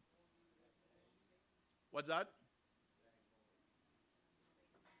the end? What's that?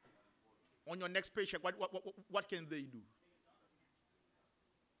 On your next paycheck, what can they do?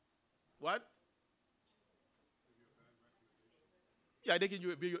 What? Yeah, they can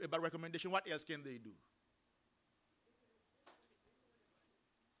give you a bad recommendation. What else can they do?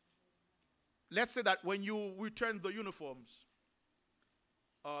 Let's say that when you return the uniforms,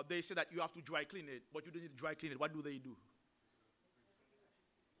 they say that you have to dry clean it, but you don't need to dry clean it. What do they do?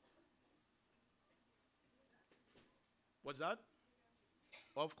 What's that?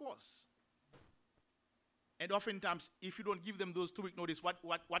 Of course. And oftentimes, if you don't give them those 2-week notice, what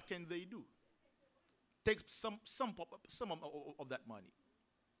can they do? Take some of that money.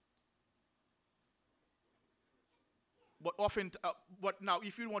 But but now,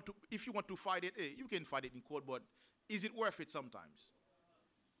 if you want to fight it, you can fight it in court. But is it worth it sometimes?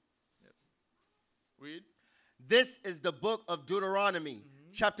 Yep. Read. This is the book of Deuteronomy,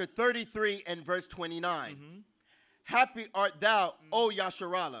 chapter 33 and verse 29. Happy art thou, O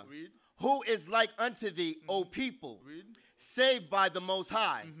Yasharallah, who is like unto thee, O people, saved by the Most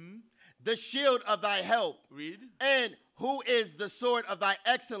High, the shield of thy help, and who is the sword of thy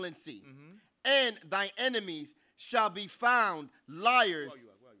excellency, and thy enemies shall be found liars. Where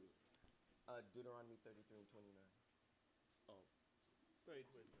are you? Deuteronomy 33 and 29. Oh.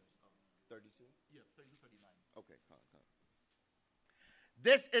 32? Yeah, 32, 39. Okay, come.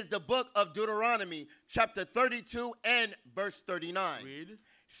 This is the book of Deuteronomy, chapter 32 and verse 39. Read.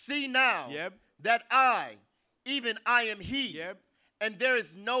 See now that I, even I am he, and there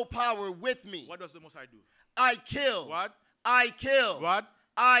is no power with me. What does the Most High do? I kill. What? I kill. What?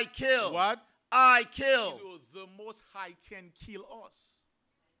 I kill. What? I kill. So the Most High can kill us.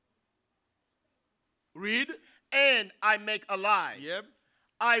 Read. And I make alive. Yep.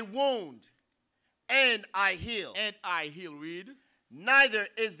 I wound. And I heal. And I heal. Read. Neither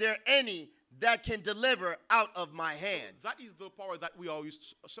is there any that can deliver out of my hand. That is the power that we are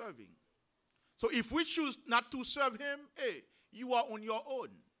serving. So if we choose not to serve him, hey, you are on your own.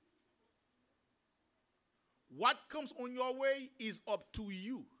 What comes on your way is up to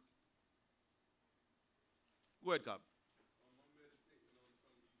you. Go ahead, Cap.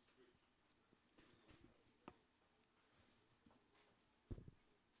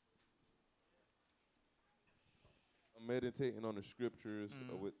 I'm meditating on the scriptures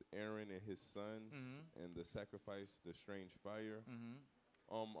with Aaron and his sons and the sacrifice, the strange fire.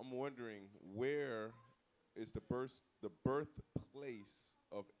 I'm wondering, where is the birthplace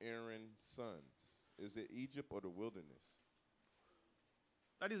of Aaron's sons? Is it Egypt or the wilderness?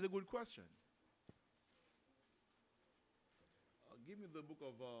 That is a good question. Give me the book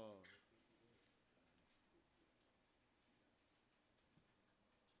of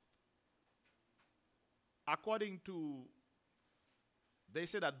according to, they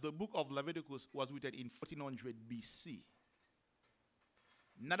say that the book of Leviticus was written in 1400 BC.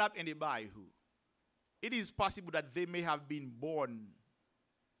 Nadab and Abihu. It is possible that they may have been born.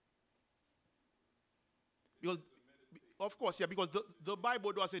 Because, of course, yeah, because the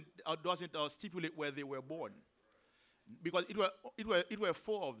Bible doesn't stipulate where they were born. Because it were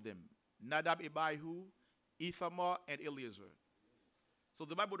 4 of them: Nadab, Abihu, Ithamar, and Eleazar. So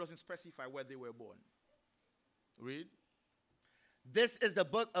the Bible doesn't specify where they were born. Read. This is the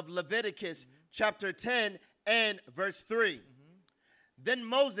book of Leviticus, chapter 10 and verse 3. Then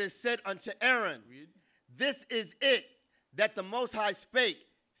Moses said unto Aaron, This is it that the Most High spake,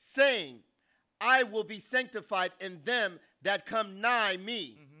 saying, I will be sanctified in them that come nigh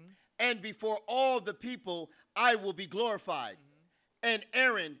me, and before all the people I will be glorified. And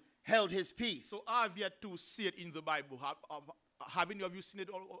Aaron held his peace. So I've yet to see it in the Bible. Have any of you seen it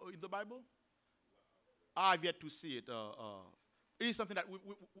in the Bible? I've yet to see it. It is something that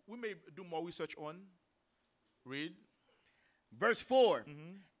we may do more research on. Read. Verse 4.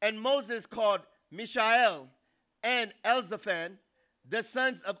 And Moses called Mishael and Elzaphan, the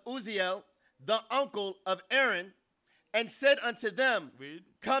sons of Uzziel, the uncle of Aaron, and said unto them, Read.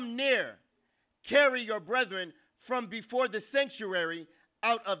 Come near, carry your brethren from before the sanctuary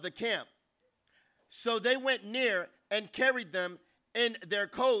out of the camp. So they went near and carried them in their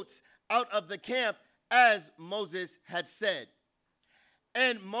coats out of the camp, as Moses had said.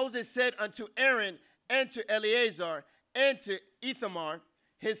 And Moses said unto Aaron and to Eleazar and to Ithamar,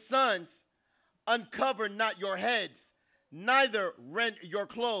 his sons, uncover not your heads, neither rend your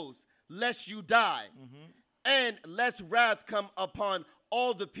clothes, lest you die, and lest wrath come upon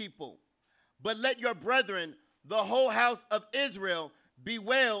all the people. But let your brethren, the whole house of Israel,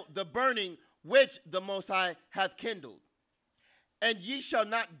 bewail the burning which the Most High hath kindled. And ye shall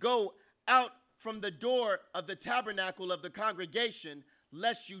not go out from the door of the tabernacle of the congregation,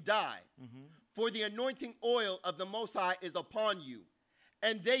 lest you die. For the anointing oil of the Most High is upon you.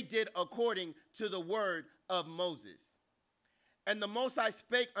 And they did according to the word of Moses. And the Most High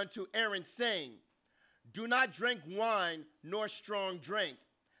spake unto Aaron, saying, Do not drink wine nor strong drink,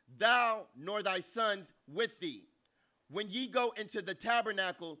 thou nor thy sons with thee, when ye go into the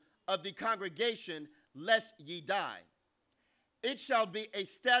tabernacle of the congregation, lest ye die. It shall be a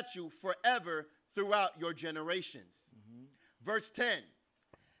statute forever throughout your generations. Verse 10.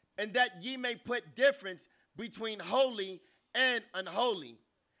 And that ye may put difference between holy and unholy,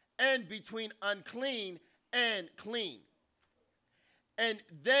 and between unclean and clean. And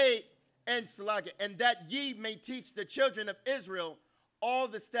that ye may teach the children of Israel all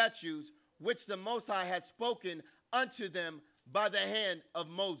the statutes which the Most High has spoken unto them by the hand of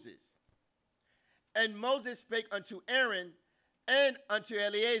Moses. And Moses spake unto Aaron and unto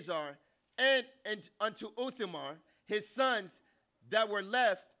Eleazar and unto Ithamar, his sons that were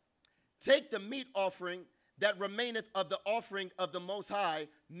left, take the meat offering that remaineth of the offering of the Most High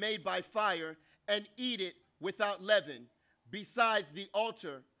made by fire, and eat it without leaven, besides the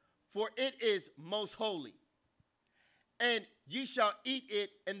altar, for it is most holy. And ye shall eat it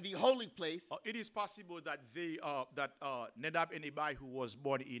in the holy place. It is possible that Nadab and Abihu was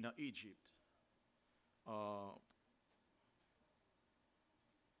born in Egypt.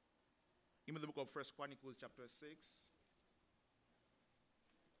 In the book of 1 Chronicles chapter 6.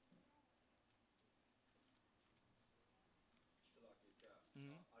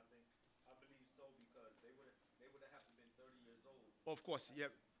 I believe so, because they would have to been 30 years old. Of course,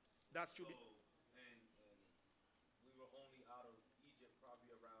 yeah, that's true. And we were only out of Egypt probably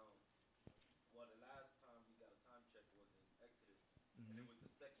around, well, the last time we got a time check was in Exodus, and it was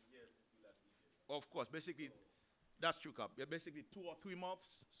the second year since we left Egypt. Of course, basically, that's true, Cap. Yeah, basically 2 or 3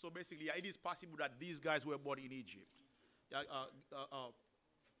 months. So basically, yeah, it is possible that these guys were born in Egypt. Yeah, 6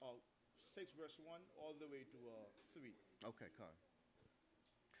 verse 1 all the way to 3. Okay, come.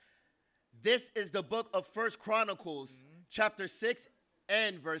 This is the book of 1 Chronicles, chapter 6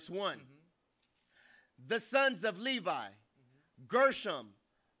 and verse 1. The sons of Levi, Gershom,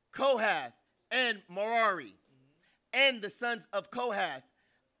 Kohath, and Merari. And the sons of Kohath,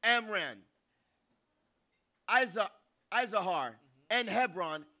 Amram, Izahar, and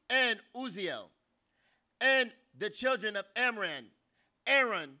Hebron, and Uzziel. And the children of Amram,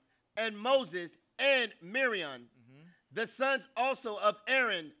 Aaron, and Moses, and Miriam. The sons also of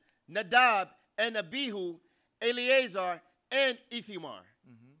Aaron, Nadab, and Abihu, Eleazar, and Ithamar.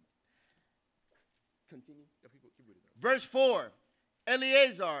 Continue. Verse 4.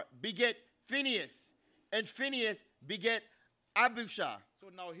 Eleazar beget Phinehas, and Phinehas beget Abishai. So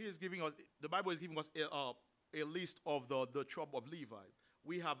now he is giving us, the Bible is giving us a list of the tribe of Levi.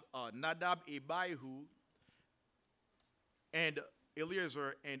 We have Nadab, Abihu, and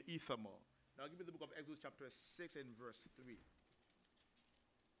Eleazar, and Ithamar. Now give me the book of Exodus chapter 6 and verse 3.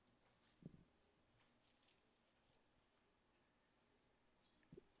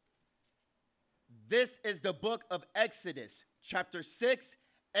 This is the book of Exodus, chapter 6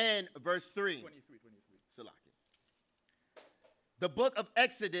 and verse 3. 23. Salaki. The book of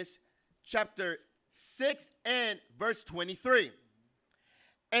Exodus, chapter 6 and verse 23.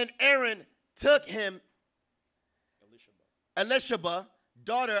 And Aaron took him Elisheba,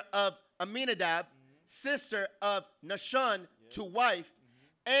 daughter of Aminadab, sister of Nahshon, to wife,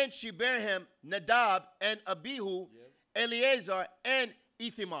 and she bare him Nadab and Abihu, Eleazar, and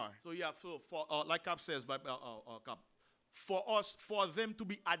Ithamar. So yeah, so for like Cap says, Cap, for them to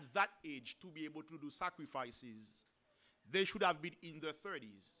be at that age to be able to do sacrifices, they should have been in their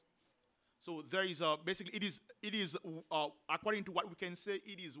 30s. So there is basically it is according to what we can say,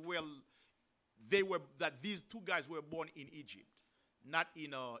 it is that these two guys were born in Egypt, not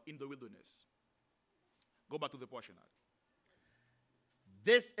in the wilderness. Go back to the portion.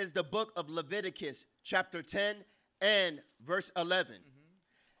 This is the book of Leviticus, chapter 10 and verse 11.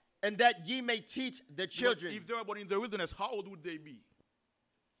 And that ye may teach the children. If they were born in the wilderness, how old would they be?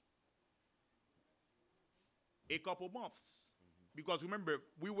 A couple months. Because remember,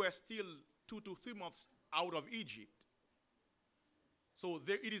 we were still 2 to 3 months out of Egypt. So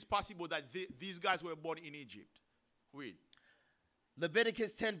it is possible that these guys were born in Egypt. Read.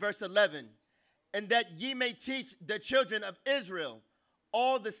 Leviticus 10 verse 11. And that ye may teach the children of Israel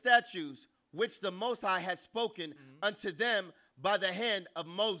all the statutes which the Most High has spoken unto them by the hand of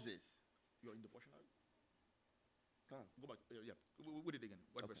Moses. You're in the portion now? Go back. Yeah. Read it again.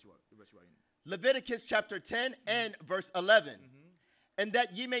 What verse you are in? Leviticus chapter 10 and verse 11. And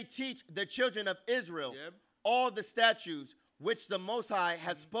that ye may teach the children of Israel all the statutes which the Most High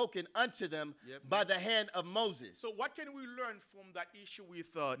has spoken unto them by the hand of Moses. So what can we learn from that issue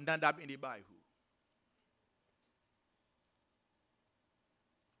with Nadab and Abihu?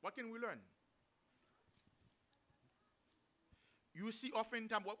 What can we learn? You see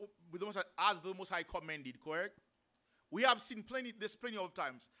oftentimes as the Most High commanded, correct? We have seen plenty of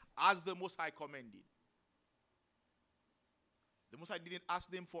times as the Most High commanded. The Most High didn't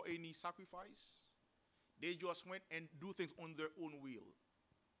ask them for any sacrifice. They just went and do things on their own will.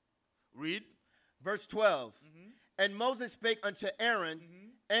 Read. Verse 12. And Moses spake unto Aaron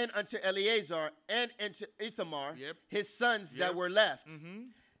and unto Eleazar and unto Ithamar, his sons that were left.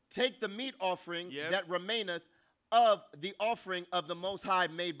 Take the meat offering that remaineth of the offering of the Most High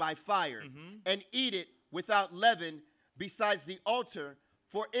made by fire, and eat it without leaven besides the altar,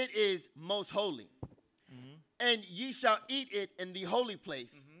 for it is most holy. And ye shall eat it in the holy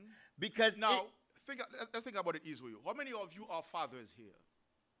place. Because now, let's think about it, Israel. How many of you are fathers here?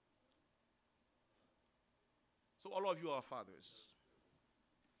 So all of you are fathers.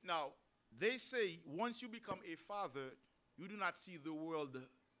 Now, they say once you become a father, you do not see the world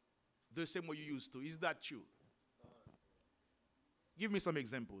the same way you used to. Is that true? Give me some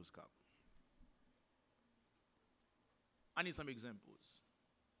examples, Cap. I need some examples.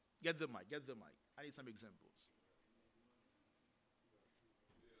 Get the mic. I need some examples.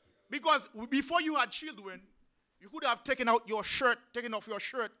 Because before you had children, you could have taken off your shirt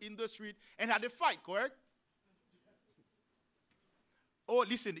in the street and had a fight, correct? Oh,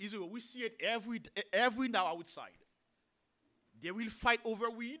 listen, Israel, we see it every now outside. They will fight over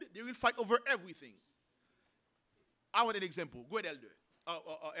weed. They will fight over everything. I want an example. Go ahead, Elder.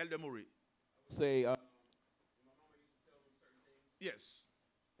 Elder Murray. Say, yes.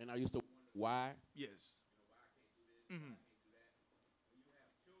 And I used to wonder why. Yes.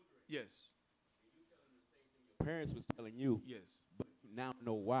 Yes. Parents was telling you. Yes. But you now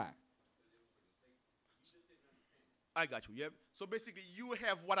know why. I got you. Yep. So basically, you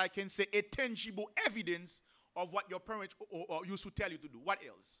have what I can say a tangible evidence of what your parents or used to tell you to do. What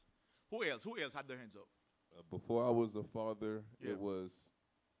else? Who else? Who else had their hands up? Before I was a father, it was,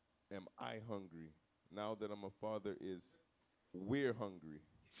 am I hungry? Now that I'm a father, is we're hungry.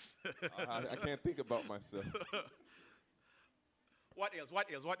 I can't think about myself. What else? What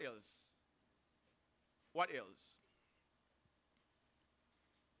else? What else? What else?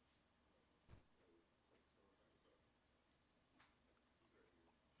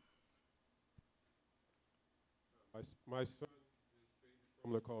 My son, his baby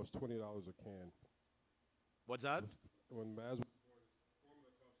formula costs $20 a can. What's that? When Maz was born, his formula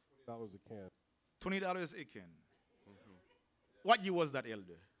costs $20 a can. $20 a can. What year was that,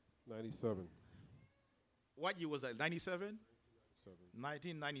 Elder? 97. What year was that? 97?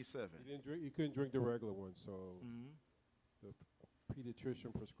 1997. 1997. He couldn't drink the regular one, so the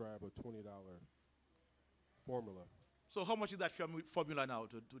pediatrician prescribed a $20 formula. So how much is that formula now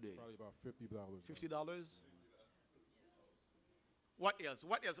today? Probably about $50. $50? What else?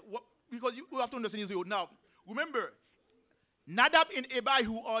 What else? Because you have to understand Israel. Now, remember, Nadab and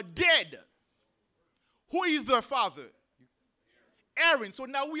Abihu are dead. Who is their father? Aaron. So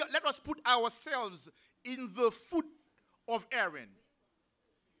now let us put ourselves in the foot of Aaron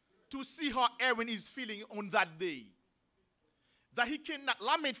to see how Aaron is feeling on that day. That he cannot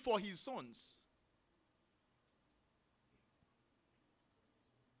lament for his sons.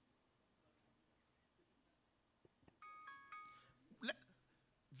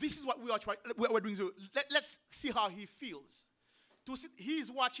 This is what we're doing. So let's see how he feels. He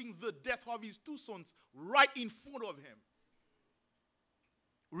is watching the death of his two sons right in front of him.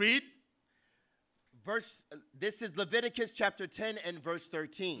 Read. This is Leviticus chapter 10 and verse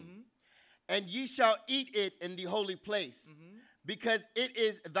 13. And ye shall eat it in the holy place, because it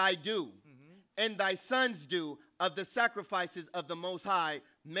is thy due, and thy son's due of the sacrifices of the Most High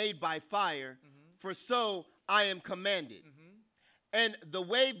made by fire, for so I am commanded. And the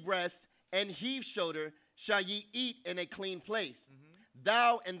wave breast and heave shoulder shall ye eat in a clean place,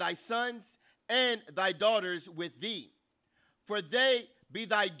 thou and thy sons and thy daughters with thee. For they be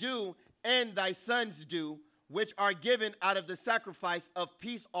thy due and thy sons' due, which are given out of the sacrifice of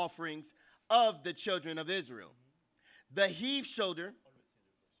peace offerings of the children of Israel. The heave shoulder,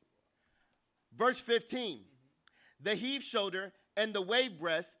 verse 15, the heave shoulder and the wave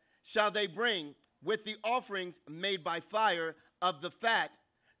breast shall they bring with the offerings made by fire of the fat,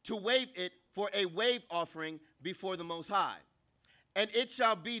 to wave it for a wave offering before the Most High. And it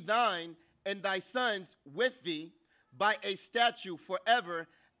shall be thine and thy sons with thee by a statute forever,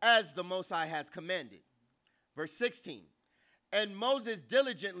 as the Most High has commanded. Verse 16, and Moses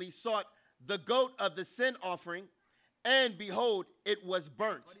diligently sought the goat of the sin offering, and behold, it was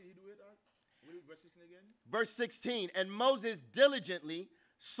burnt. How did he do it? Verse 16 again? Verse 16, and Moses diligently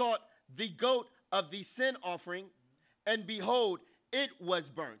sought the goat of the sin offering, and behold, it was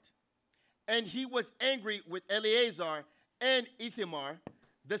burnt. And he was angry with Eleazar and Ithamar,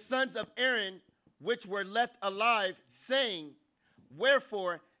 the sons of Aaron, which were left alive, saying,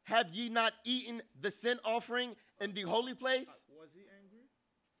 wherefore have ye not eaten the sin offering in the holy place? Was he angry?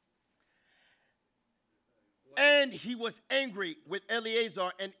 And he was angry with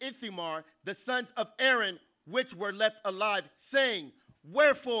Eleazar and Ithamar, the sons of Aaron, which were left alive, saying,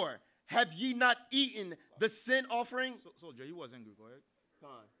 wherefore have ye not eaten the sin offering? So he was angry, go ahead. Come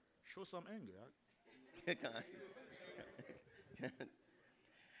on. Show some anger. Huh?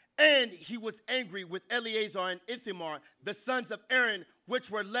 And he was angry with Eleazar and Ithamar, the sons of Aaron, which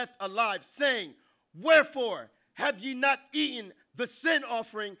were left alive, saying, wherefore have ye not eaten the sin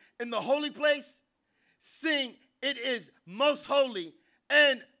offering in the holy place, seeing it is most holy,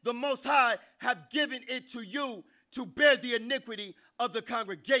 and the Most High have given it to you to bear the iniquity of the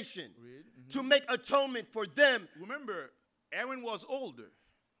congregation, to make atonement for them. Remember, Aaron was older.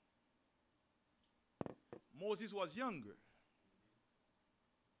 Moses was younger.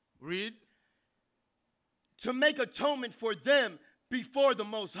 Read. To make atonement for them before the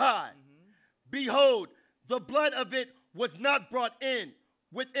Most High. Behold, the blood of it was not brought in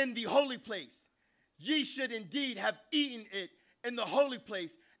within the holy place. Ye should indeed have eaten it in the holy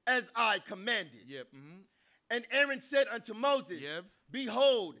place, as I commanded. Yep. And Aaron said unto Moses,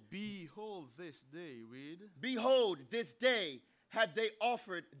 behold, this day, read. Behold, this day have they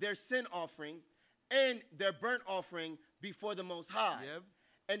offered their sin offering and their burnt offering before the Most High.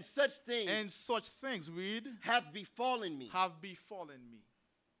 And such things, read, have befallen me.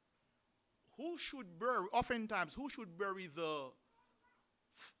 Who should bury, oftentimes, who should bury the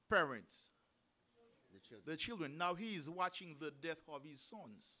parents? The children. Now he is watching the death of his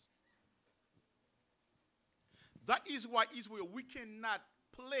sons. That is why Israel, we cannot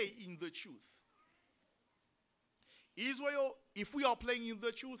play in the truth. Israel, if we are playing in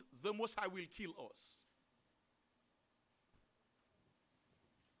the truth, the Most High will kill us.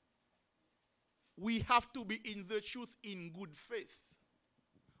 We have to be in the truth in good faith.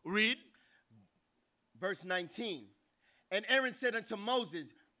 Read. Verse 19. And Aaron said unto Moses,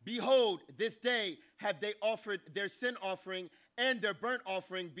 behold, this day have they offered their sin offering and their burnt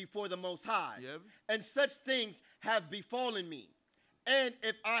offering before the Most High. And such things have befallen me. And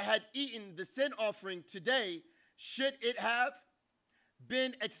if I had eaten the sin offering today, should it have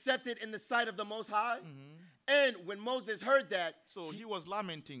been accepted in the sight of the Most High? And when Moses heard that... So he was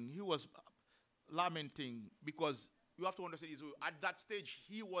lamenting. He was lamenting because you have to understand Israel. At that stage,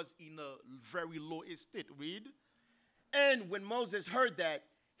 he was in a very low estate. Read. And when Moses heard that,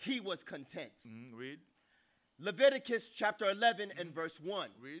 he was content. Read. Leviticus chapter 11 and verse 1.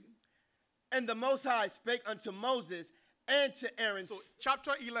 Read. And the Most High spake unto Moses and to Aaron. So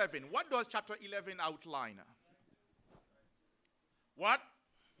chapter 11. What does chapter 11 outline? What?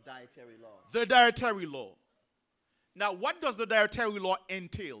 Dietary law. The dietary law. Now, what does the dietary law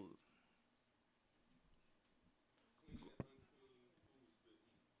entail?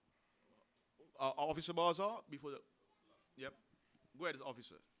 Officer Bazaar, before the... Yep. Go ahead,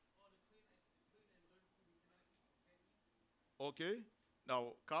 officer. Okay.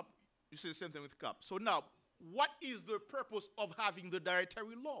 Now, Cap, you say the same thing with Cap. So now, what is the purpose of having the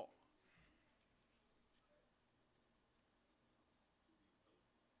dietary law?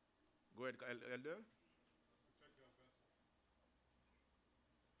 Go ahead, Elder.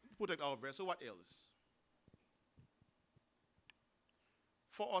 Protect our vessel. So what else?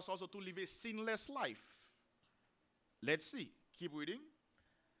 for us also to live a sinless life. Let's see. Keep reading.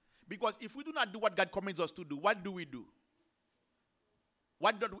 Because if we do not do what God commands us to do, what do we do?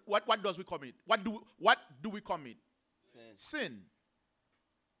 What does we commit? What do we commit? Sin.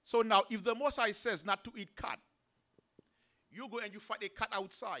 So now, if the Most High says not to eat cat, you go and you fight a cat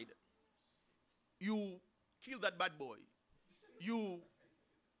outside. You kill that bad boy. You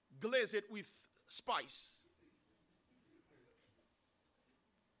glaze it with spice.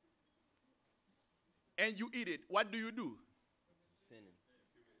 And you eat it. What do you do? Sinning.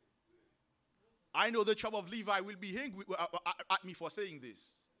 I know the tribe of Levi will be angry at me for saying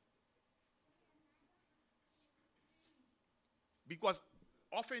this. Because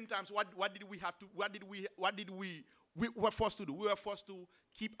oftentimes, what we were forced to do? We were forced to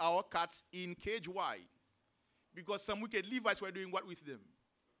keep our cats in cage. Why? Because some wicked Levites were doing what with them?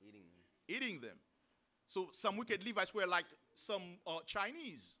 Eating them. So some wicked Levites were like some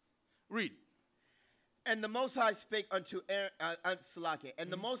Chinese. Read. And the Most High spake unto Aaron,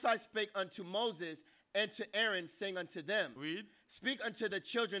 the Most High spake unto Moses and to Aaron, saying unto them, read. Speak unto the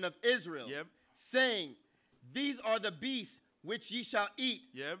children of Israel, saying, These are the beasts which ye shall eat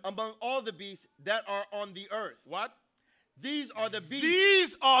among all the beasts that are on the earth. What? These are the beasts.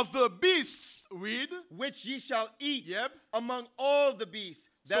 These are the beasts, read, which ye shall eat among all the beasts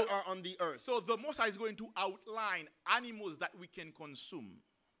that are on the earth. So the Most High is going to outline animals that we can consume.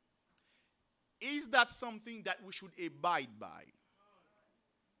 Is that something that we should abide by?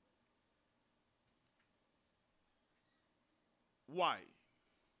 Why?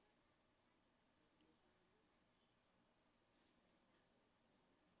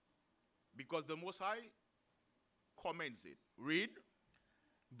 Because the Most High commends it. Read.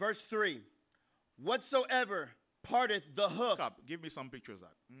 Verse 3. Whatsoever parteth the hoof. Give me some pictures of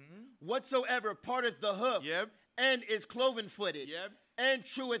that. Whatsoever parteth the hoof and is cloven-footed and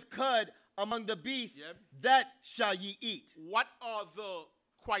cheweth cud among the beasts, that shall ye eat. What are the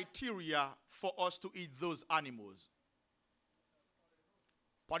criteria for us to eat those animals?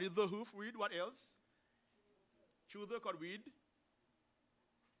 Parted the hoof, read. What else? Chew the cud, read.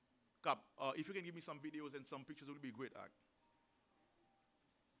 If you can give me some videos and some pictures, it would be great.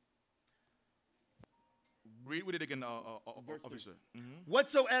 Read with it again, officer.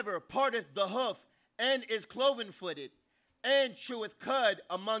 Whatsoever parteth the hoof and is cloven-footed and cheweth cud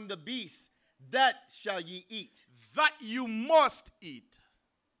among the beasts, that shall ye eat. That you must eat.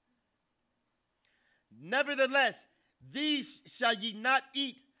 Nevertheless, these shall ye not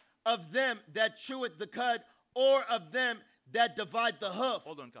eat of them that cheweth the cud, or of them that divide the hoof.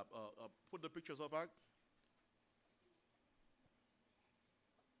 Hold on, Cap. Put the pictures up back.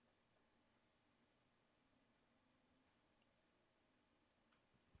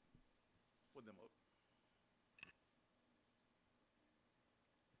 Put them up.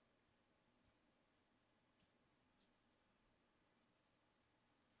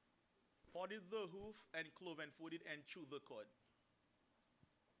 Parted the hoof and cloven-footed and chew the cud.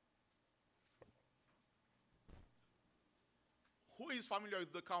 Who is familiar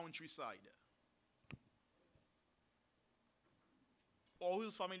with the countryside? Or who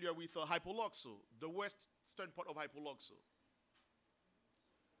is familiar with Hypoloxo, the western part of Hypoloxo?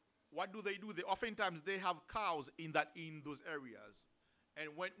 What do? They oftentimes they have cows in those areas, and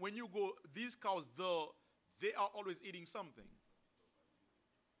when you go, these cows they are always eating something.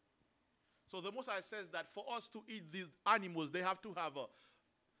 So the Most High says that for us to eat these animals, they have to have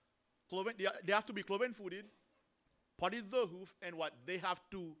they have to be cloven-footed, parted the hoof, and what? They have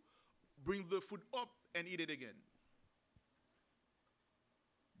to bring the food up and eat it again.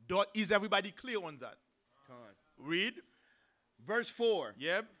 Is everybody clear on that? Read. Verse 4.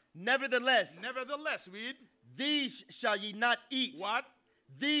 Yep. Nevertheless, read. These shall ye not eat. What?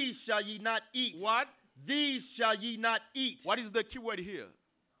 These shall ye not eat. What? These shall ye not eat. What is the key word here?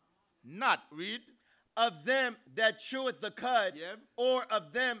 Not. Read. Of them that cheweth the cud, or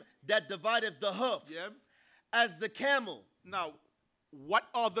of them that divideth the hoof, as the camel. Now, what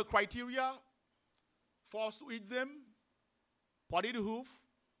are the criteria for us to eat them? Parted hoof,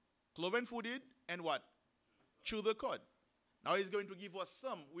 cloven-footed, and what? Chew the cud. Now he's going to give us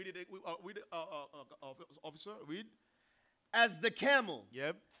some. Officer, read. As the camel.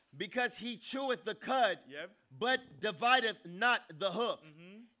 Because he cheweth the cud, but divideth not the hoof.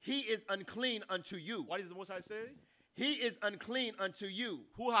 He is unclean unto you. What is the Most High say? He is unclean unto you.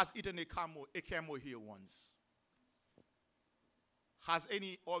 Who has eaten a camel here once? Has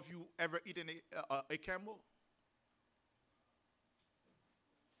any of you ever eaten a camel?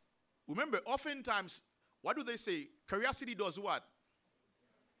 Remember, oftentimes, what do they say? Curiosity does what?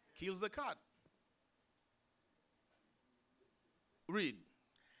 Kills the cat. Read.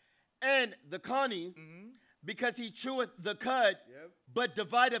 And the Connie, because he cheweth the cud, Yep. but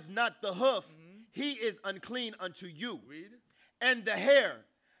divideth not the hoof, he is unclean unto you. Read. And the hare,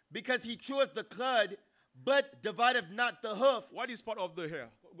 because he cheweth the cud, but divideth not the hoof. What is part of the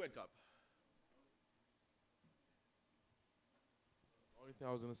hair? Go ahead, Cap. The only thing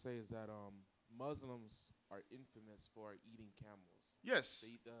I was gonna say is that Muslims are infamous for eating camels. Yes.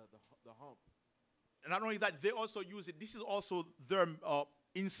 They eat the hump. And not only that, they also use it. This is also their,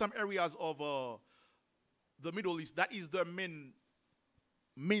 in some areas of the Middle East, that is their main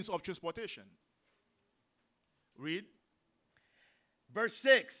means of transportation. Read. Verse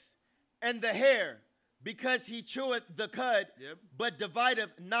 6, and the hare, because he cheweth the cud, Yep. but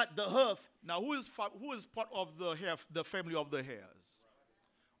divideth not the hoof. Now, who is part of the hare, the family of the hares?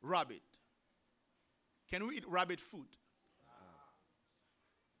 Rabbit. Can we eat rabbit food?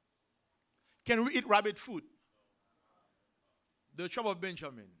 Can we eat rabbit food? The tribe of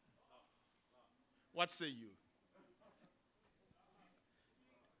Benjamin. What say you?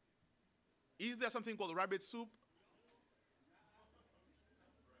 Is there something called rabbit soup?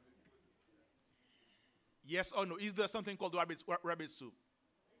 Yes or no? Is there something called rabbit soup?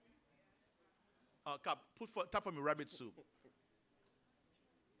 Cap, tap for me rabbit soup.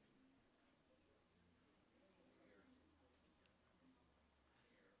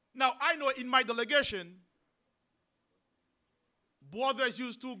 Now, I know in my delegation, brothers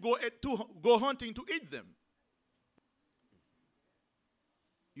used to go hunting to eat them.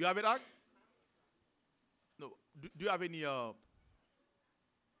 You have it, Ag? No. Do you have anything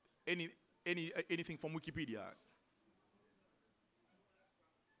from Wikipedia?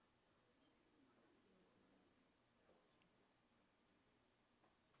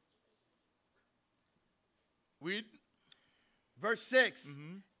 Read. Verse 6,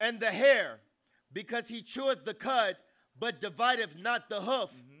 and the hare, because he cheweth the cud, but divideth not the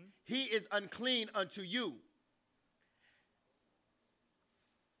hoof, he is unclean unto you.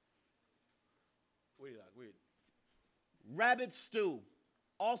 Wait. Rabbit stew,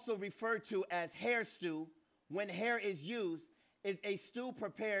 also referred to as hare stew, when hare is used, is a stew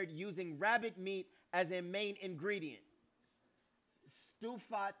prepared using rabbit meat as a main ingredient.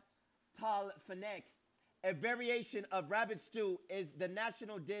 Stufat tal fenek, a variation of rabbit stew, is the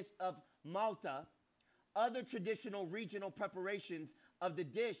national dish of Malta. Other traditional regional preparations of the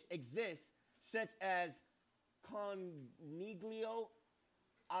dish exist, such as coniglio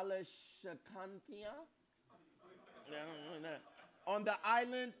alla shakantia on the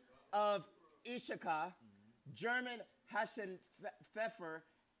island of Ishaka, German Hasenpfeffer,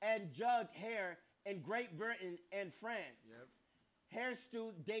 and jugged hare in Great Britain and France. Yep. Hare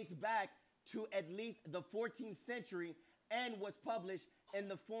stew dates back to at least the 14th century and was published in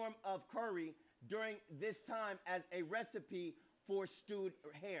the form of curry during this time as a recipe for stewed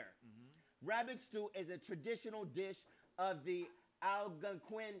hare. Rabbit stew is a traditional dish of the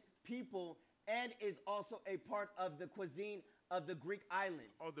Algonquin people and is also a part of the cuisine of the Greek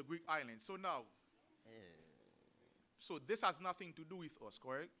islands. Of the Greek islands. So now, so this has nothing to do with us,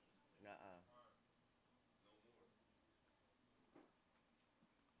 correct?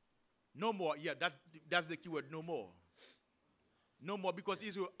 No more. Yeah, that's the keyword. No more. No more, because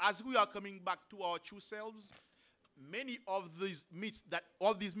Israel, as we are coming back to our true selves, many of these meats that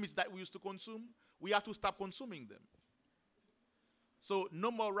we used to consume, we have to stop consuming them. So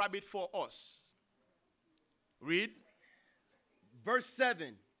no more rabbit for us. Read. Verse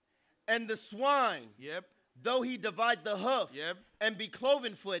 7. And the swine, yep, though he divide the hoof, yep, and be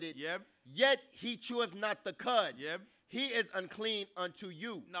cloven-footed, yep, yet he cheweth not the cud. Yep. He is unclean unto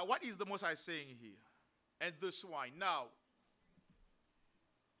you. Now, what is the Most High saying here? And the swine. Now,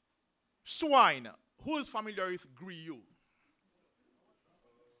 swine. Who is familiar with griot?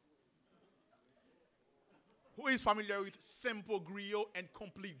 Who is familiar with simple griot and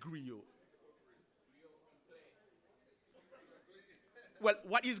complete griot? Well,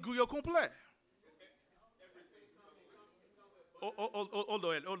 what is griot complet? Hold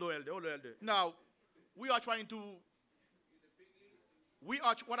on. Now, what are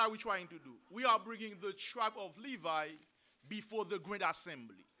we trying to do? We are bringing the tribe of Levi before the Grand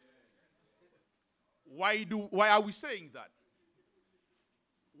Assembly. Why are we saying that?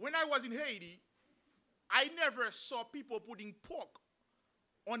 When I was in Haiti, I never saw people putting pork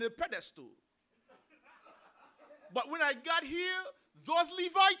on a pedestal. But when I got here, those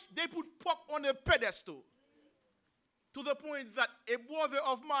Levites, they put pork on a pedestal. To the point that a brother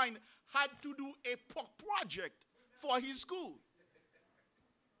of mine had to do a pork project for his school.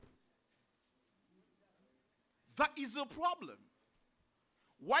 That is a problem.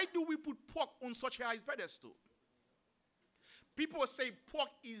 Why do we put pork on such a high pedestal? People say pork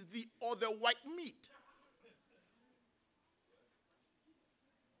is the other white meat.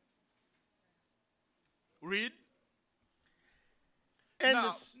 Read. And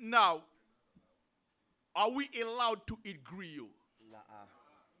now, are we allowed to eat griot?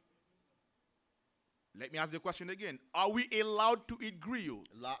 Let me ask the question again. Are we allowed to eat griot?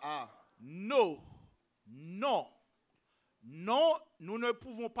 No. Non. Non, nous ne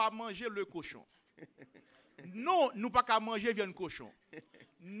pouvons pas manger le cochon. Non, nous pas qu'à manger viande cochon.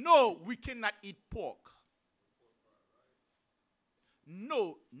 No, we cannot eat pork.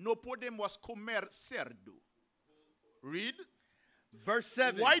 No, no podemos comer cerdo. Read. Verse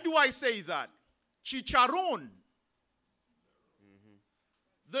 7. Why do I say that? Chicharron.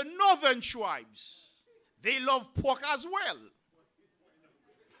 The northern tribes, they love pork as well.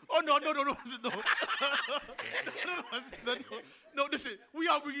 Oh, no. No, listen, we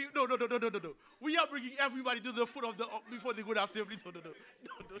are bringing, no. We are bringing everybody to the foot of the, before they go to assembly.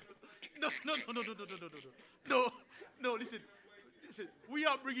 No, listen, we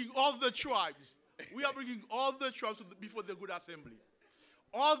are bringing all the tribes. We are bringing all the tribes before the good assembly.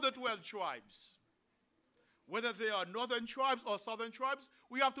 All the 12 tribes. Whether they are northern tribes or southern tribes,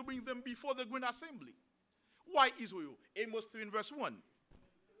 we have to bring them before the good assembly. Why Israel? Amos 3 in verse 1.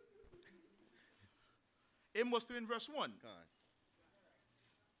 Amos 3 in verse 1.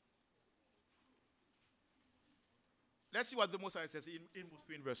 Let's see what the Most High says in Amos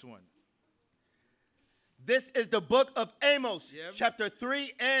 3 in verse 1. This is the book of Amos, Yep. chapter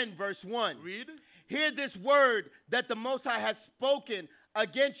 3 and verse 1. Read. Hear this word that the Most High has spoken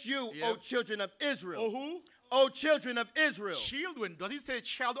against you, O Yep. children of Israel. Oh, who? O children of Israel. Children. Does it say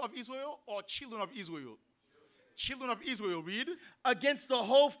child of Israel or children of Israel? Children of Israel. Read. Against the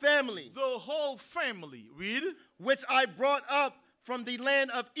whole family. The whole family. Read. Which I brought up from the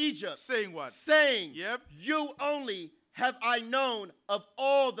land of Egypt. Saying what? Saying, Yep. you only have I known of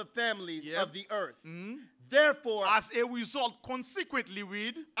all the families of the earth. Therefore, as a result, consequently,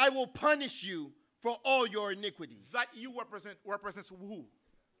 read. I will punish you for all your iniquities. That you represents who?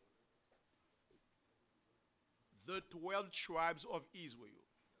 The 12 tribes of Israel.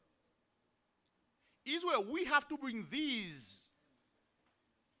 Israel, we have to bring these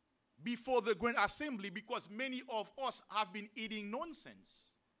before the Grand Assembly because many of us have been eating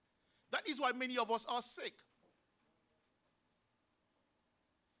nonsense. That is why many of us are sick.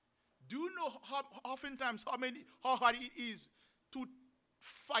 Do you know how hard it is to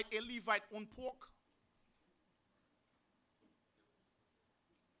fight a Levite on pork?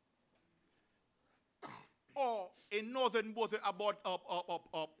 Or a northern brother about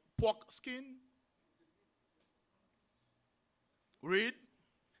pork skin? Read.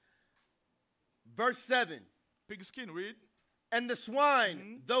 Verse 7. Pig skin, read. And the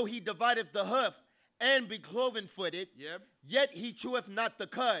swine, though he divideth the hoof, and be cloven-footed, Yep. yet he cheweth not the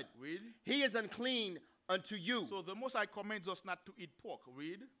cud. Read. He is unclean unto you. So the Most High commands us not to eat pork.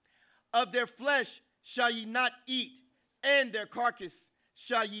 Read. Of their flesh shall ye not eat, and their carcass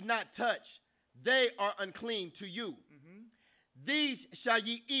shall ye not touch. They are unclean to you. These shall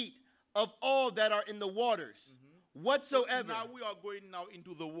ye eat of all that are in the waters, whatsoever. Now we are going now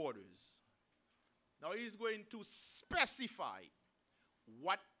into the waters. Now he's going to specify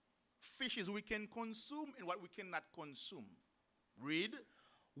what fishes we can consume and what we cannot consume. Read.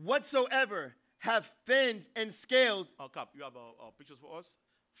 Whatsoever have fins and scales. Oh, Cap, you have pictures for us?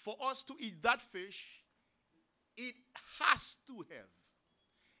 For us to eat that fish, it has to have.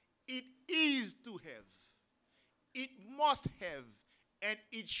 It is to have. It must have. And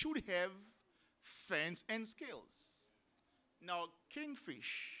it should have fins and scales. Now,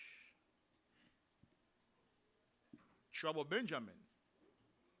 kingfish, tribe of Benjamin.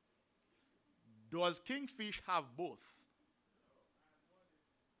 Does kingfish have both?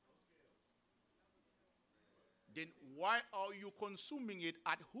 Then why are you consuming it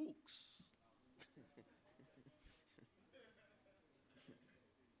at hooks?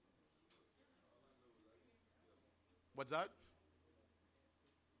 What's that?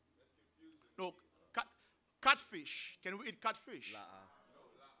 No, catfish. Can we eat catfish?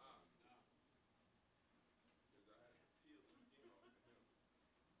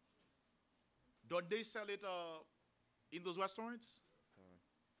 Don't they sell it in those restaurants?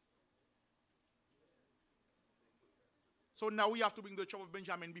 So now we have to bring the tribe of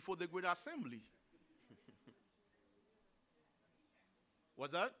Benjamin before the great assembly.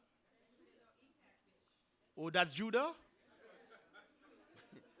 What's that? Oh, that's Judah?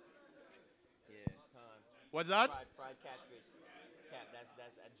 What's that? Fried catfish.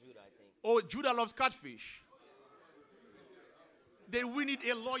 That's at Judah, I think. Oh, Judah loves catfish. then we need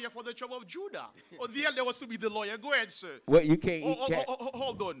a lawyer for the tribe of Judah. Or the elder wants to be the lawyer. Go ahead, sir. Well, you can't eat cat.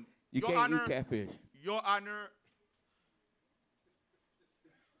 Hold on. You Your can't Honor, eat catfish. Your Honor,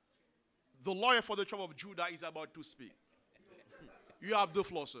 the lawyer for the tribe of Judah is about to speak. You have the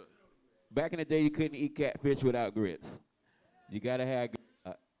floor, sir. Back in the day, you couldn't eat catfish without grits. You gotta have.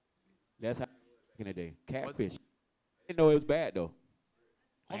 That's how back in the day. Catfish. I didn't know it was bad though.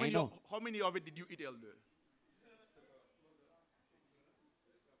 How many of it did you eat, elder?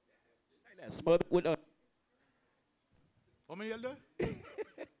 That smothered with How many, elder?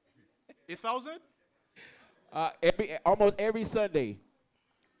 1,000? Almost every Sunday.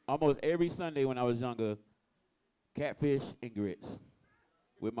 Almost every Sunday when I was younger, catfish and grits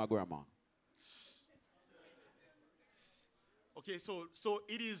with my grandma. Okay, so so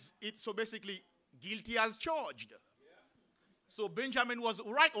basically guilty as charged. So Benjamin was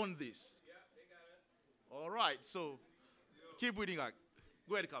right on this. All right, so keep reading.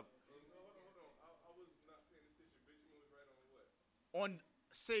 Go ahead, Cap. On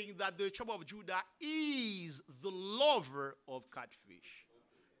saying that the tribe of Judah is the lover of catfish.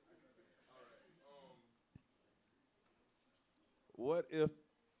 What if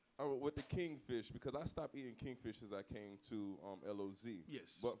with the kingfish? Because I stopped eating kingfish as I came to LOZ.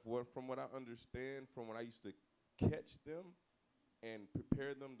 Yes. But from what I understand, from when I used to catch them and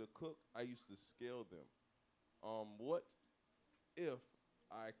prepare them to cook, I used to scale them. What if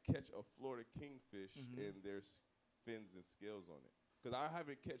I catch a Florida kingfish and there's fins and scales on it? Because I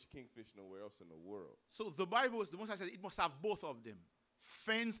haven't catch kingfish nowhere else in the world. So the Bible, the Most High said it must have both of them,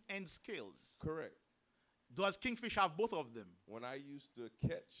 fins and scales. Correct. Does kingfish have both of them? When I used to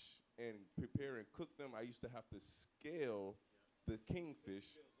catch and prepare and cook them, I used to have to scale the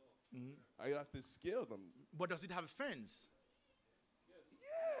kingfish. I have to scale them. But does it have fins?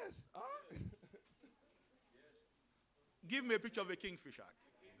 Yes. Give me a picture of a kingfish. Cap,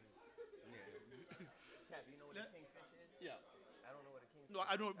 you know what a kingfish is? Yeah. I don't know what a kingfish is. No,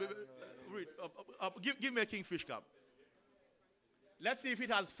 I don't. Read. Give me a kingfish, Cap. Let's see if it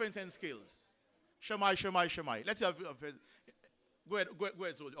has fins and scales. Shemai. Let's see. Go ahead,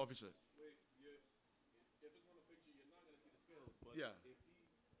 officer. Wait, if it's on a picture, you're not going to see the scales. But yeah.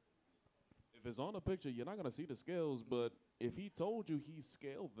 If it's on a picture, you're not going to see the scales. But if he told you he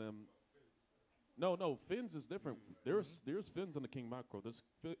scaled them, no, fins is different. There's fins in the king mackerel. There's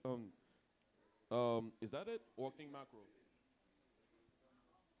is that it or king mackerel?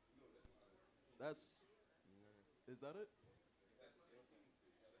 Is that it?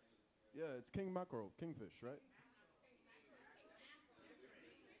 Yeah, it's king mackerel, kingfish, right?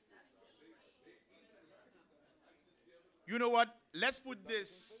 You know what? Let's put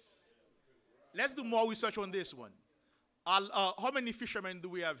this. Let's do more research on this one. How many fishermen do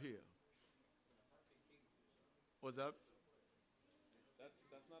we have here? What's up?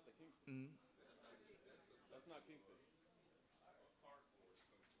 That's not the king. That's not kingfish.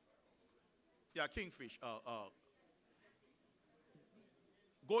 Yeah, kingfish.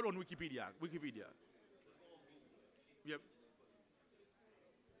 Go on Wikipedia. Yep.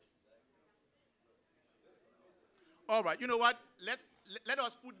 All right. You know what? Let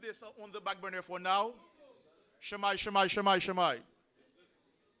us put this on the back burner for now. Shemai.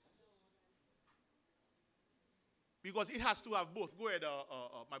 Because it has to have both. Go ahead,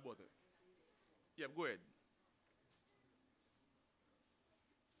 my brother. Yeah, go ahead.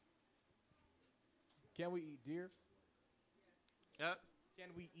 Can we eat deer? Yeah.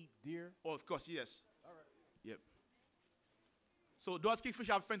 Can we eat deer? Oh, of course, yes. All right. Yep. So does kingfish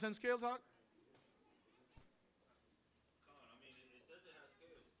have fins and scales, Hawk?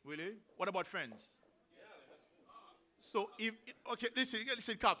 Really? What about fins? So okay,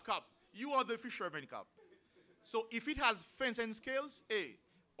 listen, Cap. You are the fisherman, Cap. So if it has fins and scales, hey,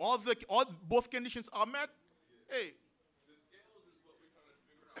 both conditions are met, hey. The scales is what we're trying to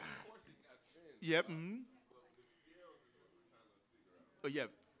figure out. Of course it got fins. Yep. But the scales is what we're trying to figure out. Oh, yep.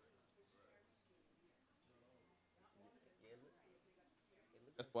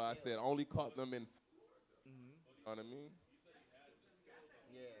 That's why I said only caught them in. You know what I mean?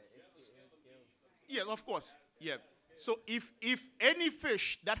 Yeah, of course. Yeah. So if any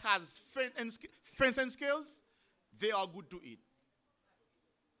fish that has fins and scales, they are good to eat.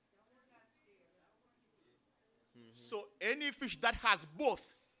 So any fish that has both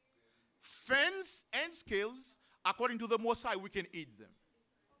fins and scales, according to the Most High, we can eat them.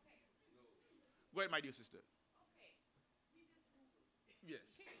 Go ahead, my dear sister. Yes.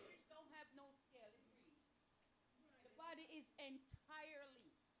 Kingfish don't have no scale. It reads. The body is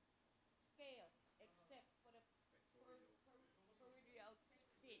entirely scale except for the pectoral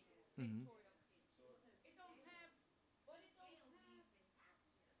fin. Mhm. It don't have, but it don't have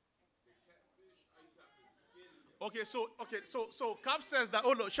So Cap says that.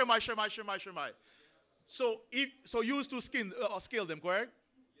 Oh no, Shemai. So you used to skin or scale them, correct?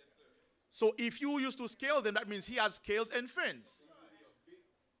 Yes, sir. So if you used to scale them, that means he has scales and fins.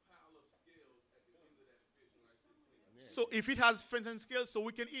 So if it has fins and scales, so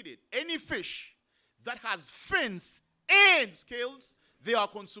we can eat it. Any fish that has fins and scales, they are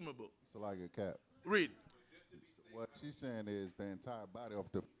consumable. So like a cat. Read. What she's saying is the entire body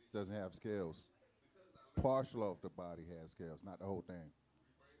of the fish doesn't have scales. Partial of the body has scales, not the whole thing.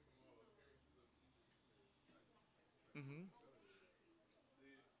 Mm-hmm.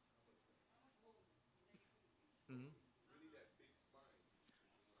 Mm-hmm.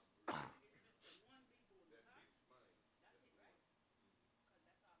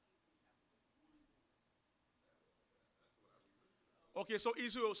 Okay, so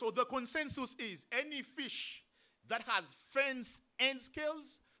Israel, so the consensus is any fish that has fins and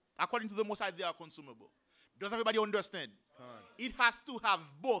scales, according to the Most High, they are consumable. Does everybody understand? It has to have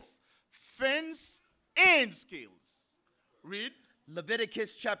both fins and scales. Read.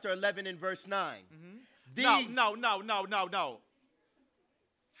 Leviticus chapter 11 and verse 9. Mm-hmm. Now.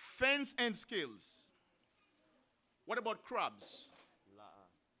 Fins and scales. What about crabs?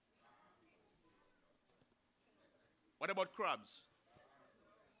 What about crabs?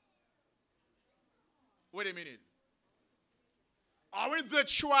 Wait a minute. Aren't the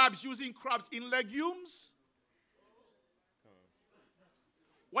tribes using crabs in legumes?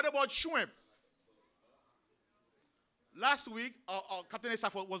 What about shrimp? Last week, Captain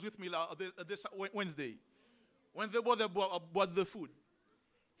Estafel was with me this Wednesday when they bought the food.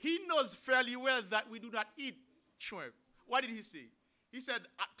 He knows fairly well that we do not eat shrimp. What did he say? He said,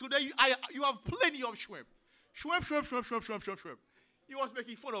 today you have plenty of shrimp. Shrimp. He was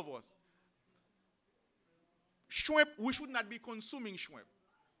making fun of us. Shrimp, we should not be consuming shrimp.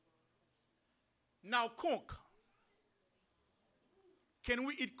 Now, conch. Can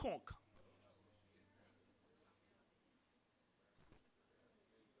we eat conch?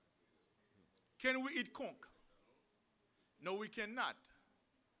 Can we eat conch? No, we cannot.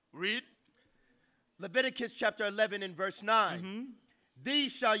 Read. Leviticus chapter 11 and verse 9. Mm-hmm.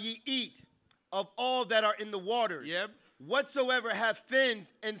 These shall ye eat of all that are in the waters. Yep. Whatsoever have fins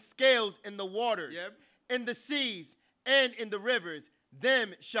and scales in the waters. Yep. In the seas and in the rivers,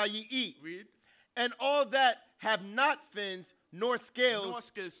 them shall ye eat. Read. And all that have not fins nor scales. Nor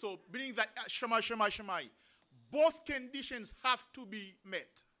scales. So, meaning that, Shemai. Both conditions have to be met.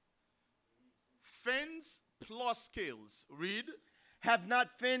 Fins plus scales. Read. Have not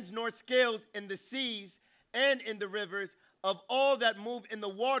fins nor scales in the seas and in the rivers, of all that move in the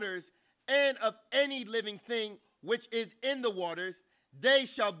waters, and of any living thing which is in the waters, they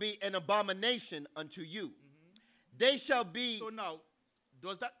shall be an abomination unto you. Mm-hmm. They shall be. So now,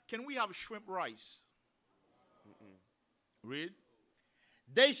 can we have shrimp rice? Read.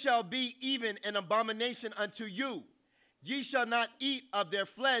 They shall be even an abomination unto you. Ye shall not eat of their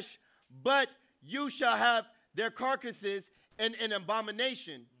flesh, but you shall have their carcasses in an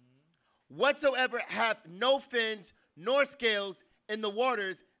abomination. Mm-hmm. Whatsoever hath no fins nor scales in the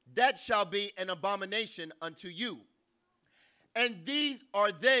waters, that shall be an abomination unto you. And these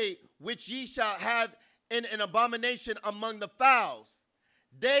are they which ye shall have in an abomination among the fowls.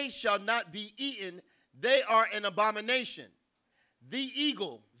 They shall not be eaten, they are an abomination. The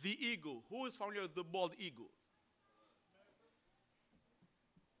eagle. The eagle. Who is familiar with the bald eagle?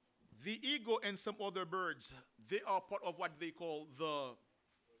 The eagle and some other birds, they are part of what they call the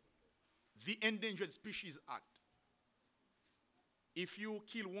Endangered Species Act. If you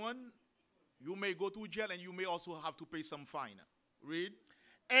kill one, you may go to jail and you may also have to pay some fine. Read.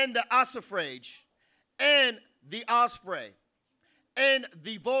 And the ossifrage, and the osprey, and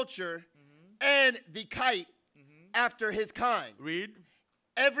the vulture, and the kite after his kind. Read.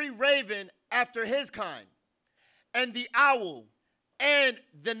 Every raven after his kind, and the owl, and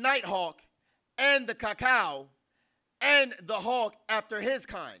the nighthawk, and the cacao, and the hawk after his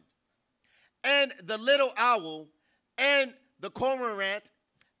kind, and the little owl, and the cormorant,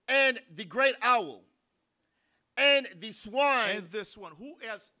 and the great owl, and the swine. And the swan. Who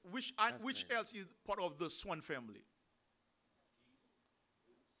else? Which else is part of the swan family?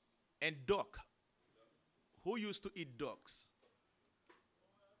 And duck. Who used to eat ducks?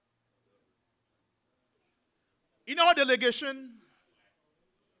 In our delegation,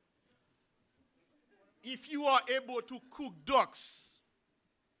 if you are able to cook ducks,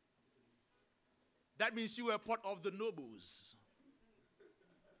 that means you are part of the nobles.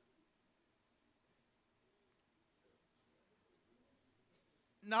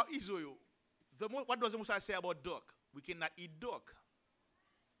 Now, Israel, what does the Messiah say about duck? We cannot eat duck.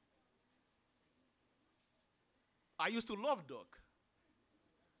 I used to love duck.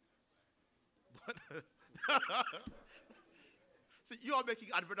 But see, you are making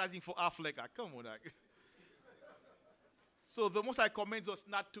advertising for Affleck. Come on. So the Most High commands us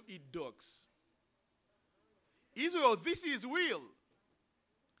not to eat ducks. Israel, this is real.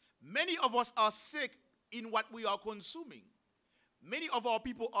 Many of us are sick in what we are consuming. Many of our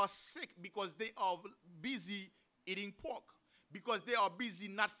people are sick because they are busy eating pork, because they are busy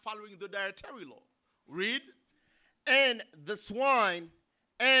not following the dietary law. Read. And the swine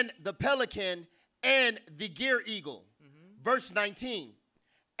and the pelican and the gear eagle. Verse 19.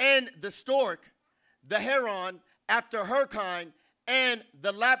 And the stork, the heron after her kind, and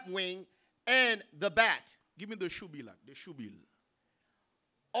the lapwing and the bat. Give me the shubil. The shubil.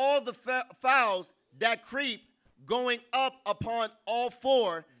 All the fowls that creep going up upon all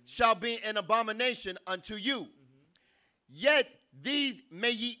four shall be an abomination unto you. Yet these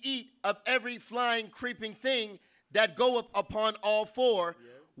may ye eat of every flying creeping thing that goeth upon all four,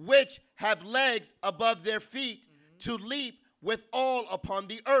 which have legs above their feet to leap with all upon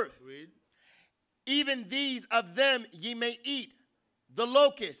the earth. Read. Even these of them ye may eat, the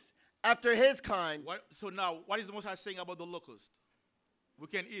locust after his kind. So now, what is the Most High saying about the locust? We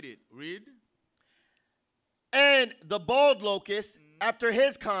can eat it. Read. And the bald locust after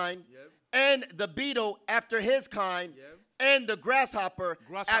his kind, and the beetle after his kind, and the grasshopper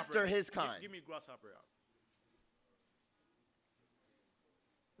after his kind. Give me grasshopper out.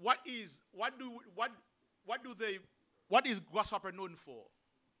 What is grasshopper known for?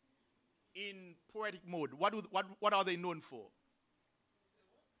 In poetic mode, what are they known for?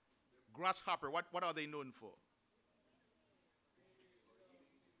 Grasshopper, what are they known for?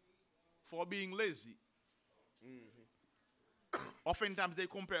 For being lazy. Oftentimes they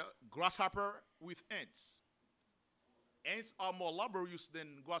compare grasshopper with ants. Ants are more laborious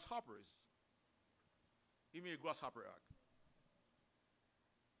than grasshoppers. Give me a grasshopper act.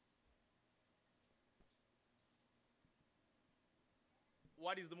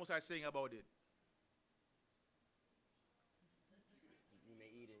 What is the Most High saying about it? You may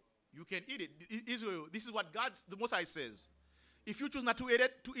eat it. You can eat it. Israel, this is what the Most High says. If you choose not to eat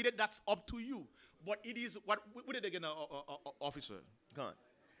it, that's up to you. But it is what did again, officer? Go on.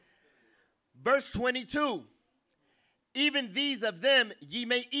 Verse 22. Even these of them ye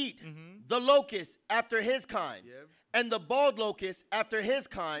may eat, the locust after his kind, and the bald locust after his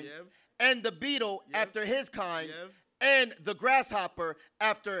kind, and the beetle after his kind, and the grasshopper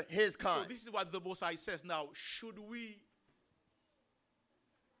after his kind. So this is what the Most High says. Now, should we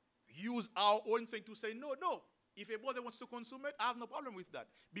use our own thing to say, no? If a brother wants to consume it, I have no problem with that.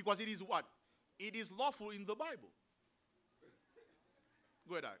 Because it is what? It is lawful in the Bible.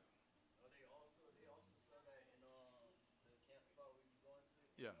 Go ahead, Ike. They also sell that in the camp spot we was going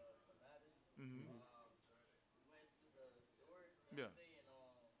to. Yeah. We went to the store and Yeah. everything,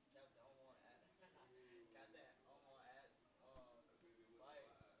 and got that on ads.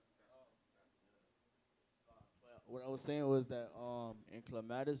 What I was saying was that in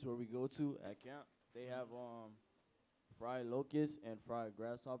Clematis, where we go to at camp, they have fried locust and fried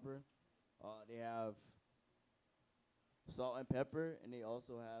grasshopper. They have salt and pepper, and they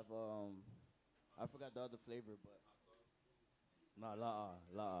also have I forgot the other flavor, but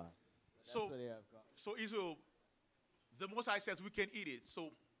la'a. That's what they have. So Israel, the Most High says we can eat it.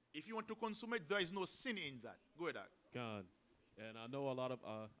 So if you want to consume it, there is no sin in that. Go ahead, Ike. God. And I know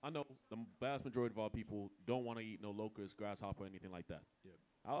I know the vast majority of our people don't want to eat no locust, grasshopper, anything like that. Yep.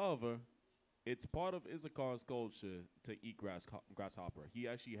 However, it's part of Issachar's culture to eat grasshopper. He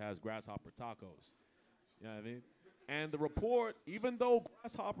actually has grasshopper tacos. You know what I mean? And the report, even though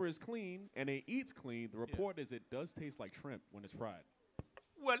grasshopper is clean and it eats clean, the report is it does taste like shrimp when it's fried.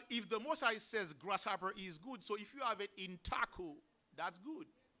 Well, if the Most High says grasshopper is good, so if you have it in taco, that's good.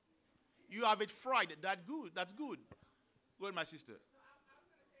 You have it fried, that's good. That's good. Go ahead, my sister.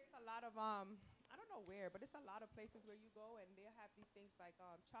 It's a lot of I don't know where, but it's a lot of places where you go and they have these things like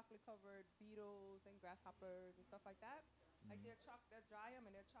chocolate covered beetles and grasshoppers and stuff like that. Like they'll dry them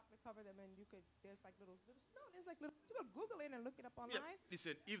and they'll chocolate cover them, and there's like little you can Google it and look it up online. Yeah.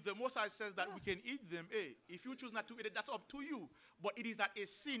 Listen, if the Most High says that we can eat them, if you choose not to eat it, that's up to you. But it is not a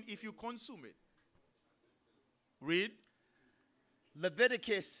sin if you consume it. Read.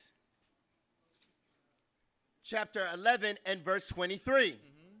 Leviticus chapter 11 and verse 23.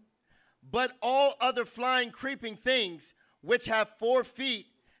 But all other flying creeping things which have 4 feet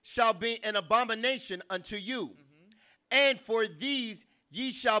shall be an abomination unto you. And for these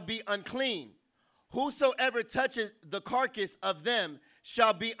ye shall be unclean. Whosoever toucheth the carcass of them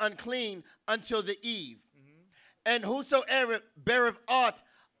shall be unclean until the eve. And whosoever beareth aught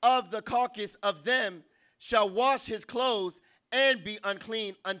of the carcass of them shall wash his clothes and be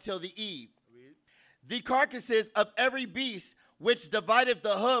unclean until the eve. The carcasses of every beast which divideth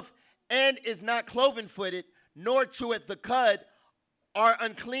the hoof and is not cloven-footed, nor cheweth the cud, are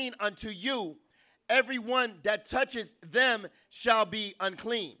unclean unto you. Every one that touches them shall be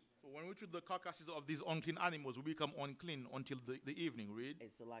unclean. So when we treat the carcasses of these unclean animals, we become unclean until the evening. Read.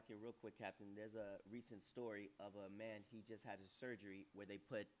 Hey, Salaki, real quick, Captain. There's a recent story of a man, he just had a surgery where they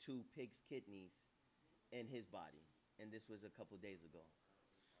put 2 pig's kidneys in his body. And this was a couple days ago.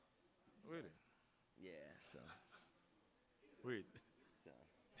 Really? Yeah, so. Read. So.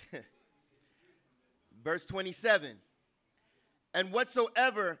 Verse 27. And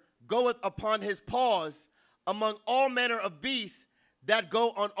whatsoever goeth upon his paws among all manner of beasts that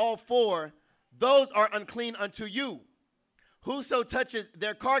go on all 4, those are unclean unto you. Whoso touches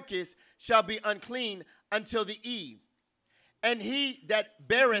their carcass shall be unclean until the eve. And he that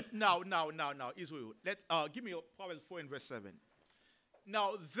beareth... Now, Israel, give me Proverbs 4 and verse 7.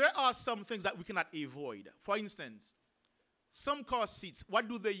 Now, there are some things that we cannot avoid. For instance, some car seats, what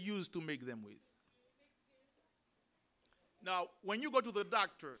do they use to make them with? Now, when you go to the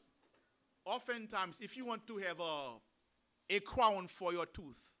doctor, oftentimes, if you want to have a crown for your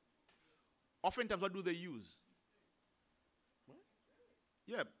tooth, oftentimes, what do they use? What?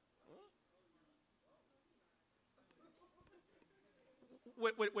 Yeah.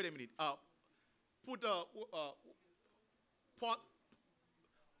 Wait a minute.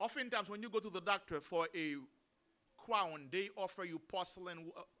 Oftentimes, when you go to the doctor for a crown, they offer you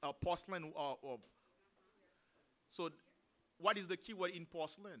porcelain. So, what is the key word in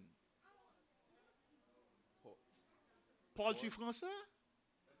porcelain? Parles-tu français?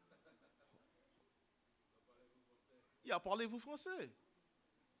 Yeah, parlez-vous français?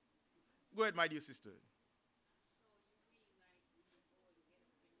 Go ahead, my dear sister.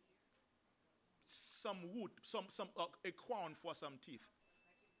 Some wood, a crown for some teeth.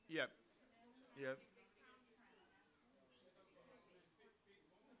 Yep. Yep.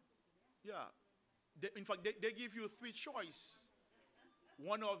 Yeah. In fact, they give you 3 choices.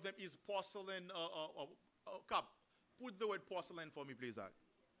 One of them is porcelain cup. Put the word porcelain for me, please.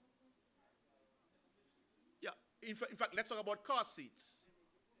 Yeah. In fact, let's talk about car seats.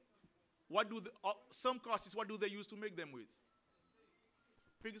 What do some car seats? What do they use to make them with?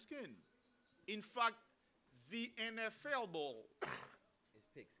 Pig skin. In fact, the NFL ball. It's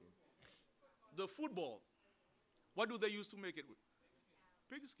pig skin. The football. What do they use to make it with?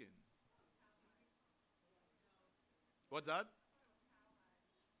 Pig skin. What's that?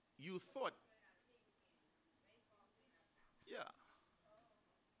 You thought. Yeah.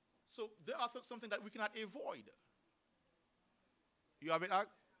 So there are something that we cannot avoid. You have it, Porcelain.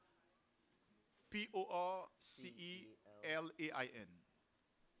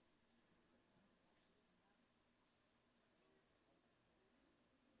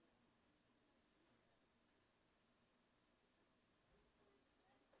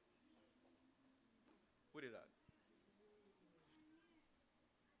 Put it out.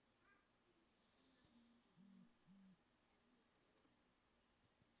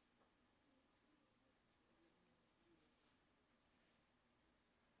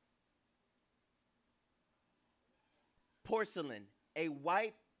 Porcelain, a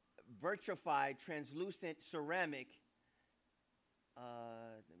white, vitrified, translucent ceramic.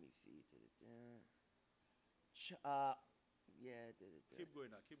 Let me see. Yeah. Keep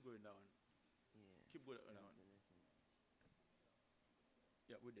going now. Keep going down. Yeah. Keep going down.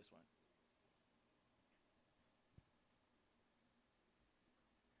 Yeah, with this one.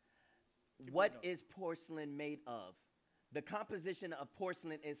 What is porcelain made of? The composition of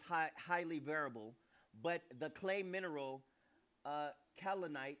porcelain is highly variable, but the clay mineral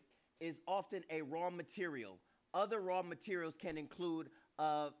kaolinite is often a raw material. Other raw materials can include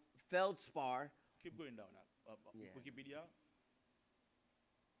feldspar. Keep going down. Wikipedia.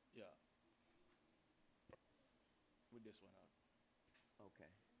 Yeah. With this one. Okay.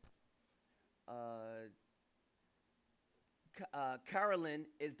 Kaolin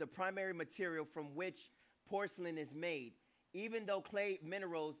is the primary material from which porcelain is made. Even though clay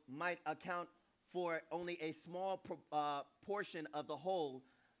minerals might account for only a small portion of the whole,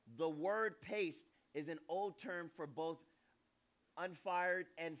 the word paste is an old term for both unfired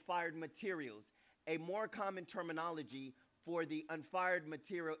and fired materials. A more common terminology for the unfired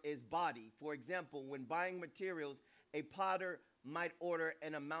material is body. For example, when buying materials, a potter might order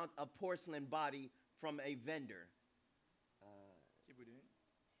an amount of porcelain body from a vendor.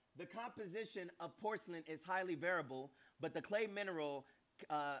 The composition of porcelain is highly variable, but the clay mineral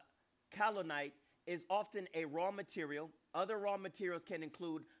kaolinite is often a raw material. Other raw materials can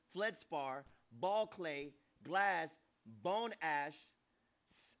include feldspar, ball clay, glass, bone ash,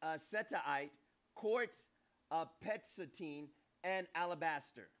 setaite, quartz, petsatine, and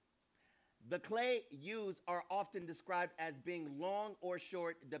alabaster. The clay used are often described as being long or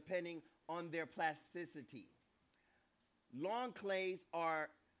short depending on their plasticity. Long clays are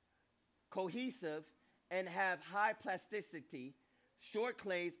cohesive and have high plasticity. Short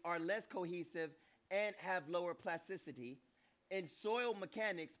clays are less cohesive and have lower plasticity. In soil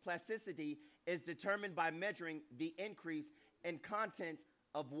mechanics, plasticity is determined by measuring the increase in content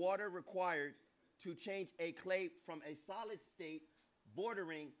of water required to change a clay from a solid state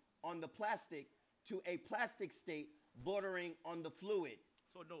bordering on the plastic to a plastic state bordering on the fluid.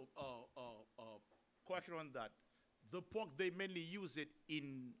 So no, question on that. The punk, they mainly use it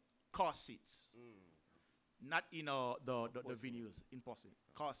in car seats, not in the venues, in porcelain,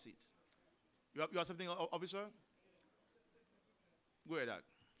 car seats. You have something, officer? Go ahead, Doc.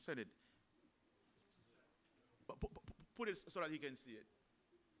 Send it. Put it so that he can see it.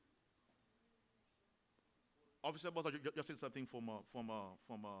 Officer Boss just said something from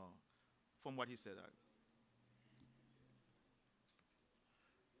what he said. Doc.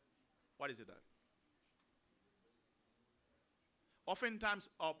 What is it, Doc? Oftentimes,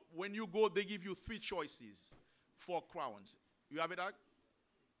 when you go, they give you 3 choices for crowns. You have it, Doc?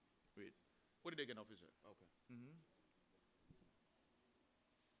 Wait. Put it again, officer. Okay. Mm-hmm.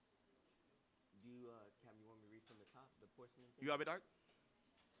 Do you, Cam, you want me to read from the top, the porcelain thing? You have it, Doc?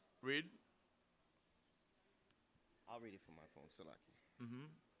 Read. I'll read it from my phone, Salaki. Mm-hmm.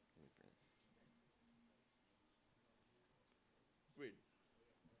 Read.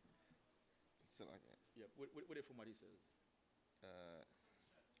 Salaki. Yeah, wait it from what he says.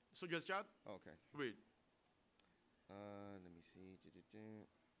 So just chat? Okay. Read. Let me see.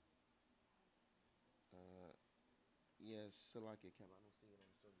 Yes, Salaki, Cam, I don't see it on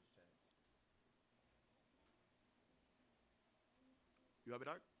the service chat. You have it,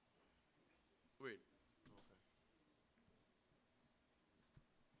 Doc? Read.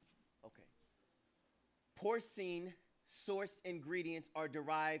 Okay. Porcine sourced ingredients are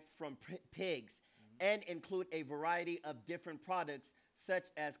derived from pigs and include a variety of different products such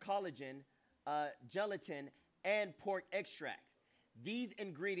as collagen, gelatin, and pork extract. These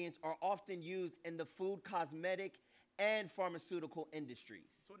ingredients are often used in the food, cosmetic, and pharmaceutical industries.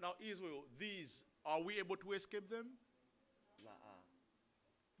 So now, Israel, these, are we able to escape them?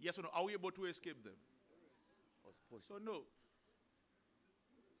 Yes or no? Are we able to escape them? So no.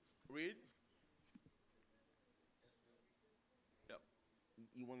 Read. Yep.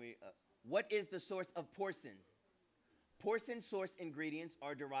 You want me? What is the source of porcine? Porcine source ingredients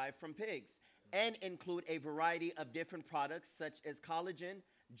are derived from pigs and include a variety of different products such as collagen,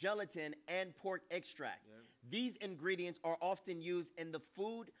 gelatin, and pork extract. Yeah. These ingredients are often used in the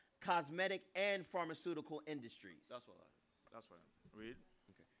food, cosmetic, and pharmaceutical industries. That's what. That's fine. Read.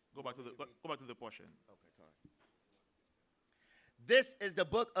 Okay. Go back to the portion. Okay, come on. This is the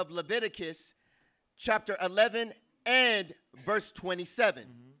book of Leviticus, chapter 11 and verse 27.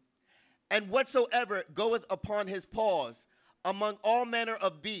 And whatsoever goeth upon his paws among all manner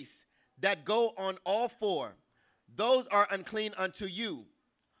of beasts that go on all 4, those are unclean unto you.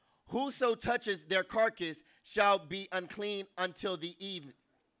 Whoso touches their carcass shall be unclean until the evening.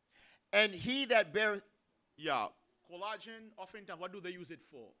 And he that beareth... Yeah, collagen, oftentimes, what do they use it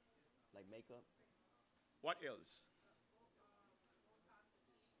for? Like makeup? What else?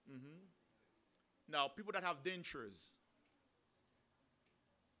 Now, people that have dentures.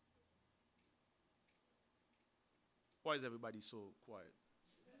 Why is everybody so quiet?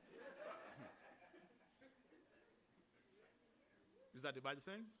 Is that the bad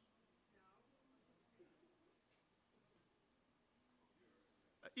thing?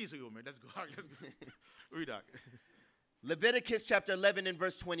 Easy, man. Let's go. Let's go. Read that. Leviticus chapter 11 and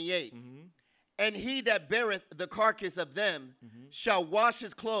verse 28. And he that beareth the carcass of them shall wash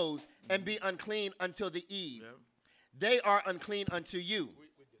his clothes and be unclean until the eve. They are unclean unto you.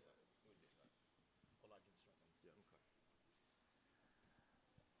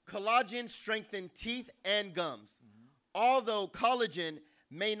 Collagen strengthens teeth and gums. Although collagen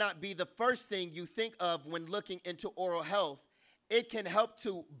may not be the first thing you think of when looking into oral health, it can help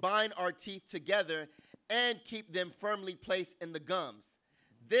to bind our teeth together and keep them firmly placed in the gums.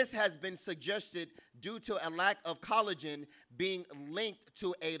 This has been suggested due to a lack of collagen being linked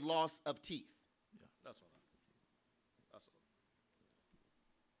to a loss of teeth. Yeah, that's all. That's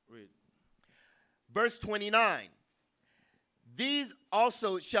all. Read. Verse 29. These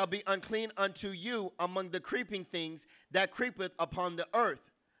also shall be unclean unto you among the creeping things that creepeth upon the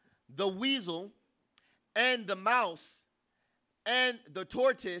earth, the weasel, and the mouse, and the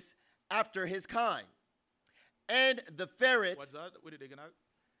tortoise, after his kind. And the ferret. What's that? What did they get out?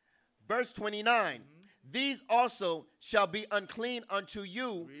 Verse 29. These also shall be unclean unto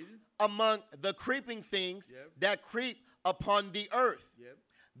you among the creeping things that creep upon the earth.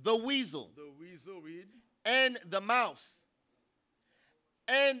 The weasel. The weasel, read. And the mouse.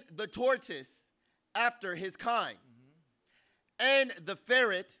 And the tortoise after his kind. And the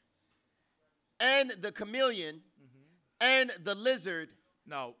ferret. And the chameleon. And the lizard.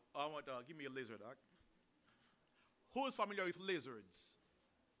 Now, I want give me a lizard. Who is familiar with lizards?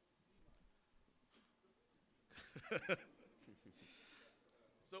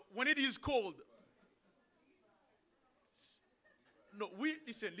 So when it is cold, no, we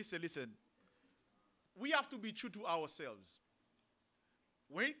listen. We have to be true to ourselves.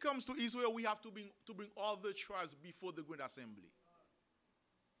 When it comes to Israel, we have to bring all the tribes before the Grand Assembly.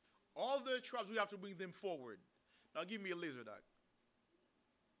 All the tribes, we have to bring them forward. Now give me a lizard.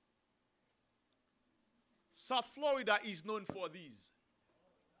 South Florida is known for these.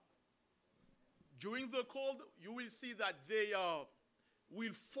 During the cold, you will see that they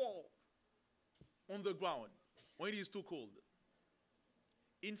will fall on the ground when it is too cold.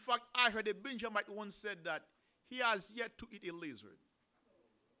 In fact, I heard a Benjamite once said that he has yet to eat a lizard.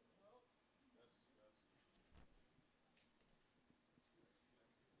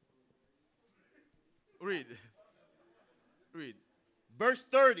 Read. Read. Verse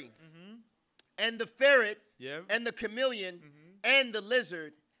 30. And the ferret, and the chameleon, and the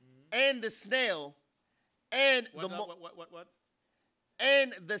lizard, and the snail, and what?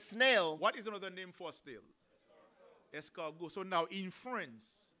 And the snail. What is another name for snail? Escargot. So now in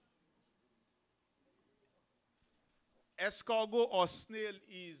France, escargot or snail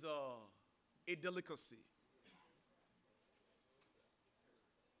is a delicacy.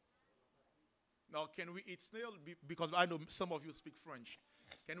 Now, can we eat snail? Because I know some of you speak French.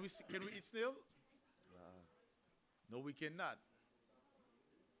 Can we eat snail? No, we cannot.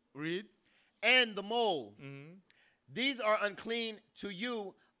 Read. And the mole. These are unclean to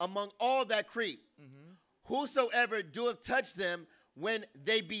you among all that creep. Whosoever doeth touch them when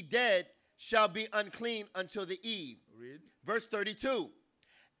they be dead shall be unclean until the eve. Read. Verse 32.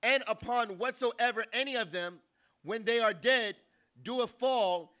 And upon whatsoever any of them, when they are dead, doeth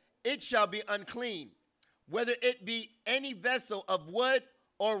fall, it shall be unclean, whether it be any vessel of wood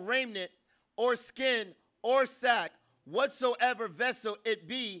or raiment or skin or sack, whatsoever vessel it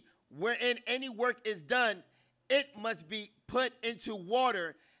be, wherein any work is done, it must be put into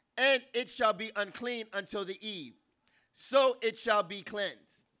water, and it shall be unclean until the eve. So it shall be cleansed.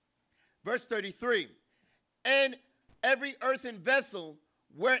 Verse 33. And every earthen vessel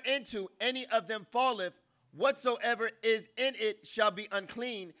whereinto any of them falleth, whatsoever is in it shall be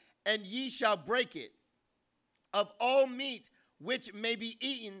unclean, and ye shall break it. Of all meat which may be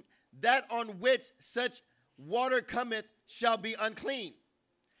eaten, that on which such water cometh shall be unclean.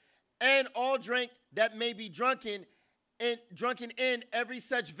 And all drink that may be drunken in every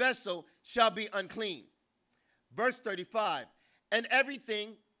such vessel shall be unclean. Verse 35. And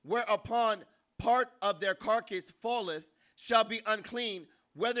everything whereupon part of their carcass falleth shall be unclean,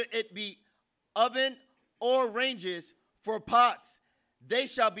 whether it be oven or ranges for pots, they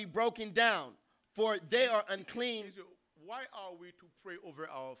shall be broken down, for they are unclean. Why are we to pray over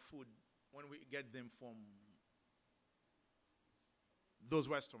our food when we get them from those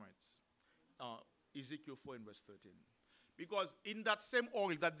restaurants? Ezekiel 4 and verse 13. Because in that same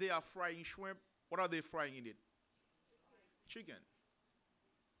oil that they are frying shrimp, what are they frying in it? Chicken.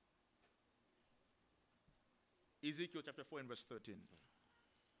 Ezekiel chapter 4 and verse 13.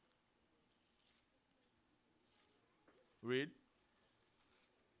 Read.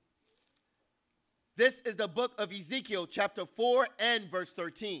 This is the book of Ezekiel, chapter 4 and verse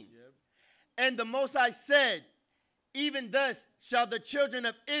 13. And the Most High said, even thus shall the children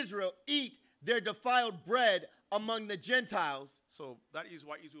of Israel eat their defiled bread among the Gentiles. So that is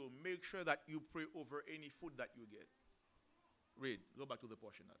why Israel, make sure that you pray over any food that you get. Read. Go back to the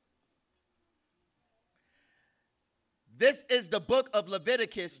portion. This is the book of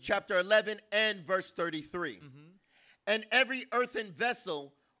Leviticus, chapter 11 and verse 33. And every earthen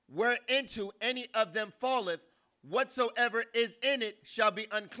vessel whereinto any of them falleth, whatsoever is in it shall be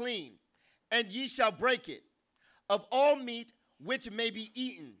unclean, and ye shall break it. Of all meat which may be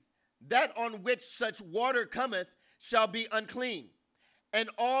eaten, that on which such water cometh shall be unclean. And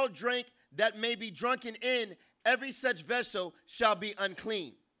all drink that may be drunken in every such vessel shall be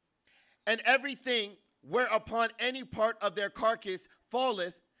unclean. And everything whereupon any part of their carcass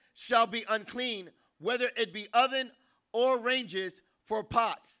falleth shall be unclean, whether it be oven or ranges for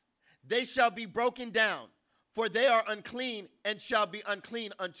pots. They shall be broken down, for they are unclean and shall be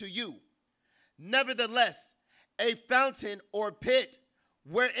unclean unto you. Nevertheless, a fountain or pit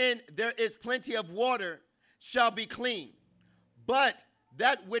wherein there is plenty of water shall be clean, but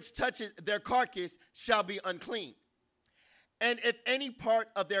that which touches their carcass shall be unclean. And if any part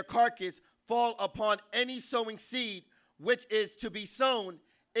of their carcass fall upon any sowing seed which is to be sown,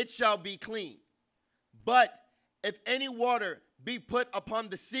 it shall be clean. But if any water be put upon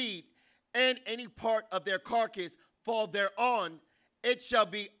the seed, and any part of their carcass fall thereon, it shall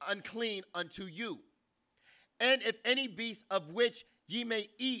be unclean unto you. And if any beast of which ye may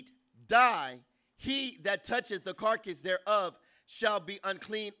eat die, he that toucheth the carcass thereof shall be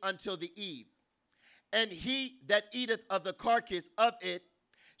unclean until the eve. And he that eateth of the carcass of it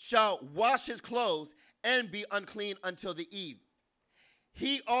shall wash his clothes and be unclean until the eve.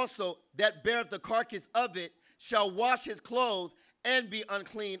 He also that beareth the carcass of it shall wash his clothes and be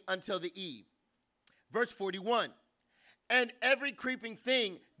unclean until the eve. Verse 41. And every creeping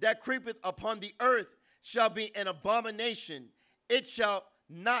thing that creepeth upon the earth shall be an abomination. It shall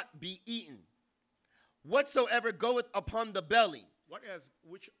not be eaten. Whatsoever goeth upon the belly.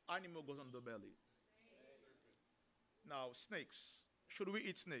 Which animal goes on the belly? Now, snakes. Should we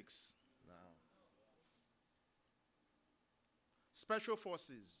eat snakes? No. Special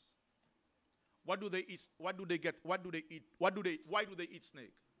forces. What do they eat? What do they get? What do they eat? Why do they eat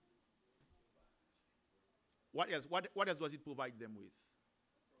snake? What else? What else does it provide them with?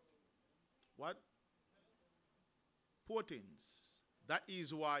 What? Proteins. That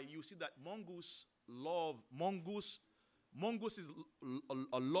is why you see that mongoose is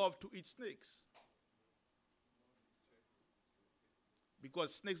a love to eat snakes.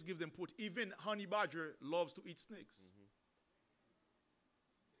 Because snakes give them protein. Even honey badger loves to eat snakes.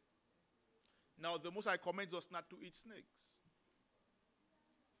 Now, the Most High commands us not to eat snakes.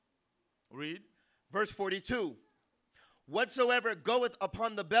 Read. Verse 42. Whatsoever goeth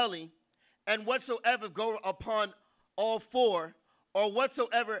upon the belly, and whatsoever goeth upon all four, or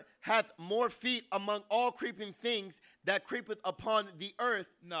whatsoever hath more feet among all creeping things that creepeth upon the earth.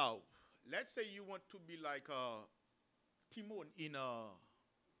 Now, let's say you want to be like Timon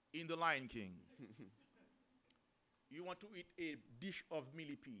in the Lion King. You want to eat a dish of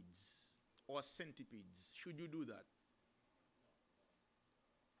millipedes or centipedes. Should you do that?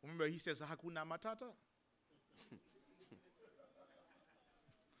 Remember, he says, Hakuna Matata.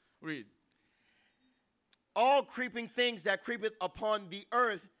 Read. All creeping things that creepeth upon the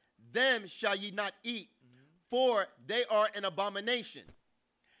earth, them shall ye not eat, for they are an abomination.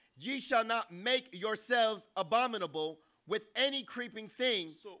 Ye shall not make yourselves abominable with any creeping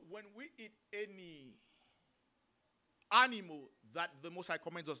thing. So when we eat any animal that the Most High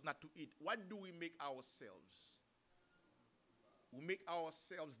commands us not to eat, what do we make ourselves? We make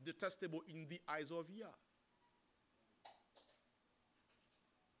ourselves detestable in the eyes of Yah.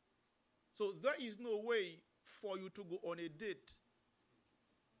 So there is no way for you to go on a date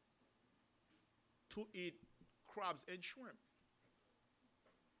to eat crabs and shrimp.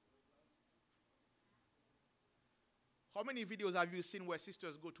 How many videos have you seen where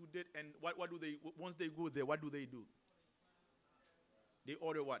sisters go to date and what do they, once they go there, what do? They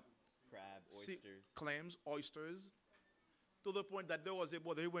order what? Crab, oysters. Clams, oysters. To the point that there was a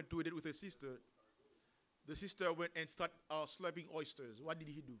brother, he went to a date with a sister. The sister went and started slurping oysters. What did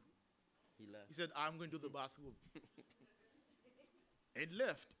he do? He left. He said, I'm going to the bathroom. And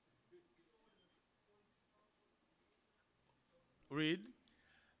left. Read.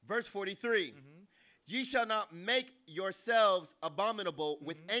 Verse 43. Ye shall not make yourselves abominable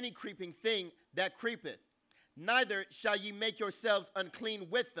with any creeping thing that creepeth, neither shall ye make yourselves unclean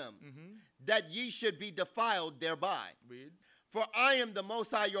with them, that ye should be defiled thereby. Read. For I am the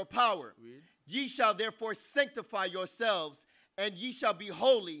Most High your power. Read. Ye shall therefore sanctify yourselves, and ye shall be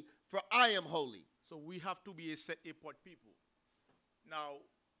holy, for I am holy. So we have to be a set apart people. Now,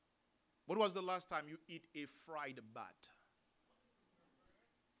 when was the last time you eat a fried bat?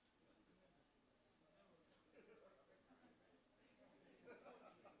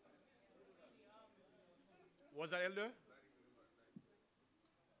 Was that elder?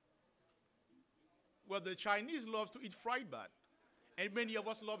 Well, the Chinese love to eat fried bat. And many of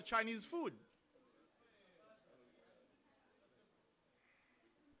us love Chinese food.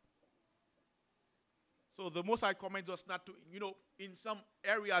 So the Most High commands us not to, in some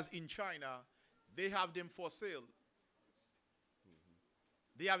areas in China, they have them for sale.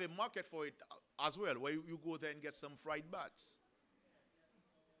 They have a market for it as well, where you go there and get some fried bats.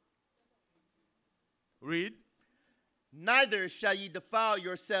 Read. Neither shall ye defile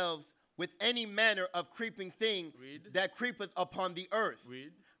yourselves with any manner of creeping thing that creepeth upon the earth.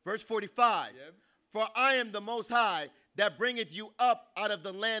 Read. Verse 45. Yep. For I am the Most High, that bringeth you up out of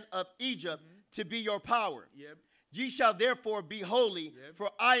the land of Egypt to be your power. Yep. Ye shall therefore be holy, for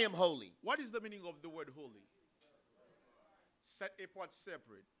I am holy. What is the meaning of the word holy? Set apart,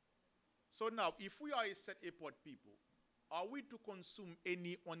 separate. So now, if we are a set apart people, are we to consume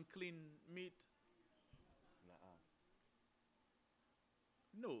any unclean meat?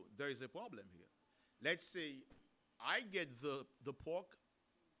 No, there is a problem here. Let's say I get the pork.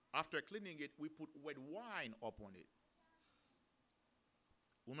 After cleaning it, we put red wine upon it.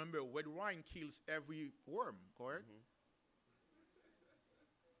 Remember, red wine kills every worm, correct?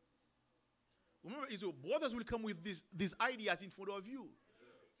 Remember, Israel, brothers will come with these ideas in front of you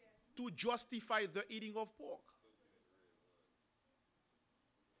to justify the eating of pork.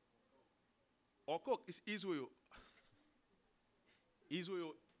 Or cook, it's Israel.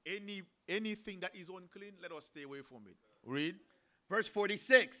 Israel, anything that is unclean, let us stay away from it. Read. Verse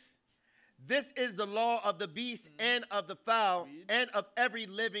 46. This is the law of the beast and of the fowl and of every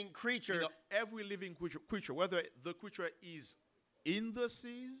living creature. You know, every living creature, whether the creature is in the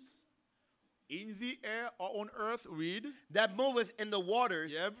seas, in the air, or on earth, read. That moveth in the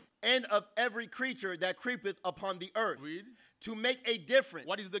waters, and of every creature that creepeth upon the earth. Read. To make a difference.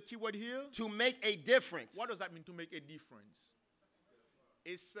 What is the key word here? To make a difference. What does that mean, to make a difference?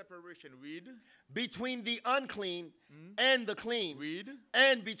 A separation, read. Between the unclean and the clean. Read.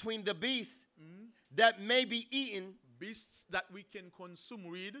 And between the beasts that may be eaten. Beasts that we can consume,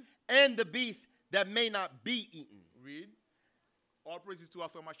 read. And the beasts that may not be eaten. Read. All praises to our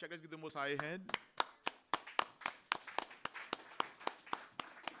Father. Let's give the Most High a hand.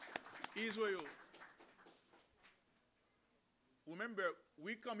 Israel. Remember,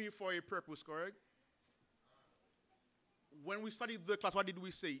 we come here for a purpose, correct? When we studied the class, what did we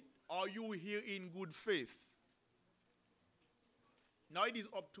say? Are you here in good faith? Now it is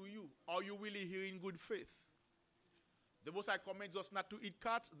up to you. Are you really here in good faith? The Most High commands us not to eat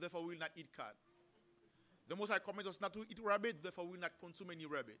cats, therefore we will not eat cat. The Most High commands us not to eat rabbit, therefore we will not consume any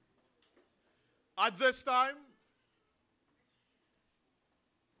rabbit. At this time,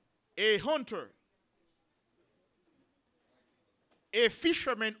 a hunter, a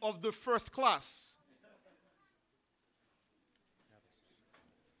fisherman of the first class,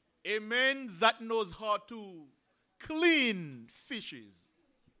 a man that knows how to clean fishes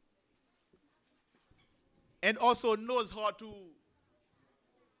and also knows how to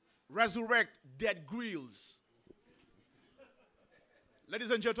resurrect dead grills. Ladies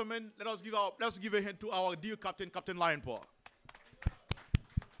and gentlemen, let us give a hand to our dear captain, Captain Lionpaw.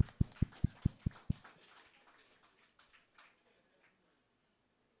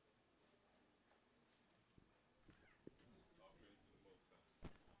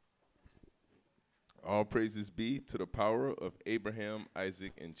 All praises be to the power of Abraham,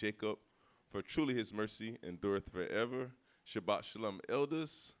 Isaac, and Jacob, for truly his mercy endureth forever. Shabbat Shalom,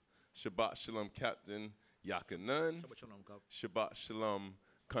 elders. Shabbat Shalom, Captain Yakanan. Shabbat Shalom,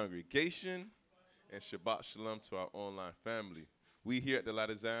 congregation. And Shabbat Shalom to our online family. We here at the Light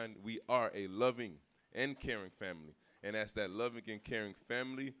of Zion, we are a loving and caring family. And as that loving and caring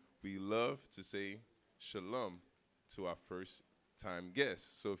family, we love to say shalom to our first-time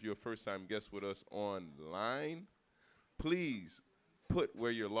guests. So if you're a first-time guest with us online, please put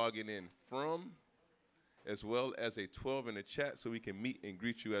where you're logging in from, as well as a 12 in the chat so we can meet and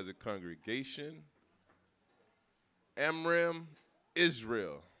greet you as a congregation. Amram,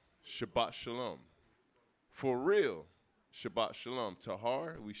 Israel, Shabbat Shalom. For real, Shabbat Shalom.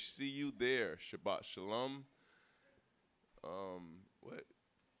 Tahar, we see you there, Shabbat Shalom. What?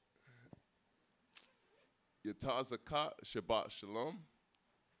 Yatazakat, Shabbat Shalom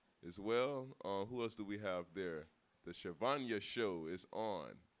as well. Who else do we have there? The Shavanya show is on.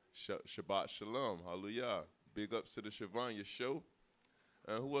 Shabbat Shalom, hallelujah. Big ups to the Shavanya show.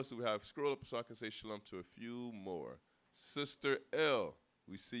 Who else do we have? Scroll up so I can say shalom to a few more. Sister L,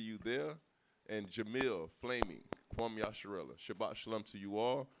 we see you there. And Jamil, Flaming, Kwam Yasharella. Shabbat Shalom to you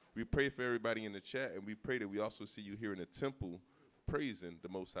all. We pray for everybody in the chat, and we pray that we also see you here in the temple praising the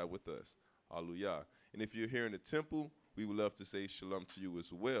Most High with us. Hallelujah. And if you're here in the temple, we would love to say shalom to you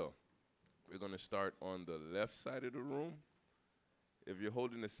as well. We're going to start on the left side of the room. If you're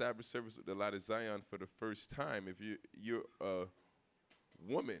holding the Sabbath service with the Light of Zion for the first time, if you're a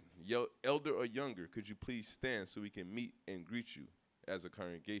woman, elder or younger, could you please stand so we can meet and greet you as a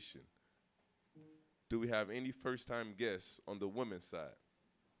congregation? Do we have any first-time guests on the women's side?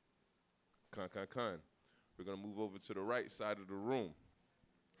 Con. We're going to move over to the right side of the room,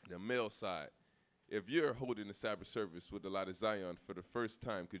 the male side. If you're holding the Sabbath service with the Light of Zion for the first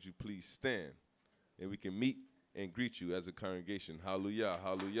time, could you please stand and we can meet and greet you as a congregation. Hallelujah,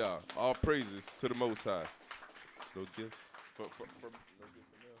 hallelujah. All praises to the Most High. There's no gifts? No gift from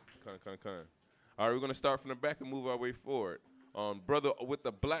there? Come. All right, we're going to start from the back and move our way forward. Brother with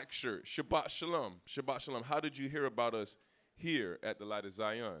the black shirt, Shabbat Shalom. Shabbat Shalom. How did you hear about us here at the Light of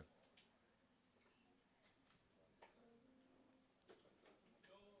Zion?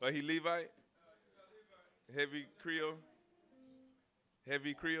 He Levite? Heavy Creole?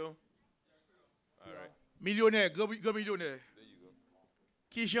 Heavy Creole? All right. Millionnaire, grand millionnaire. There you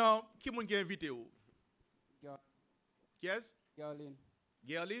go. Qui moun ki invité ou? Qui est? Gerlin.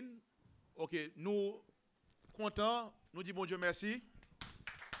 Gerlin? Ok, nous contents, nous disons bon Dieu merci.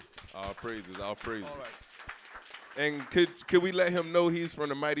 All praises, all praises. All right. And could we let him know he's from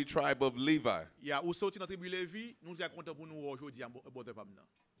the mighty tribe of Levi? Yeah, ou sorti dans tribu Lévi, nous sommes contents pour nous aujourd'hui à bote femme nan.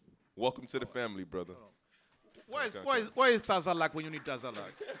 Welcome to the family, brother. Why is Tazalak when you need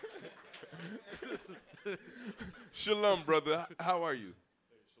Tazalak? Shalom, brother. How are you?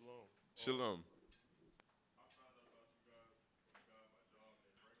 Shalom. Shalom.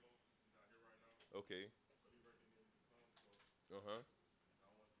 Okay.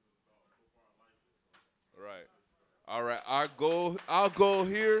 Right. All right. Our goal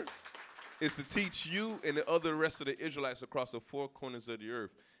here is to teach you and the other rest of the Israelites across the four corners of the earth.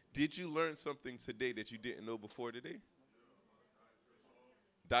 Did you learn something today that you didn't know before today?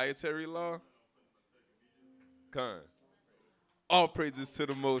 Dietary law? Come. All praises to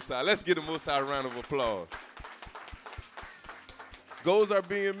the Most High. Let's give the Most High a round of applause. Goals are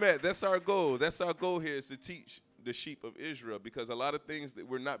being met. That's our goal. That's our goal here, is to teach the sheep of Israel, because a lot of things that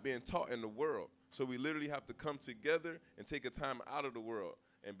we're not being taught in the world. So we literally have to come together and take a time out of the world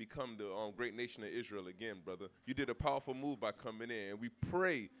and become the great nation of Israel again, brother. You did a powerful move by coming in, and we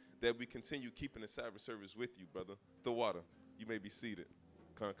pray that we continue keeping the Shabbat service with you, brother. The water. You may be seated.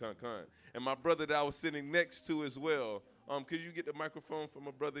 Come. And my brother that I was sitting next to as well, could you get the microphone for my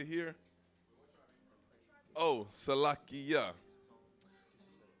brother here? Oh, Salakia.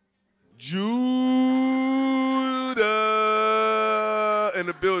 Judah in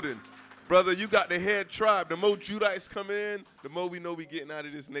the building. Brother, you got the head tribe. The more Judites come in, the more we know we getting out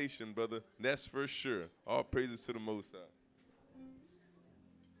of this nation, brother. That's for sure. All praises to the Most High.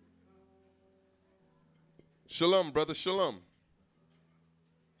 Shalom, brother, shalom.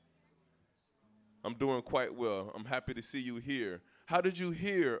 I'm doing quite well. I'm happy to see you here. How did you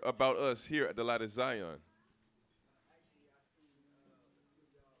hear about us here at the Light of Zion?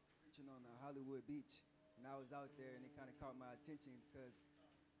 On Hollywood Beach, and I was out there, and it kind of caught my attention because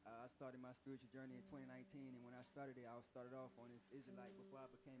I started my spiritual journey in 2019, and when I started it, I started off on this Israelite before I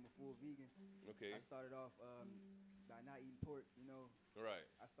became a full vegan. Okay. I started off by not eating pork, you know. Right.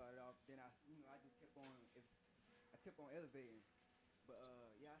 I started off, then I just kept on, elevating. But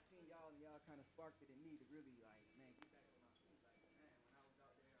yeah, I seen y'all, and y'all kind of sparked it in me to really get back on my feet. When I was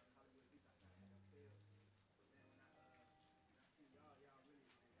out there on Hollywood Beach, I kind of failed. But then when I see y'all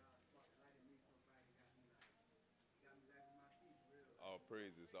really, y'all sparked the light in me so bright, it got me back on my feet, for real. All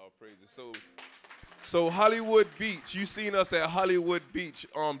praises, all praises. So Hollywood Beach, you seen us at Hollywood Beach.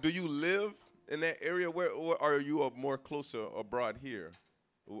 Do you live in that area? Where or are you more closer abroad here?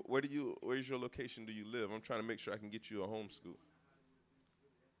 Where's your location? Do you live? I'm trying to make sure I can get you a homeschool.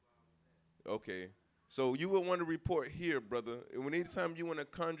 Okay. So you would want to report here, brother. And anytime you want to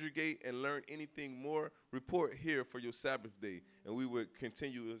congregate and learn anything more, report here for your Sabbath day. And we would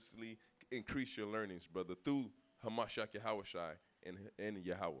continuously increase your learnings, brother, through Hamashiach Yahushai and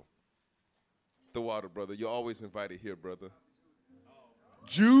Yahweh. The water, brother. You're always invited here, brother.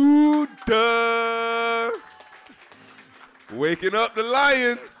 Judah! Waking up the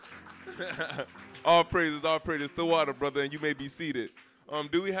lions. All praises, all praises. The water, brother, and you may be seated.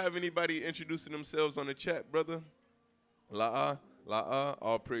 Do we have anybody introducing themselves on the chat, brother? La'a,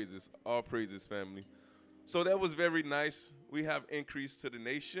 all praises, family. So that was very nice. We have increase to the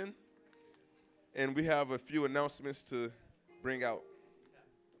nation, and we have a few announcements to bring out.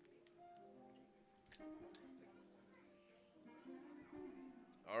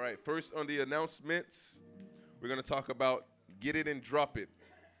 All right, first on the announcements, we're going to talk about Get It and Drop It.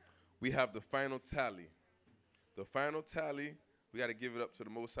 We have the final tally. The final tally, we got to give it up to the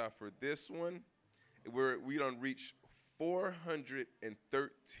Most High for this one. We done reached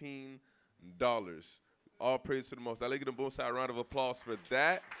 $413. All praise to the Most High. Let's give the Most High a round of applause for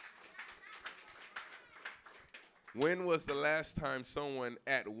that. When was the last time someone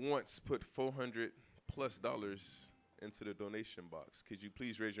at once put $400+ into the donation box? Could you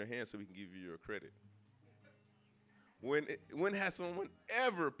please raise your hand so we can give you your credit? When has someone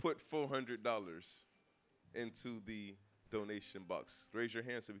ever put $400 into the donation box? Raise your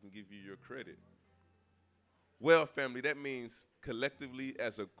hand so we can give you your credit. Well, family, that means collectively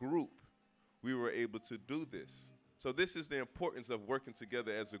as a group, we were able to do this. So this is the importance of working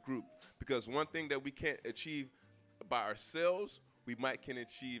together as a group, because one thing that we can't achieve by ourselves, we might can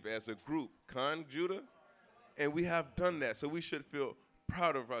achieve as a group. Con, Judah? And we have done that, so we should feel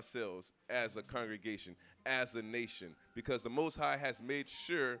proud of ourselves as a congregation, as a nation, because the Most High has made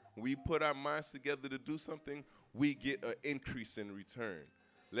sure we put our minds together to do something, we get an increase in return.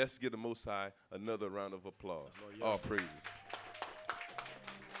 Let's give the Most High another round of applause. Oh, yeah. All praises.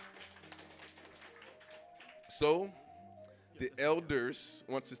 So, the elders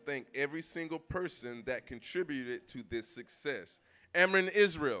want to thank every single person that contributed to this success. Amron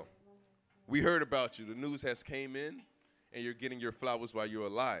Israel, we heard about you. The news has came in, and you're getting your flowers while you're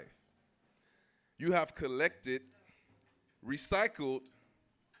alive. You have collected, recycled,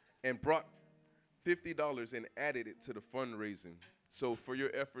 and brought $50 and added it to the fundraising. So for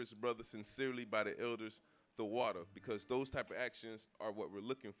your efforts, brother, sincerely by the elders, the water, because those type of actions are what we're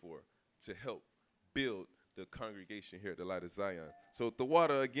looking for to help build the congregation here at the Light of Zion. So the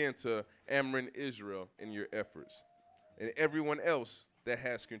water again to Amron Israel in your efforts. And everyone else that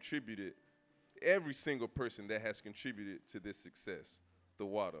has contributed, every single person that has contributed to this success, the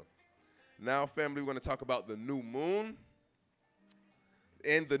water. Now, family, we're going to talk about the new moon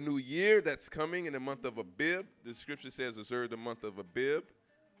and the new year that's coming in the month of Abib. The scripture says observe the month of Abib.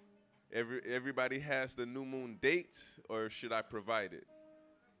 Everybody has the new moon date, or should I provide it?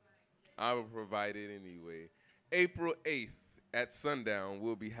 I will provide it anyway. April 8th at sundown,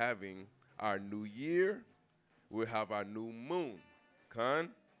 we'll be having our new year. We'll have our new moon. Con?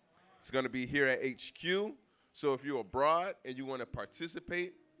 It's going to be here at HQ. So if you're abroad and you want to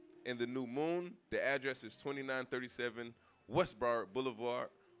participate in the new moon, the address is 2937 West Broward Boulevard,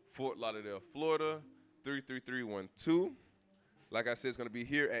 Fort Lauderdale, Florida, 33312. Like I said, it's going to be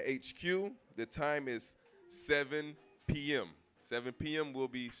here at HQ. The time is 7 p.m. 7 p.m. we'll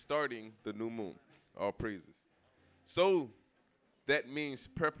be starting the new moon. All praises. So that means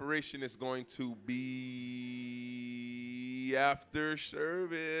preparation is going to be after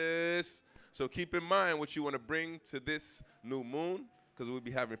service. So keep in mind what you want to bring to this new moon, because we'll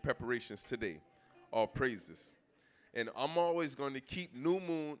be having preparations today. All praises. And I'm always going to keep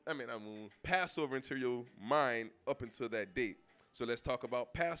Passover into your mind up until that date. So let's talk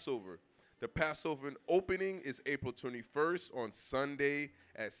about Passover. The Passover opening is April 21st on Sunday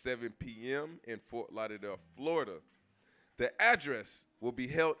at 7 p.m. in Fort Lauderdale, Florida. The address will be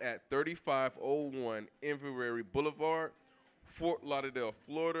held at 3501 Inverary Boulevard, Fort Lauderdale,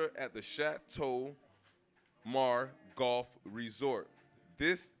 Florida, at the Chateau Mar Golf Resort.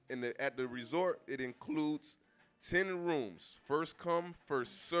 At the resort, it includes 10 rooms, first come,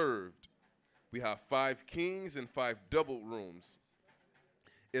 first served. We have 5 kings and 5 double rooms.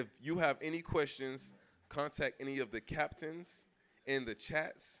 If you have any questions, contact any of the captains in the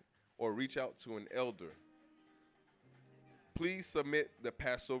chats or reach out to an elder. Please submit the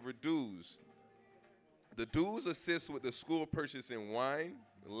Passover dues. The dues assist with the school purchasing wine,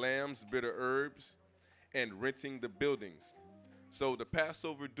 lambs, bitter herbs, and renting the buildings. So the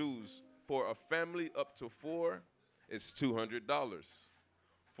Passover dues for a family up to 4 is $200.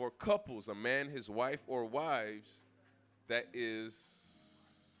 For couples, a man, his wife, or wives, that is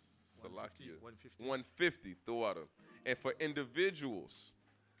 $150 the water. And for individuals,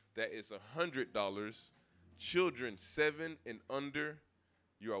 that is $100. Children 7 and under,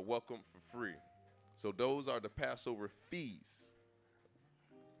 you are welcome for free. So those are the Passover fees.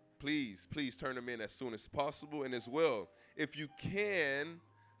 Please turn them in as soon as possible. And as well, if you can,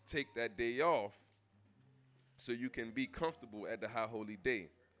 take that day off so you can be comfortable at the High Holy Day.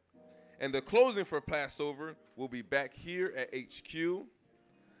 And the closing for Passover will be back here at HQ.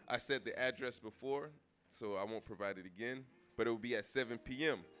 I said the address before, so I won't provide it again, but it will be at 7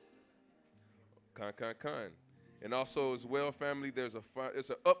 p.m. Con. And also as well, family, there's an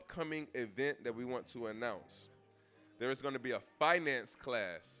upcoming event that we want to announce. There is going to be a finance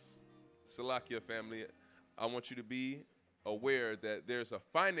class. Salakia family, I want you to be aware that there's a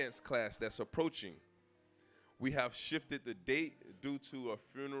finance class that's approaching. We have shifted the date due to a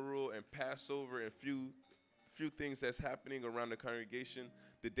funeral and Passover and few things that's happening around the congregation.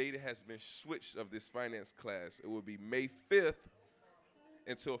 The date has been switched of this finance class. It will be May 5th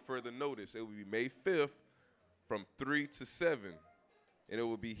until further notice. It will be May 5th from 3 to 7. And it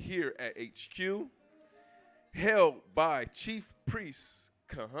will be here at HQ, held by Chief Priest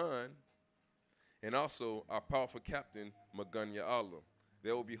Kahan and also our powerful captain, Magunya Allah.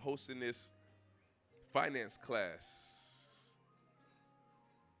 They will be hosting this finance class.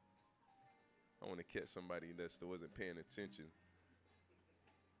 I want to catch somebody that wasn't paying attention.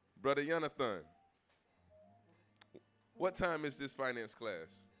 Brother Jonathan, What time is this finance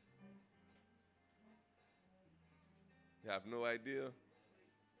class? You have no idea?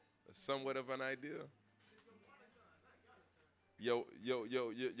 Somewhat of an idea? Yo,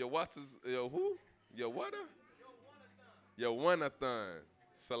 what is, yo, who? Yo, what? Yo, one-a-thon.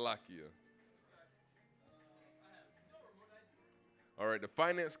 Salakia. All right, the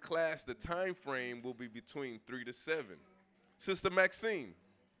finance class, the time frame will be between 3 to 7. Sister Maxine,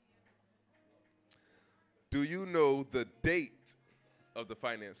 do you know the date of the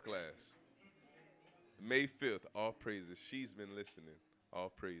finance class? May 5th, all praises. She's been listening. All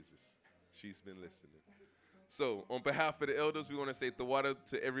praises. She's been listening. So, on behalf of the elders, we want to say Tawada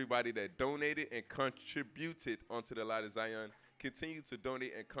to everybody that donated and contributed onto the Light of Zion. Continue to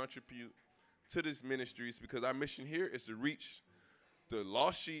donate and contribute to these ministries, because our mission here is to reach the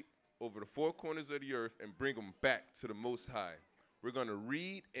lost sheep over the four corners of the earth and bring them back to the Most High. We're going to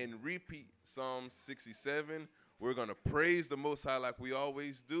read and repeat Psalm 67. We're going to praise the Most High like we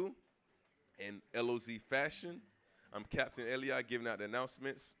always do in LOZ fashion. I'm Captain Eliot giving out the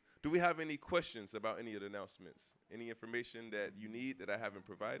announcements. Do we have any questions about any of the announcements? Any information that you need that I haven't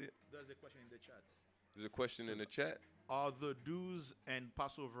provided? There's a question in the chat. There's a question in the chat. Are the dues and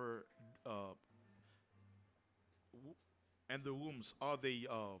Passover and the rooms, are they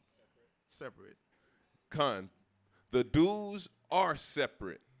separate? Khan, the dues are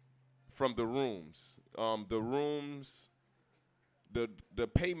separate from the rooms. The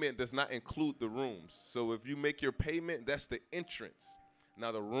payment does not include the rooms. So if you make your payment, that's the entrance.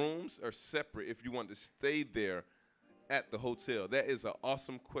 Now the rooms are separate if you want to stay there at the hotel. That is an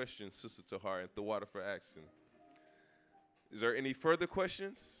awesome question, Sister Tahar, and Tawada for asking. Is there any further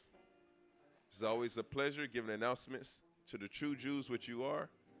questions? It's always a pleasure giving announcements to the true Jews, which you are.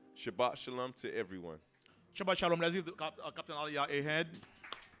 Shabbat Shalom to everyone. Shabbat Shalom. Let's give Captain Aliyah a hand.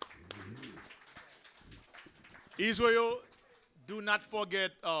 Israel, do not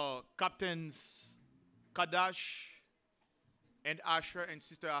forget Captains Kadash and Asher and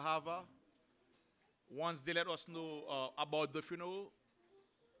Sister Ahava. Once they let us know about the funeral,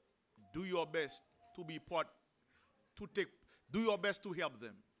 do your best to be part, do your best to help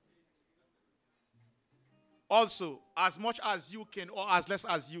them. Also, as much as you can or as less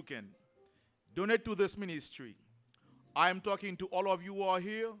as you can, donate to this ministry. I am talking to all of you who are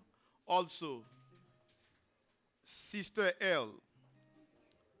here. Also, Sister L,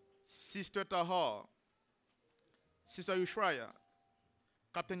 Sister Tahar, Sister Yushraya,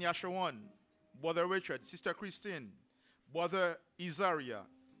 Captain Yashawan, Brother Richard, Sister Christine, Brother Izaria,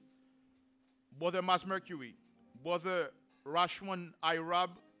 Brother Mas Mercury, Brother Rashwan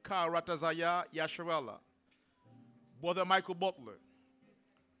Irab Karatazaya Yasharala, Brother Michael Butler,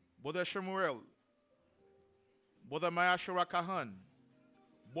 Brother Shemuel, Brother Mayashara Kahan,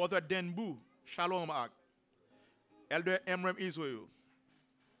 Brother Denbu Shalom Ak, Elder Emrem Israel,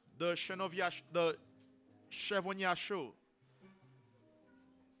 the Chevonia Show,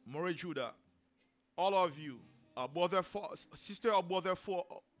 Murray Judah, all of you, Brother Sister or Brother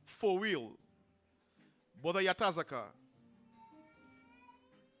for Will, Brother Yatazaka,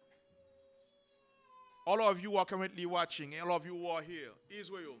 all of you who are currently watching, and all of you who are here,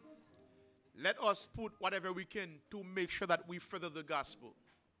 Israel, let us put whatever we can to make sure that we further the gospel.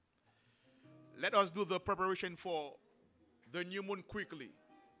 Let us do the preparation for the new moon quickly.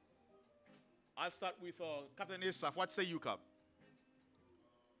 I'll start with Captain Asaph. What say you, Cap?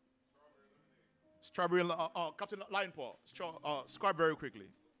 Strawberry, Captain Lion Paw. Scribe very quickly.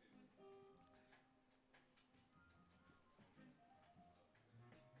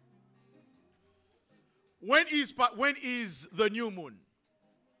 When is the new moon?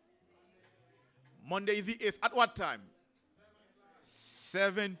 Monday the 8th. At what time?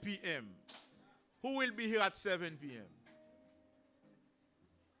 7 p.m. Who will be here at 7 p.m.?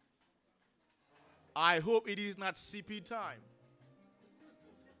 I hope it is not CP time.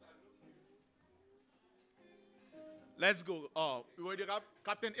 Let's go.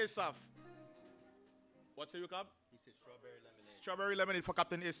 Captain Asaph. What say you, Cap? He said strawberry lemonade. Strawberry lemonade for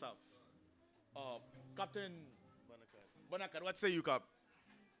Captain Asaph. Captain Bonacat. What say you, Cap?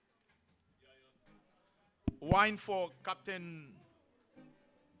 Wine for Captain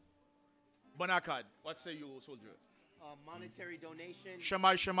Bonacat. What say you, soldier? Monetary donation.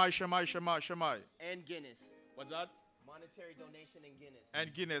 Shemai. And Guinness. What's that? Monetary donation and Guinness.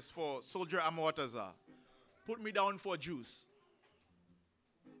 And Guinness for Soldier Amawataza. Put me down for juice.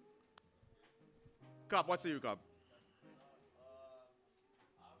 Cap, what say you, Cap?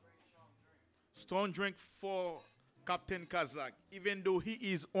 Strong drink for Captain Kazak, even though he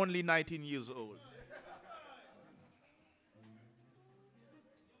is only 19 years old.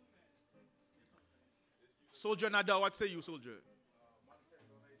 Soldier Nada, what say you, soldier?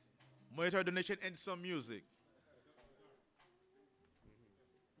 Monetary donation and some music.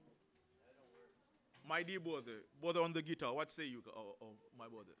 My dear brother on the guitar, what say you, my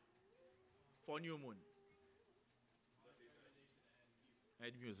brother? For New Moon.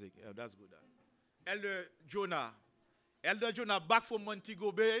 And music, yeah, that's good. Elder Jonah back from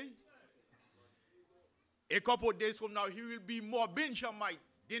Montego Bay. A couple of days from now, he will be more Benjamite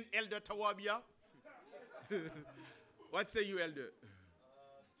than Elder Tawabia. What say you, Elder?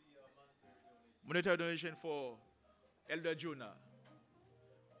 Monetary donation for Elder Jonah.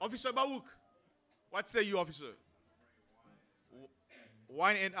 Officer Bawook, what say you, officer?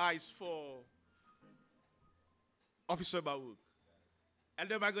 Wine and ice for Officer Bawook.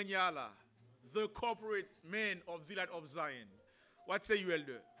 Elder Maganyala, the corporate man of Village of Zion. What say you,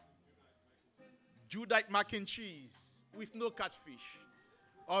 Elder? Judite mac and cheese with no catfish.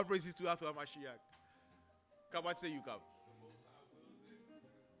 All praises to Arthur Mashiach. Come, what say you, come?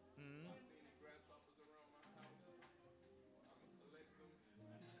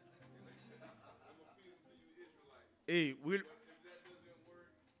 Hey,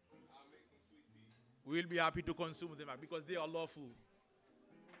 we'll be happy to consume them because they are lawful.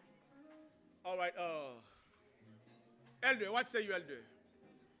 All right, Elder, what say you, Elder?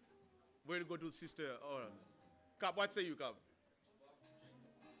 We'll go to sister. Cap, what say you, Cap?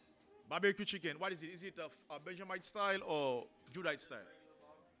 Barbecue chicken. What is it? Is it a Benjamite style or Judite style?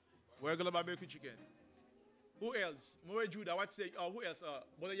 Regular barbecue chicken. Who else? More Judah. What say? Who else?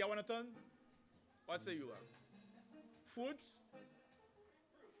 Brother Yawanathan. What say you? Foods.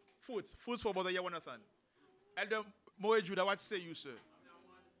 Foods. Foods for Brother Yawanathan. Elder More Judah. What say you, sir?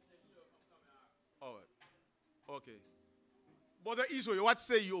 All right. Okay. Brother Israel, what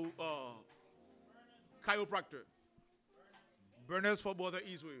say you, chiropractor? Burners for Brother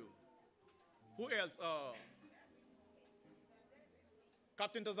Israel. Who else?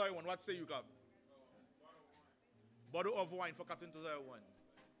 Captain Tazari one, what say you, Cap? Bottle of wine for Captain Tazari one.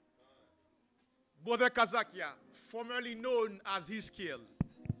 Brother Kazakia, formerly known as Hiskel,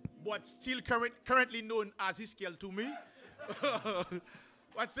 but still currently known as Hiskel to me.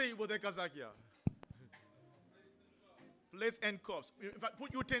 What say you, Brother Kazakia? Plates and cups. In fact,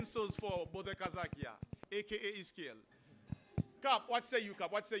 put utensils for Brother Kazakia, a.k.a. Iskiel. Cap, what say you,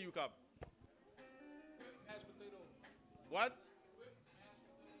 Cap? What say you, Cap? Mashed potatoes. What?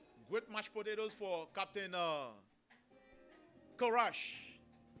 Whipped mashed potatoes for Captain Karash.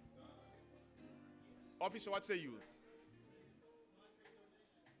 Officer, what say you?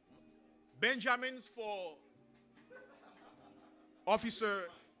 Benjamins for Officer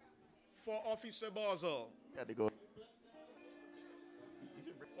Barzal. Got to go.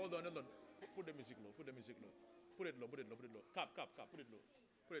 Hold on. Put the music low. Put the music low. Put it low. Cap. Put it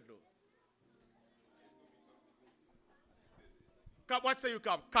low. Cap, what say you,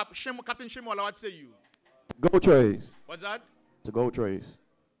 Cap? Captain Shemola, what say you? Go trays. What's that? To go trays.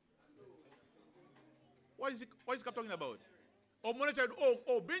 What is Cap talking about? Oh, monetary.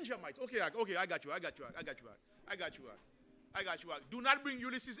 Oh, Benjamites. Okay, I got you. Do not bring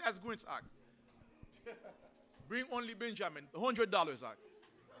Ulysses S. Grant's act. Bring only Benjamin. $100 act.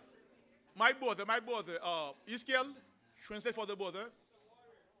 My brother, Iskel, translate for the brother.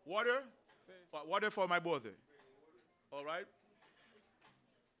 Water for my brother. All right.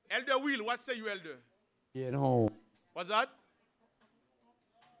 Elder Will, what say you, Elder? Get home. What's that?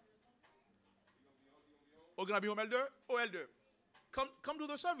 Oh, gonna be home, Elder? Oh, Elder, come to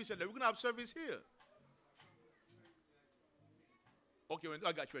the service, Elder. We're gonna have service here. Okay,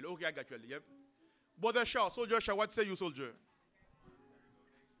 I got you, Elder. Okay, I got you, Elder. Yep. Brother Shaw, Soldier Shaw, what say you, soldier?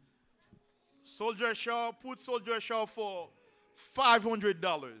 Soldier Shaw, put Soldier Shaw for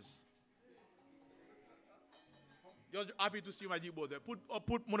 $500. Just happy to see my dear brother.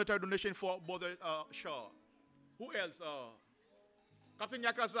 Put monetary donation for Brother Shaw. Who else? Captain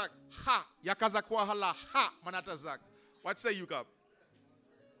Yakazak. Ha! Yakazak Wahala. Ha! Manatazak. What say you, Cap?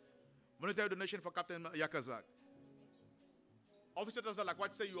 Monetary donation for Captain Yakazak. Officer Tazalak,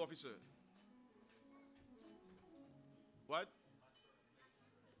 what say you, officer? What?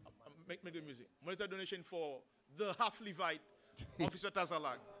 Make the music. Monetary donation for the half Levite, Officer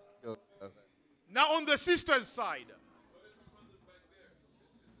Tazalak. Now on the sisters' side.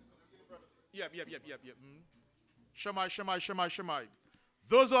 Yep. Shemai.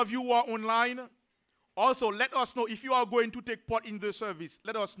 Those of you who are online, also let us know if you are going to take part in the service.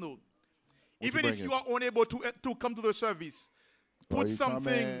 Let us know. Even if you are unable to come to the service, put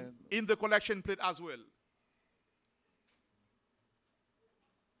something in the collection plate as well.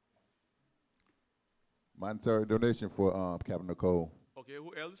 Monetary donation for Captain Nicole. Okay,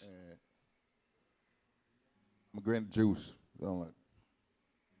 who else? Pomegranate juice. I don't like.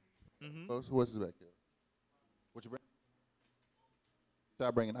 What's this back here? What you bring?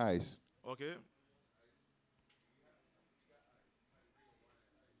 Start bringing ice. Okay.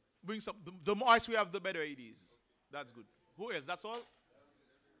 Bring some. The more ice we have, the better it is. That's good. Who else? That's all?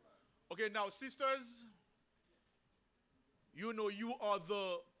 Okay, now, sisters, you know you are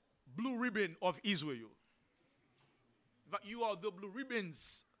the blue ribbon of Israel. But you are the blue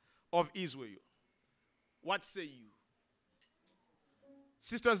ribbons of Israel. What say you?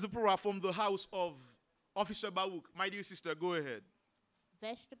 Sister Zipporah from the house of Officer Baruch. My dear sister, go ahead.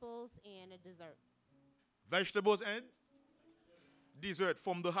 Vegetables and a dessert. Vegetables and dessert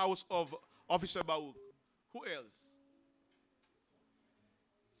from the house of Officer Baruch. Who else?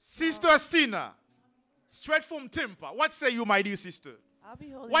 Sister Stina, straight from Tampa. What say you, my dear sister? I'll be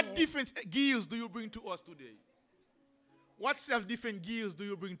holding What it. different gears do you bring to us today? What self-different gears do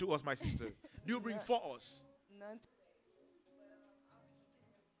you bring to us, my sister? Do you bring for us? None.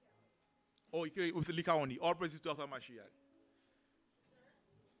 Oh, okay, with the liquor only. All praises to Alpha Mashiach.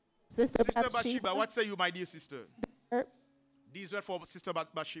 Sister Bathsheba, Bathsheba. what say you, my dear sister? Dessert. Dessert for Sister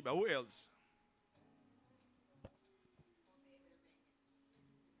Bathsheba. Who else?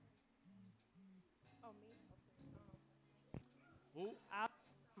 Who?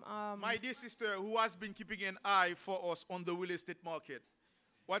 My dear sister, who has been keeping an eye for us on the real estate market.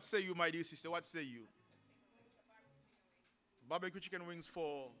 What say you, my dear sister? What say you? Barbecue chicken wings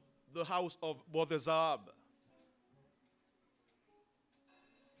for the house of Brother Zab.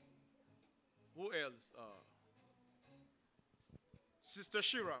 Who else? Sister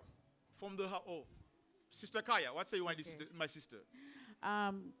Shira from the house. Oh, Sister Kaya. What say you, my sister?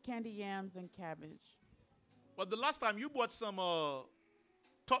 Candy yams and cabbage. But the last time you bought some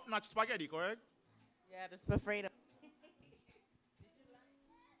top-notch spaghetti, correct? Yeah, the Sfredo.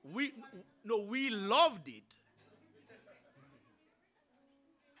 We loved it.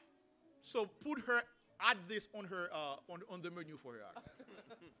 So add this on her on the menu for her.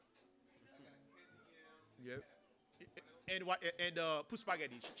 Yeah. And put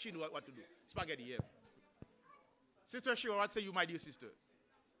spaghetti. She knew what to do. Spaghetti, yeah. Sister Shira, what say you, my dear sister?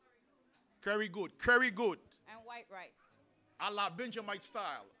 Curry good. Curry good. And white rice. A la Benjamite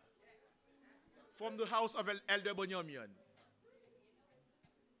style. From the house of Elder Benjamin.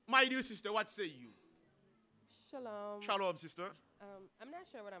 My dear sister, what say you? Shalom. Shalom, sister. I'm not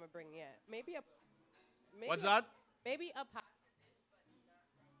sure what I'm gonna bring yet. Maybe What's that? Maybe a pie.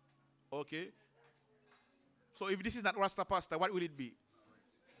 Okay. So if this is not Rasta pasta, what will it be?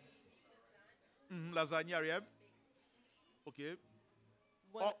 Lasagna, yeah. Okay.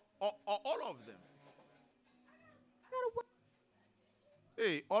 All of them.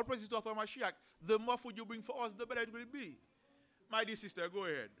 Hey, all praises to Alpha Mashiach. The more food you bring for us, the better it will be. My dear sister, go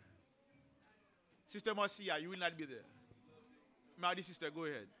ahead. Sister Marcia, you will not be there. My dear sister, go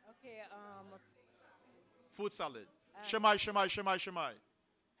ahead. Okay. Food salad. Shemai.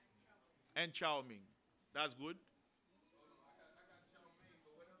 And chow mein. That's good.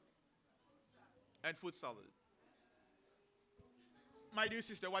 And food salad. My dear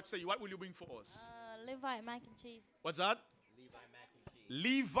sister, what say you? What will you bring for us? Levite mac and cheese. What's that?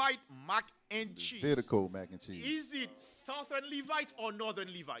 Levite mac and cheese. Vertical mac and cheese. Is it Southern Levites or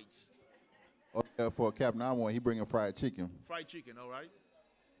Northern Levites? For Captain I want, he bringing fried chicken. Fried chicken, all right.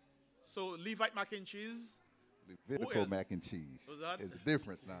 So Levite mac and cheese. Vertical mac and cheese. What's that? There's a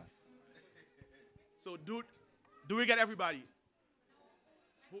difference now. So do we get everybody?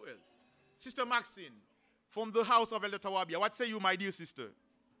 Who else? Sister Maxine from the house of Elder Tawabia. What say you, my dear sister?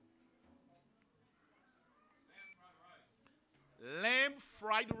 Lamb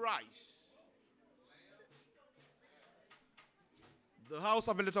fried rice. The house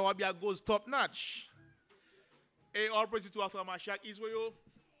of Elder Tawabia goes top notch. Hey, all praises to Alpha Mashiach Israel.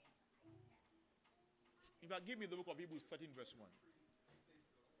 In fact, give me the book of Hebrews 13, verse 1.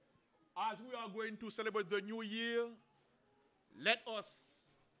 As we are going to celebrate the new year, let us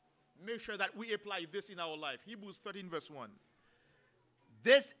make sure that we apply this in our life. Hebrews 13, verse 1.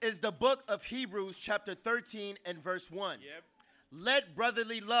 This is the book of Hebrews, chapter 13 and verse 1. Yep. Let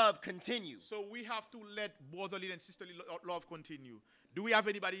brotherly love continue. So we have to let brotherly and sisterly love continue. Do we have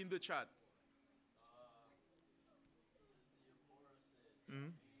anybody in the chat?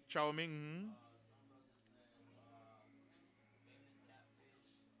 Chow Ming.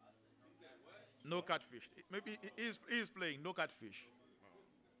 No catfish. Maybe he is playing. No catfish.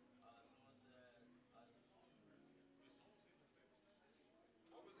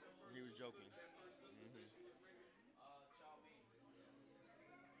 He was joking.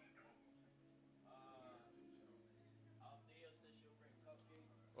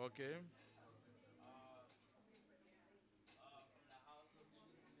 Okay.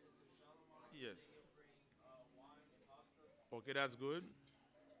 Yes. Okay, that's good.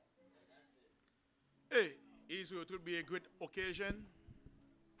 Hey, Israel, it will be a great occasion.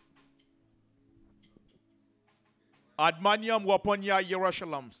 Admaniam waponya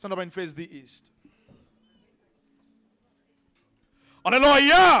Jerusalem. Stand up and face the east.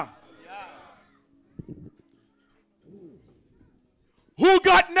 Hallelujah! Who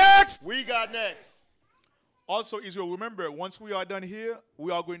got next? We got next. Also, Israel, remember, once we are done here,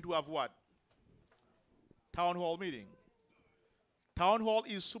 we are going to have what? Town hall meeting. Town hall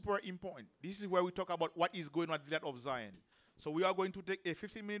is super important. This is where we talk about what is going on at the Light of Zion. So we are going to take a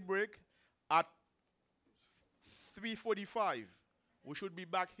 15-minute break. At 3:45, we should be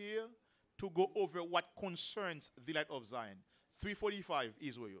back here to go over what concerns the Light of Zion. 3:45,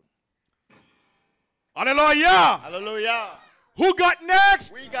 Israel. Hallelujah! Hallelujah! Who got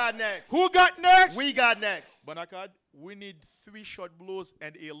next? We got next. Who got next? We got next. Banakad, we need 3 short blows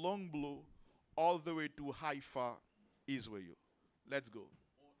and a long blow all the way to Haifa, Israel. Let's go.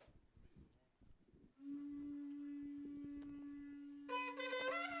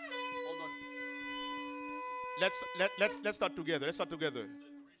 Hold on. Let's start together. Let's start together.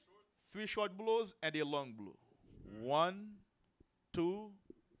 3 short blows and a long blow. 1, 2,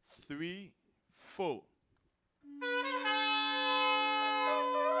 3, 4.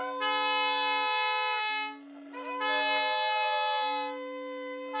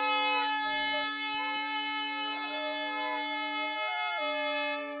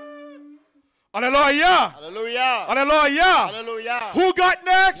 Hallelujah! Hallelujah! Hallelujah! Hallelujah! Who got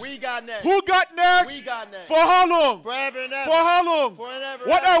next? We got next. Who got next? We got next. For how long? Forever and ever. For how long? Forever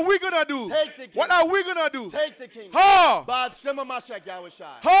What and are ever. we gonna do? Take the kingdom. What are we gonna do? Take the kingdom. How? Ba'ad Shema Mashiach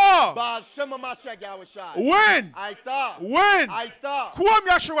Yahushai. How? Ba'ad Shema Mashiach Yahushai. When? I thought. When? I thought. Kwam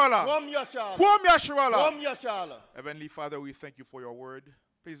Yashwala. Kwam Yashala. Kwam Yashwala. Kwam Yashala. Heavenly Father, we thank you for your word.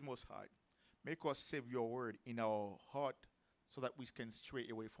 Please, Most High, make us save your word in our heart so that we can stray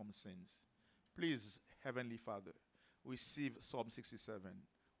away from sins. Please, Heavenly Father, receive Psalm 67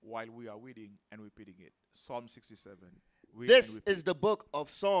 while we are reading and repeating it. Psalm 67. This is the book of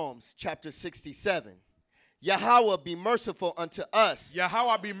Psalms, chapter 67. Yahweh be merciful unto us.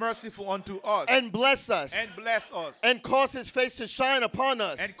 Yahweh be merciful unto us. And bless us. And bless us. And cause his face to shine upon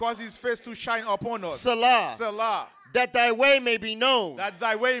us. And cause his face to shine upon us. Salah. Salah. That thy way may be known. That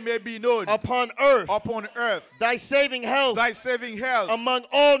thy way may be known. Upon earth. Upon earth. Thy saving health. Thy saving health. Among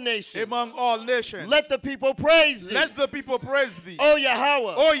all nations. Among all nations. Let the people praise thee. Let the people praise thee. O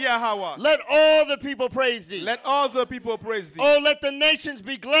Yahweh. O Yahweh. Let all the people praise thee. Let all the people praise thee. Oh, let the nations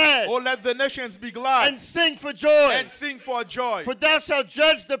be glad. Oh, let the nations be glad. And sing for joy. And sing for joy. For thou shalt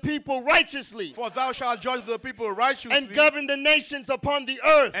judge the people righteously. For thou shalt judge the people righteously. And govern the nations upon the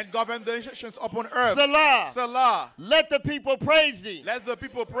earth. And govern the nations upon earth. Salah. Salah. Let the people praise thee. Let the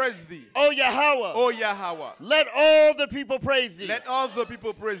people praise thee. O Yahweh. O Yahweh. Let all the people praise thee. Let all the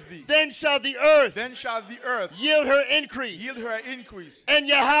people praise thee. Then shall the earth. Then shall the earth yield her increase. Yield her increase. And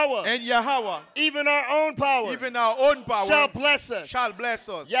Yahweh. And Yahweh. Even our own power. Even our own power. Shall bless us. Shall bless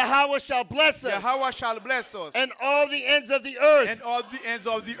us. Yahweh shall bless us. Yahweh shall bless us. And all the ends of the earth. And all the ends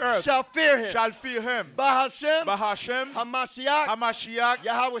of the earth shall fear him. Shall fear him. Bahashem. Bahashem. Hamashiach. Hamashiach.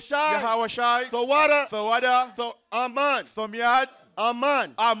 Yahweh Shai. Yahweh Shai. Thawada. Thawada. Aman. Thomiad.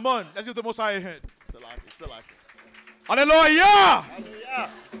 Aman. Aman. Let's give the Most High a hand. Salaki. Hallelujah. Hallelujah.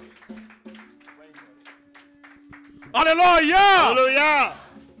 Hallelujah. Hallelujah.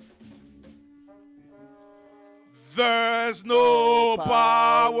 There's no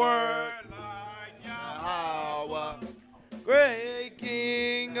power like Yahweh, great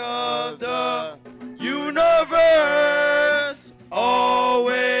King of the universe,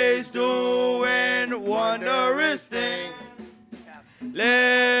 always doing wondrous things.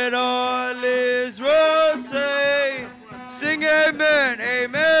 Let all Israel say, sing amen,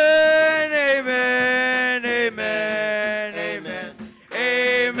 amen, amen, amen, amen,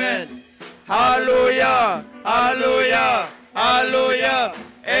 amen. Hallelujah, hallelujah, hallelujah,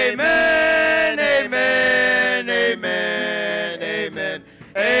 amen, amen, amen, amen,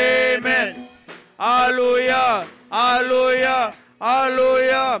 amen. Hallelujah, hallelujah,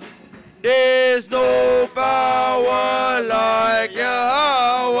 hallelujah. There's no power like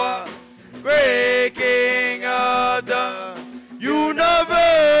Yahweh, great King of the universe,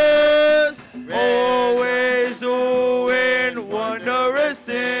 always doing wondrous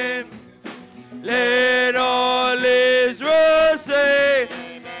things. Let all Israel say,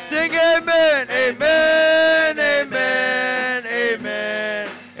 sing amen, amen, amen, amen,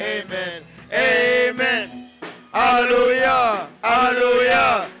 amen, amen. Hallelujah,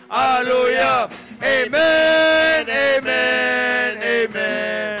 hallelujah, hallelujah, amen, amen,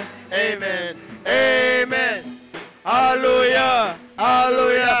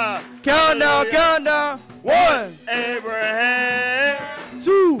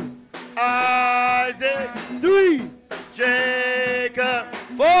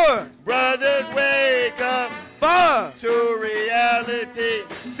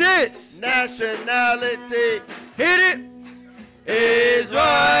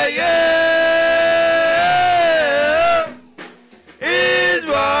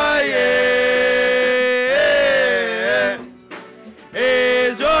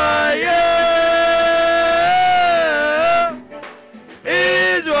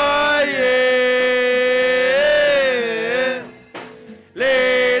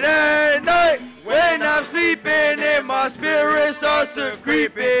 spirit starts to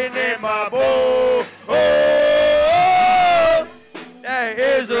creeping in my bones. Oh, that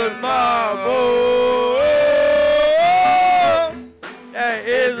is a my bones. That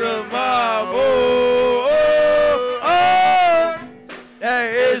is a my bones. That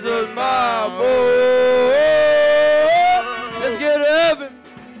is a my bones. Let's get to heaven.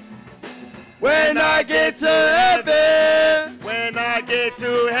 When I get to heaven, when I get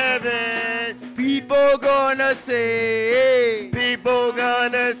to heaven, people gonna say,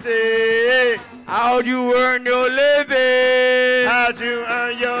 how'd you earn your living? How'd you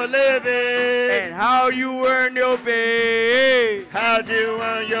earn your living? And how'd you earn your pay? How'd you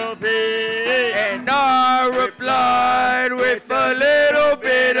earn your pay? And I replied with a little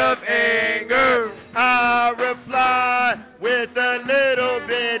bit of anger. I replied with a little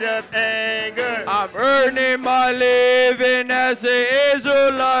bit of anger. I'm earning my living as an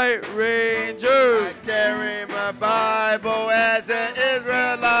Israelite ranger. I carry my Bible as an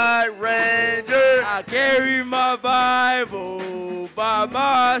Israelite ranger. I carry my Bible by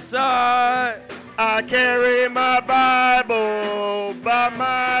my side. I carry my Bible by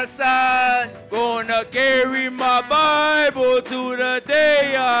my side. Gonna carry my Bible to the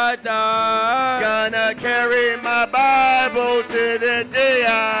day I die. Gonna carry my Bible to the day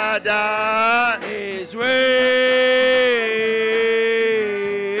I die. Israel,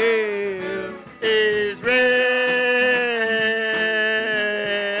 Israel,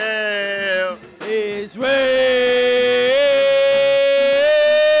 Israel,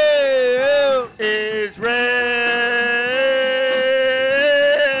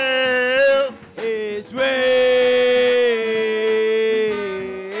 Israel,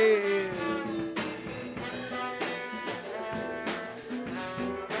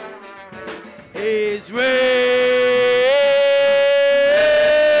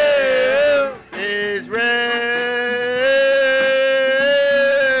 Israel.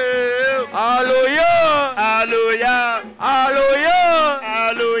 Hallelujah, hallelujah, hallelujah,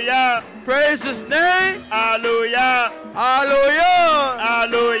 hallelujah. Praise His name. Hallelujah, hallelujah,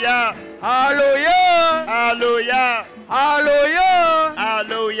 hallelujah, hallelujah, hallelujah, hallelujah,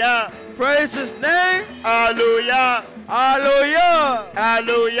 hallelujah. Praise His name. Hallelujah, hallelujah,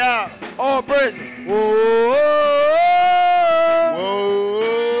 hallelujah. All praise. Whoa, whoa, whoa,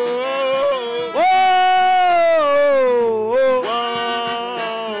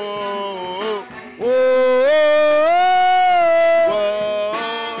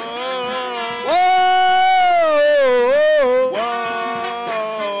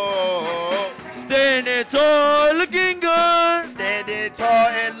 standing tall, looking good. Standing tall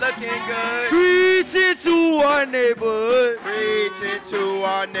and looking good. Preaching to our neighborhood. Preaching to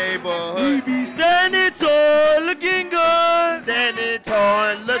our neighborhood. We be standing tall, looking good. Standing tall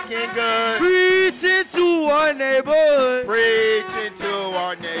and looking good. Preaching to our neighborhood. Preaching to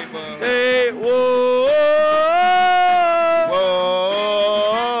our neighborhood. Hey, whoa, whoa, whoa,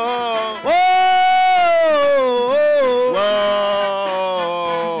 whoa, whoa,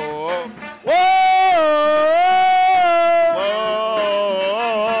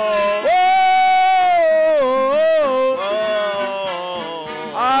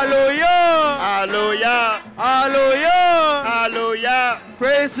 hallelujah, hallelujah, hallelujah.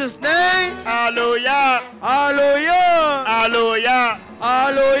 Praise His name. Hallelujah, hallelujah, hallelujah,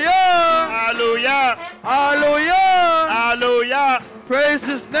 hallelujah, hallelujah, hallelujah, hallelujah. Praise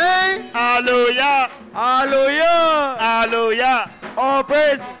His name. Hallelujah, hallelujah, hallelujah. All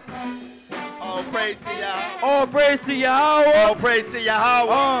praise. All praise to Yahweh. All praise to Yahweh. All praise to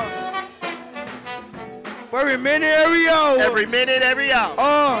Yahweh. Every minute, every hour. Every minute, every hour.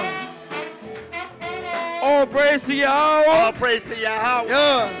 All praise to Yahweh. All praise to Yahweh.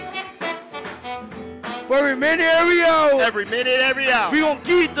 Yeah. Every minute, every hour. Every minute, every hour. We gonna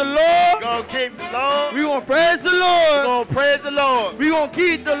keep the Lord. We gonna keep the Lord. We gonna praise the Lord. We gonna praise the Lord. We gonna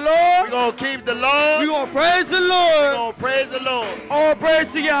keep the Lord. We gonna keep the Lord. We gonna praise the Lord. We gonna praise the Lord. All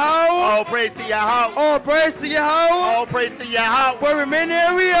praise to Yahweh. All praise to Yahweh. All praise to Yahweh. All praise to Yahweh. Every minute,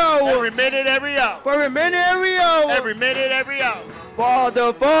 every hour. Every minute, every hour. Every minute, every hour. Every minute, every hour.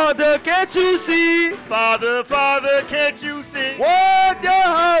 Father, Father, can't you see? Father, Father, can't you see? What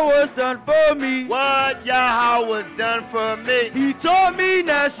Yahweh's done for me. What Yahweh's done for me. He taught me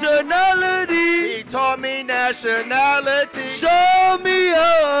nationality. He taught me nationality. Show me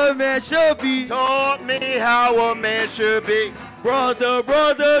how a man should be. Taught me how a man should be. Brother,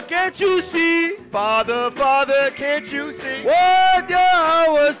 brother, can't you see? Father, Father, can't you see? What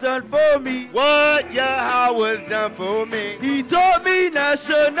Yahweh's done for me. What Yahweh's done for me. He taught me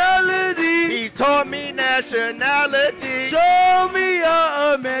nationality. He taught me nationality. Show me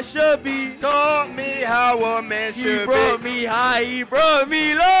how a man should be. Taught me how a man should be. He brought me high, he brought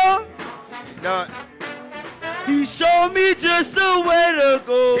me low. No. He showed me just the way to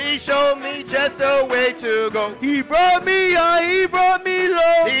go. He showed me just the way to go. He brought me high, he brought me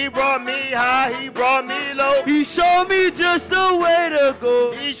low. He brought me high, he brought me low. He showed me just the way to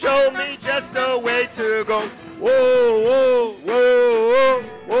go. He showed me just the way to go. Whoa, whoa, whoa,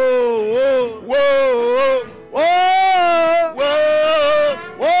 whoa, whoa, whoa, whoa, whoa, whoa,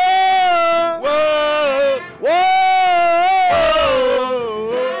 whoa, whoa, whoa.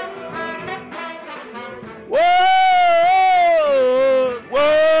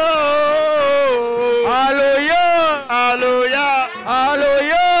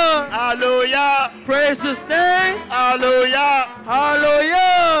 Praise His name. Hallelujah.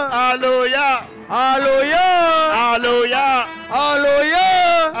 Hallelujah. Hallelujah. Hallelujah. Hallelujah.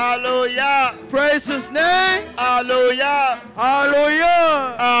 Hallelujah. Hallelujah. Praise His name. Hallelujah.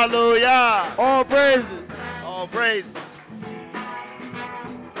 Hallelujah. Hallelujah. All praises. All praise.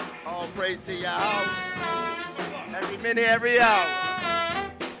 All praise to your house. Every minute, every hour.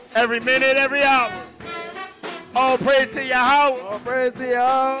 Every minute, every hour. All praise to your house. All praise to your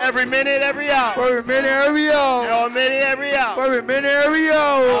house. Every minute, every hour. Every minute, every hour. Every minute, every hour. Every minute, every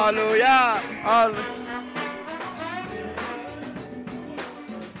hour. Hallelujah. Hallelujah.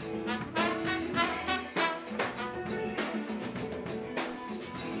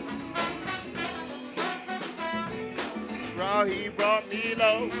 He brought me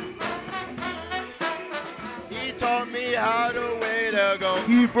low. He taught me how the way to go.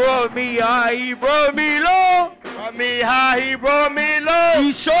 He brought me high, he brought me low. Brought me high, he brought me low.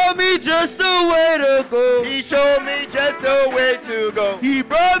 He showed me just the way to go. He showed me just the way to go. He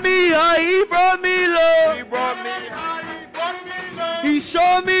brought me high, he brought me low. He brought me high, he brought me low. He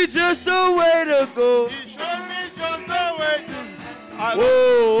showed me just the way to go. He showed me just the way to go.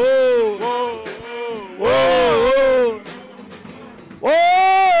 Whoa, whoa, whoa, whoa, whoa, whoa.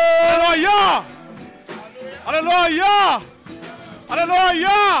 Hallelujah. Hallelujah.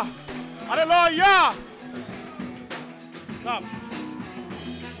 Hallelujah. Hallelujah. Stop.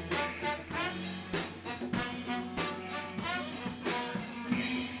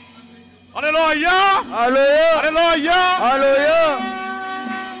 Hallelujah. Hallelujah. Hallelujah. Hallelujah.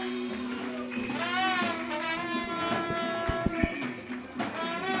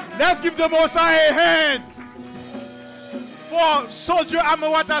 Let's give the Most High a hand for Soldier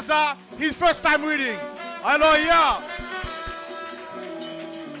Amawataza, his first time reading. Hallelujah.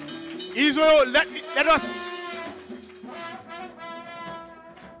 Israel, let us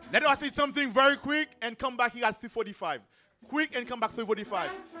say something very quick and come back here at 3:45. Quick and come back 3:45.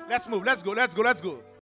 Let's move. Let's go.